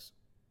 their banks.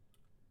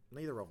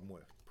 Neither of them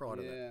were prior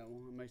to that. Yeah,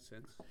 well, it makes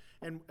sense.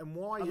 And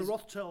why Are the is...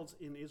 Rothschilds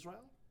in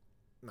Israel?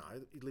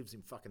 No, he lives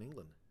in fucking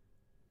England.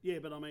 Yeah,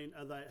 but I mean,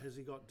 has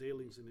he got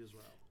dealings in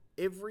Israel?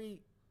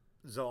 Every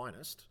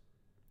Zionist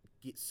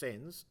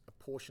sends a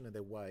portion of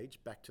their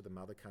wage back to the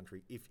mother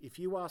country. If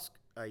you ask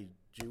a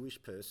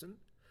Jewish person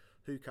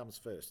who comes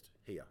first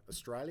here,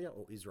 Australia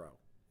or Israel,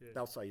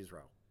 they'll say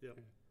Israel Yep.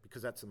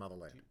 because that's the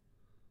motherland.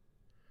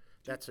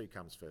 That's who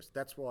comes first.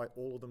 That's why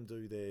all of them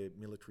do their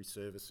military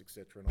service,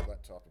 etc., and all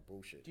that type of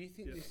bullshit. Do you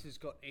think this has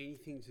got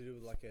anything to do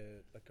with like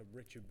a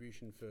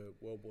retribution for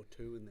World War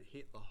II and the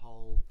Hitler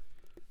whole?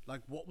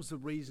 Like, what was the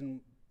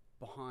reason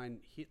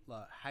behind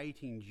Hitler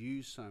hating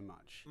Jews so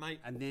much? Mate.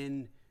 And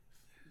then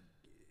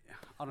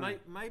I don't know.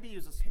 Maybe he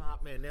was a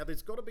smart man. Now,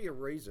 there's got to be a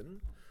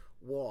reason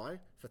why,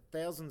 for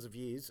thousands of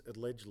years,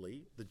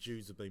 allegedly, the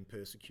Jews have been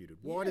persecuted.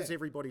 Why does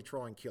everybody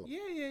try and kill them?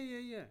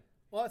 Yeah.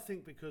 I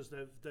think because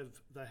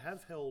they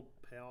have held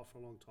power for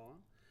a long time,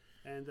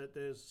 and that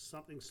there's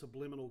something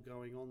subliminal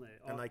going on there.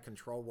 And they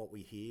control what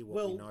we hear,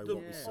 what we know,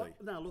 what we see.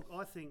 No, look,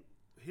 I think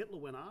Hitler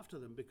went after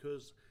them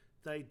because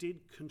they did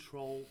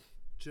control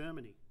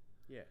Germany.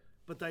 Yeah.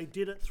 But they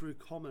did it through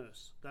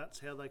commerce. That's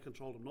how they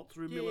controlled them, not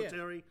through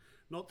military,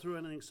 not through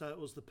anything. So it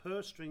was the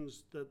purse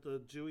strings that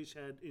the Jewish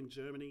had in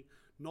Germany,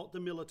 not the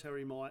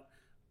military might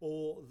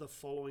or the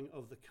following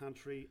of the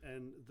country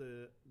and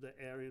the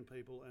Aryan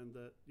people and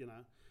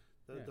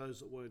those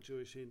that weren't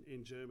Jewish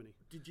in Germany.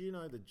 Did you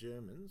know the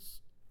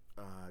Germans,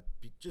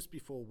 just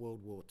before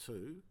World War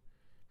II,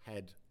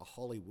 had a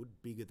Hollywood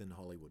bigger than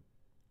Hollywood?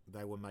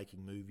 They were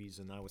making movies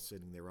and they were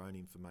sending their own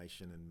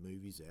information and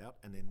movies out,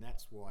 and then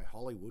that's why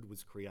Hollywood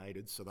was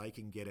created, so they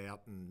can get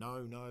out and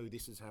no,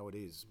 this is how it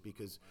is.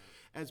 Because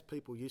as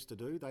people used to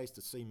do, they used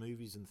to see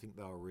movies and think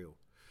they were real.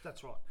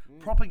 That's right.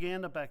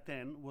 Propaganda back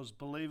then was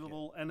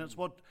believable, and it's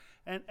what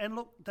and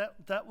look,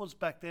 that was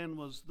back then,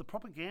 was the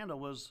propaganda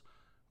was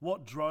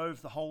what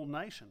drove the whole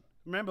nation.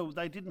 Remember,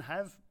 they didn't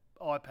have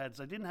iPads,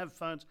 they didn't have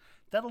phones.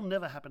 That'll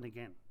never happen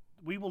again.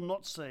 We will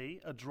not see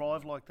a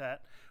drive like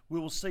that. We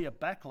will see a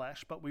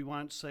backlash, but we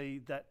won't see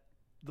that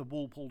the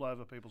wool pulled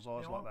over people's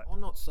eyes like that. I'm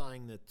not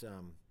saying that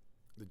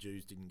the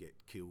Jews didn't get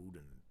killed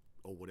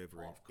or whatever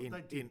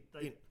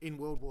in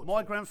World War II.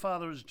 My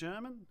grandfather is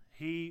German.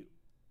 He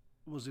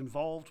was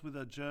involved with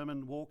a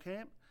German war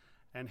camp,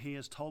 and he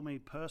has told me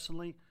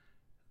personally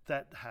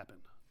that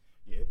happened.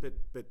 Yeah,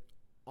 but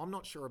I'm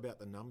not sure about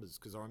the numbers,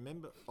 because I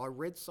remember I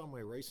read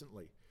somewhere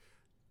recently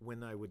when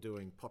they were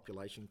doing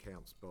population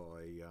counts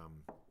by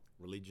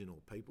religion or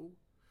people.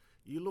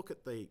 You look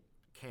at the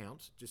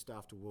count just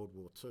after World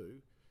War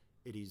II,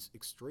 it is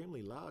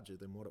extremely larger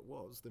than what it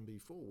was than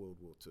before World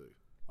War II.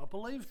 I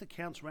believe the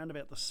count's around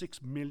about the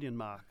 6 million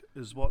mark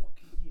is what...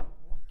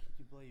 What could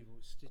you believe? It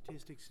was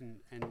statistics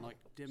and like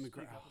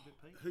demographics.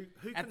 Who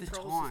At the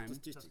controls time, the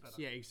statistics?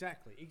 yeah,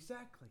 exactly.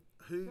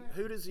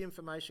 Who does the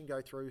information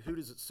go through? Who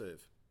does it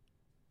serve?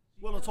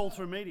 Well, it's all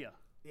through media.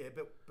 Yeah,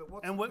 but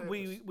what's And the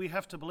purpose? we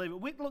have to believe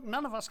it. Look,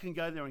 none of us can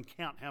go there and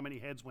count how many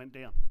heads went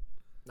down.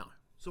 No.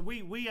 So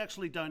we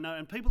actually don't know.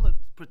 And people that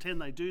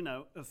pretend they do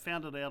know have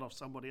found it out of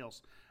somebody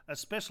else,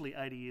 especially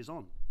 80 years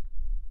on.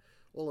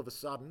 All of a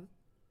sudden,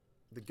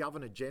 the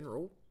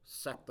Governor-General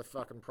sacked the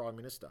fucking Prime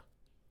Minister.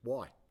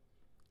 Why?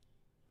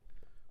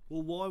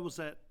 Well, why was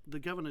that? The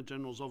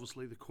Governor-General's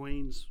obviously the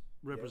Queen's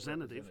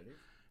representative.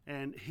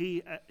 And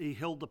he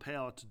held the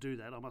power to do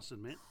that, I must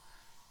admit.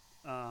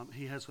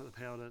 He has got the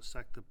power to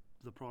sack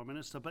the Prime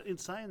Minister. But in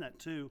saying that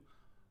too,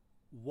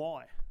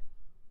 why?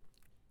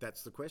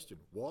 That's the question.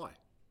 Why?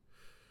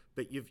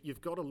 But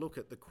you've got to look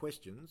at the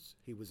questions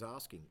he was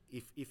asking.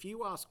 If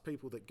you ask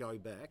people that go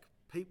back,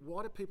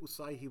 why do people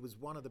say he was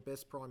one of the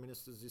best prime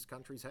ministers this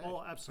country's had?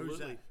 Oh,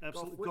 absolutely.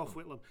 Absolutely. Gough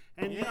Whitlam.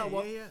 And And you know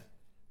what? Yeah.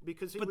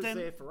 Because he was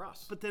there for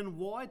us. But then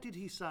why did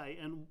he say,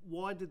 and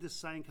why did this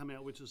saying come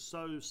out, which is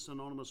so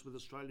synonymous with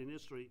Australian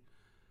history?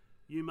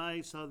 You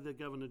may say the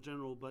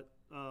Governor-General, but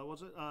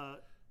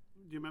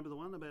Do you remember the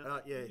one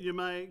about? Yeah. You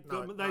may.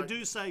 No, God, they no.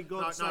 do say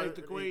God No, save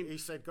the Queen. He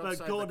said God but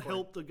save God the Queen.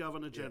 help the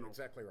Governor Yeah, General.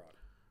 exactly right.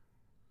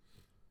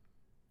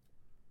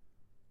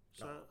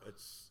 So, No,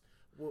 it's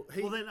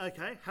well then,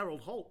 okay.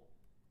 Harold Holt.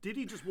 Did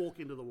he just walk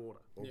into the water?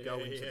 or go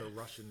into the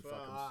Russian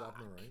fucking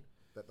submarine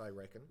that they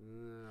reckon.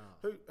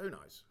 Who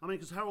knows? I mean,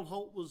 because Harold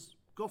Holt was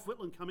Gough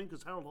Whitlam come in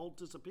because Harold Holt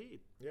disappeared.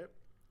 Yep,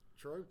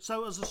 true.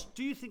 So,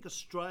 do you think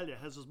Australia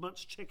has as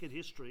much checkered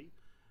history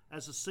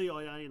as the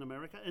CIA in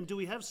America? And do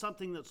we have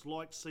something that's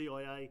like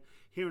CIA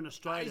here in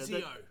Australia?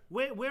 ASIO.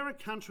 We're a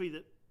country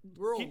that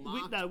We're all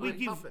marked. we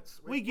give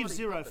puppets. We're we give bloody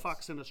zero puppets.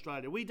 fucks in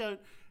Australia. We don't.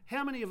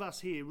 How many of us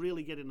here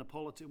really get into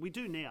politics? We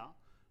do now,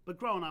 but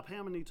growing up,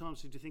 how many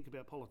times did you think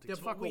about politics? Yeah,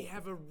 but Fuck we all.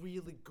 have a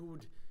really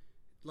good,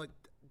 like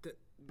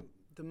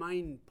the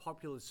main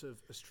populace of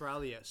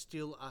Australia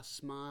still are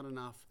smart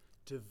enough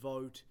to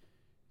vote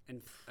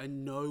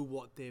and know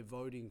what they're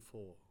voting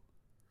for.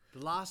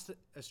 The last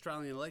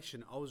Australian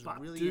election, I was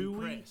But really do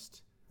we?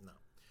 impressed. No.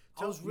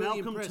 I was really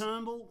Malcolm impressed.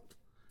 Turnbull,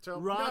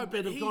 Tell- Rudd, No,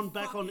 that have he gone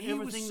back on he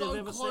everything was so they've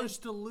ever close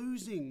said. to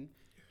losing.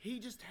 He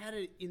just had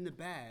it in the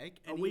bag,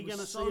 and Are we he going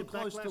to was see so a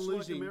close backlash to like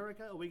losing.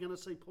 America? Are we going to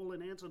see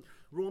Pauline Hanson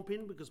romp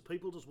in because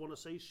people just want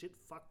to see shit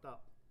fucked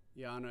up?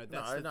 Yeah, I know.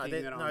 That's No, the no, thing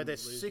they're, that no, I'm they're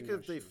losing sick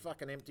of the my shit.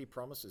 fucking empty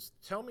promises.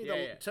 Tell me,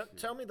 Yeah,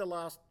 tell me the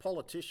last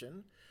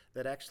politician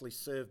that actually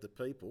served the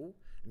people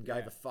and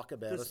gave a fuck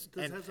about us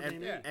This and, hasn't and,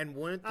 been it. and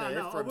weren't Ah, there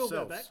no, for I will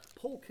themselves. go back.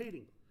 Paul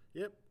Keating.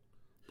 Yep.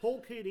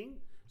 Paul Keating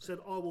said,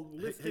 "I will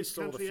lift He this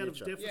saw the country out of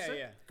future. deficit."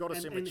 Yeah. Got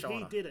us in with and China.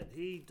 he did it.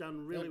 He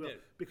done really He well did.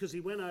 because he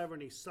went over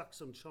and he sucked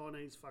some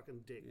Chinese fucking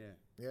dick. Yeah.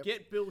 Yep.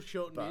 Get Bill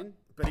Shorten But, in.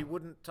 but he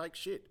wouldn't take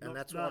shit, and Not-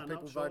 that's no, why not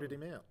people voted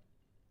Shorten. him out.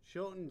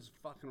 Shorten's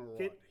fucking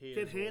alright.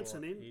 Get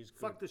Hanson in, He's good.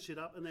 fuck the shit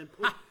up, and then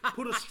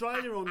put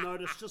Australia on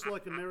notice, just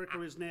like America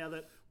is now,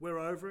 that we're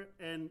over it,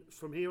 and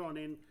from here on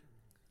in,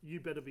 you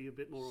better be a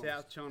bit more honest.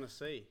 South China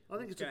Sea. I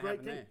think What's it's a gonna great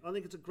happen thing. there? I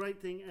think it's a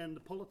great thing, and the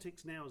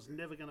politics now is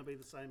never going to be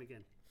the same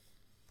again.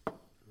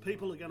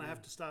 People are going to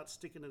have to start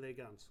sticking to their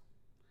guns.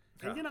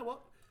 And you know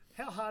what?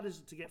 How hard is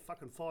it to get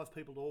fucking 5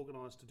 people to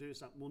organise to do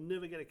something? We'll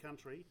never get a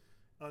country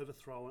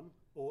overthrown,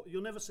 or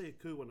you'll never see a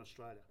coup in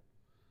Australia.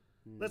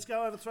 Let's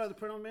go overthrow the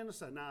Prime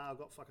Minister. Nah, I've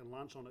got fucking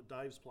lunch on at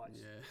Dave's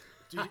place.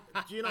 Yeah.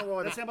 Do you know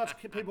why? That's how much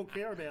people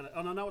care about it.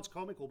 And I know it's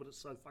comical, but it's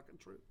so fucking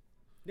true.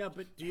 No,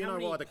 but Do you how know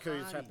many why the coups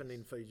parties? happened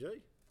in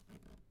Fiji?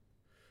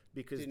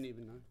 Because Didn't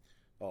even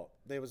know.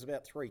 there was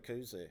about 3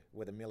 coups there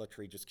where the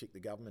military just kicked the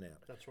government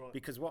out. That's right.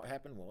 Because what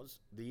happened was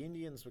the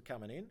Indians were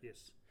coming in.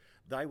 Yes.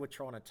 They were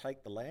trying to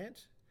take the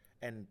land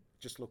and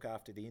just look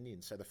after the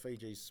Indians. So the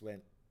Fijis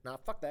went, "Nah,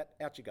 fuck that,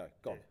 out you go,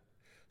 gone." Yeah.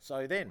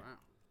 So then,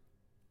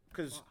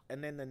 Wow.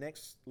 and then the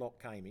next lot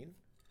came in.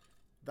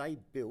 They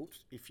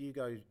built. If you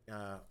go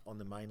on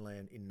the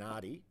mainland in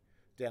Nadi,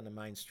 down the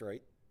main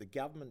street, the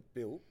government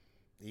built,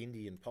 the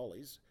Indian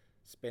pollies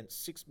spent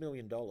 $6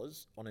 million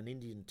on an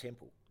Indian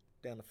temple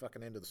down the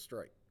fucking end of the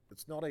street.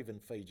 It's not even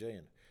Fijian.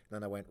 And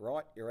then they went,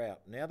 right, you're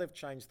out. Now they've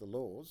changed the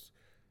laws.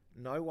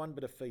 No one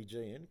but a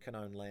Fijian can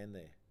own land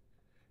there.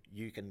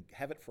 You can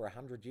have it for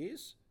 100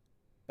 years,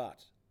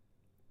 but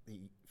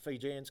the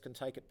Fijians can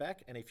take it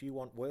back, and if you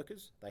want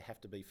workers, they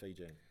have to be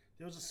Fijian.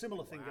 There was a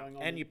similar thing going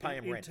on And you pay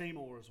 'em in rent.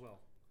 Timor as well.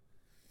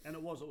 And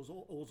it was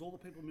all the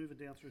people moving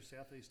down through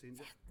Southeast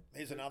India.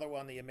 Here's another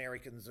one the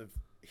Americans have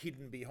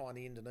hidden behind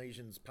the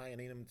Indonesians, paying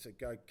them to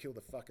go kill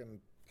the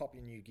fucking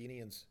Papua New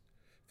Guineans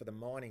for the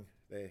mining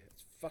there.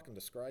 It's fucking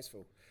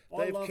disgraceful.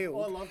 They've killed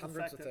I love the hundreds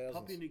fact of that thousands.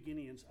 Papua New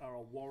Guineans are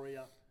a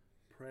warrior,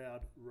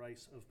 proud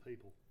race of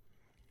people.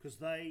 Because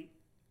they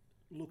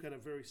look at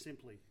it very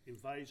simply.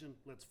 Invasion,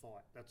 let's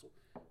fight. That's all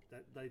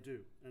that they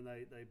do. And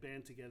they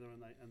band together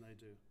and they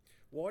do.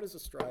 Why does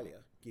Australia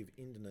give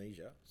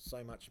Indonesia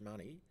so much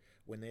money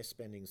when they're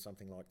spending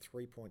something like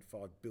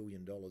 $3.5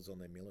 billion on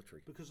their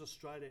military? Because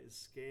Australia is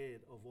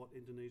scared of what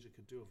Indonesia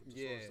could do if it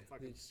Yeah, decides to they're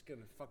fucking... just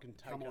gonna fucking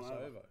take come on us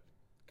over. over.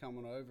 Come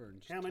on over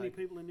and just How many take-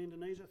 people in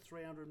Indonesia?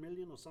 300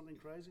 million or something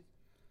crazy?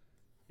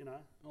 You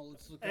know? Oh,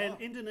 let's look And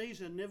up.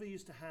 Indonesia never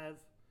used to have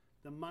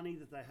the money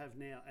that they have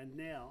now, and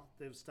now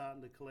they're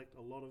starting to collect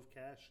a lot of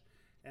cash,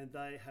 and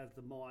they have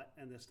the might,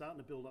 and they're starting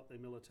to build up their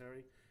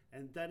military,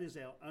 and that is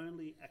our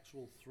only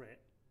actual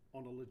threat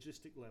on a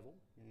logistic level,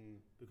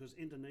 because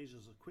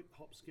Indonesia's a quick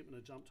hop, skip, and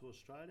a jump to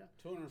Australia.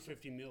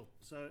 250 mil.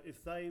 So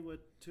if they were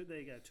to, there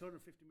you go,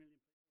 250 million.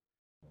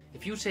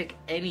 If you take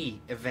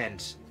any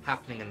event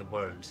happening in the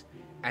world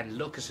and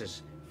look at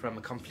it from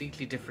a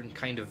completely different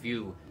kind of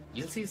view,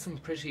 you'll see some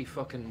pretty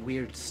fucking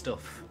weird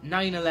stuff.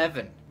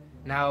 9/11.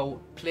 Now,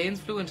 planes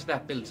flew into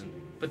that building,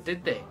 but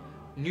did they?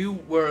 New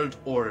World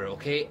Order,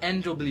 okay?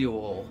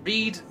 NWO.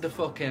 Read the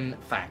fucking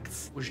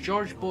facts. Was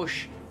George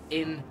Bush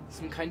in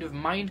some kind of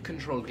mind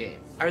control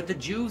game? Are the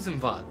Jews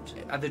involved?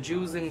 Are the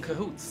Jews in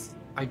cahoots?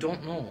 I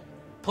don't know.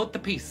 Put the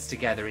pieces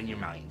together in your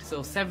mind.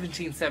 So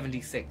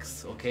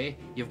 1776, okay?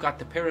 You've got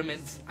the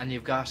pyramids and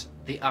you've got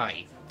the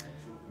eye.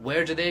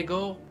 Where do they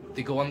go?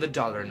 They go on the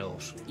dollar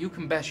note. You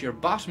can bet your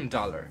bottom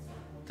dollar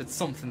that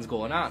something's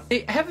going on.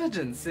 The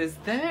evidence is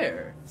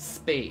there.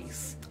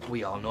 Space.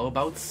 We all know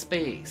about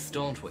space,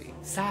 don't we?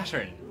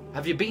 Saturn.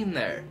 Have you been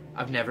there?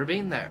 I've never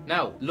been there.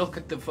 Now, look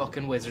at the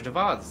fucking Wizard of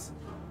Oz.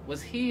 Was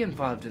he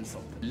involved in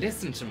something?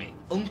 Listen to me.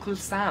 Uncle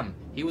Sam,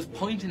 he was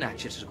pointing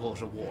at you to go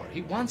to war.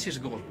 He wants you to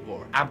go to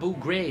war. Abu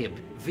Ghraib,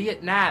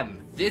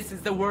 Vietnam. This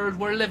is the world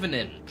we're living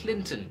in.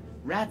 Clinton,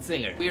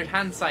 Ratzinger, weird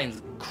hand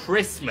signs,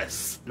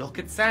 Christmas. Look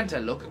at Santa,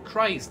 look at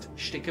Christ.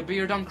 Stick a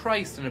beard on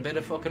Christ and a bit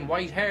of fucking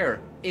white hair.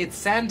 It's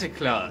Santa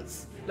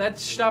Claus.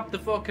 Let's stop the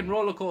fucking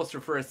roller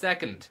coaster for a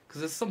second,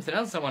 because there's something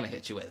else I want to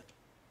hit you with.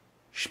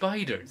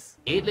 Spiders.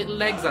 8 little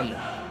legs on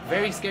them.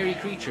 Very scary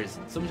creatures.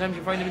 Sometimes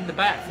you find them in the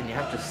bath and you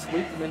have to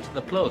sweep them into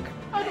the plug.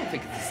 I don't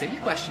think it's a silly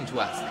question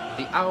to ask.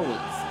 The owls.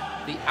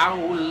 The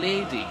owl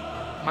lady.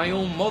 My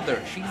own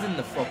mother, she's in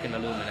the fucking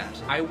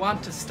Illuminati. I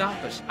want to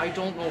stop it. I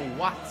don't know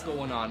what's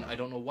going on. I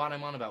don't know what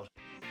I'm on about.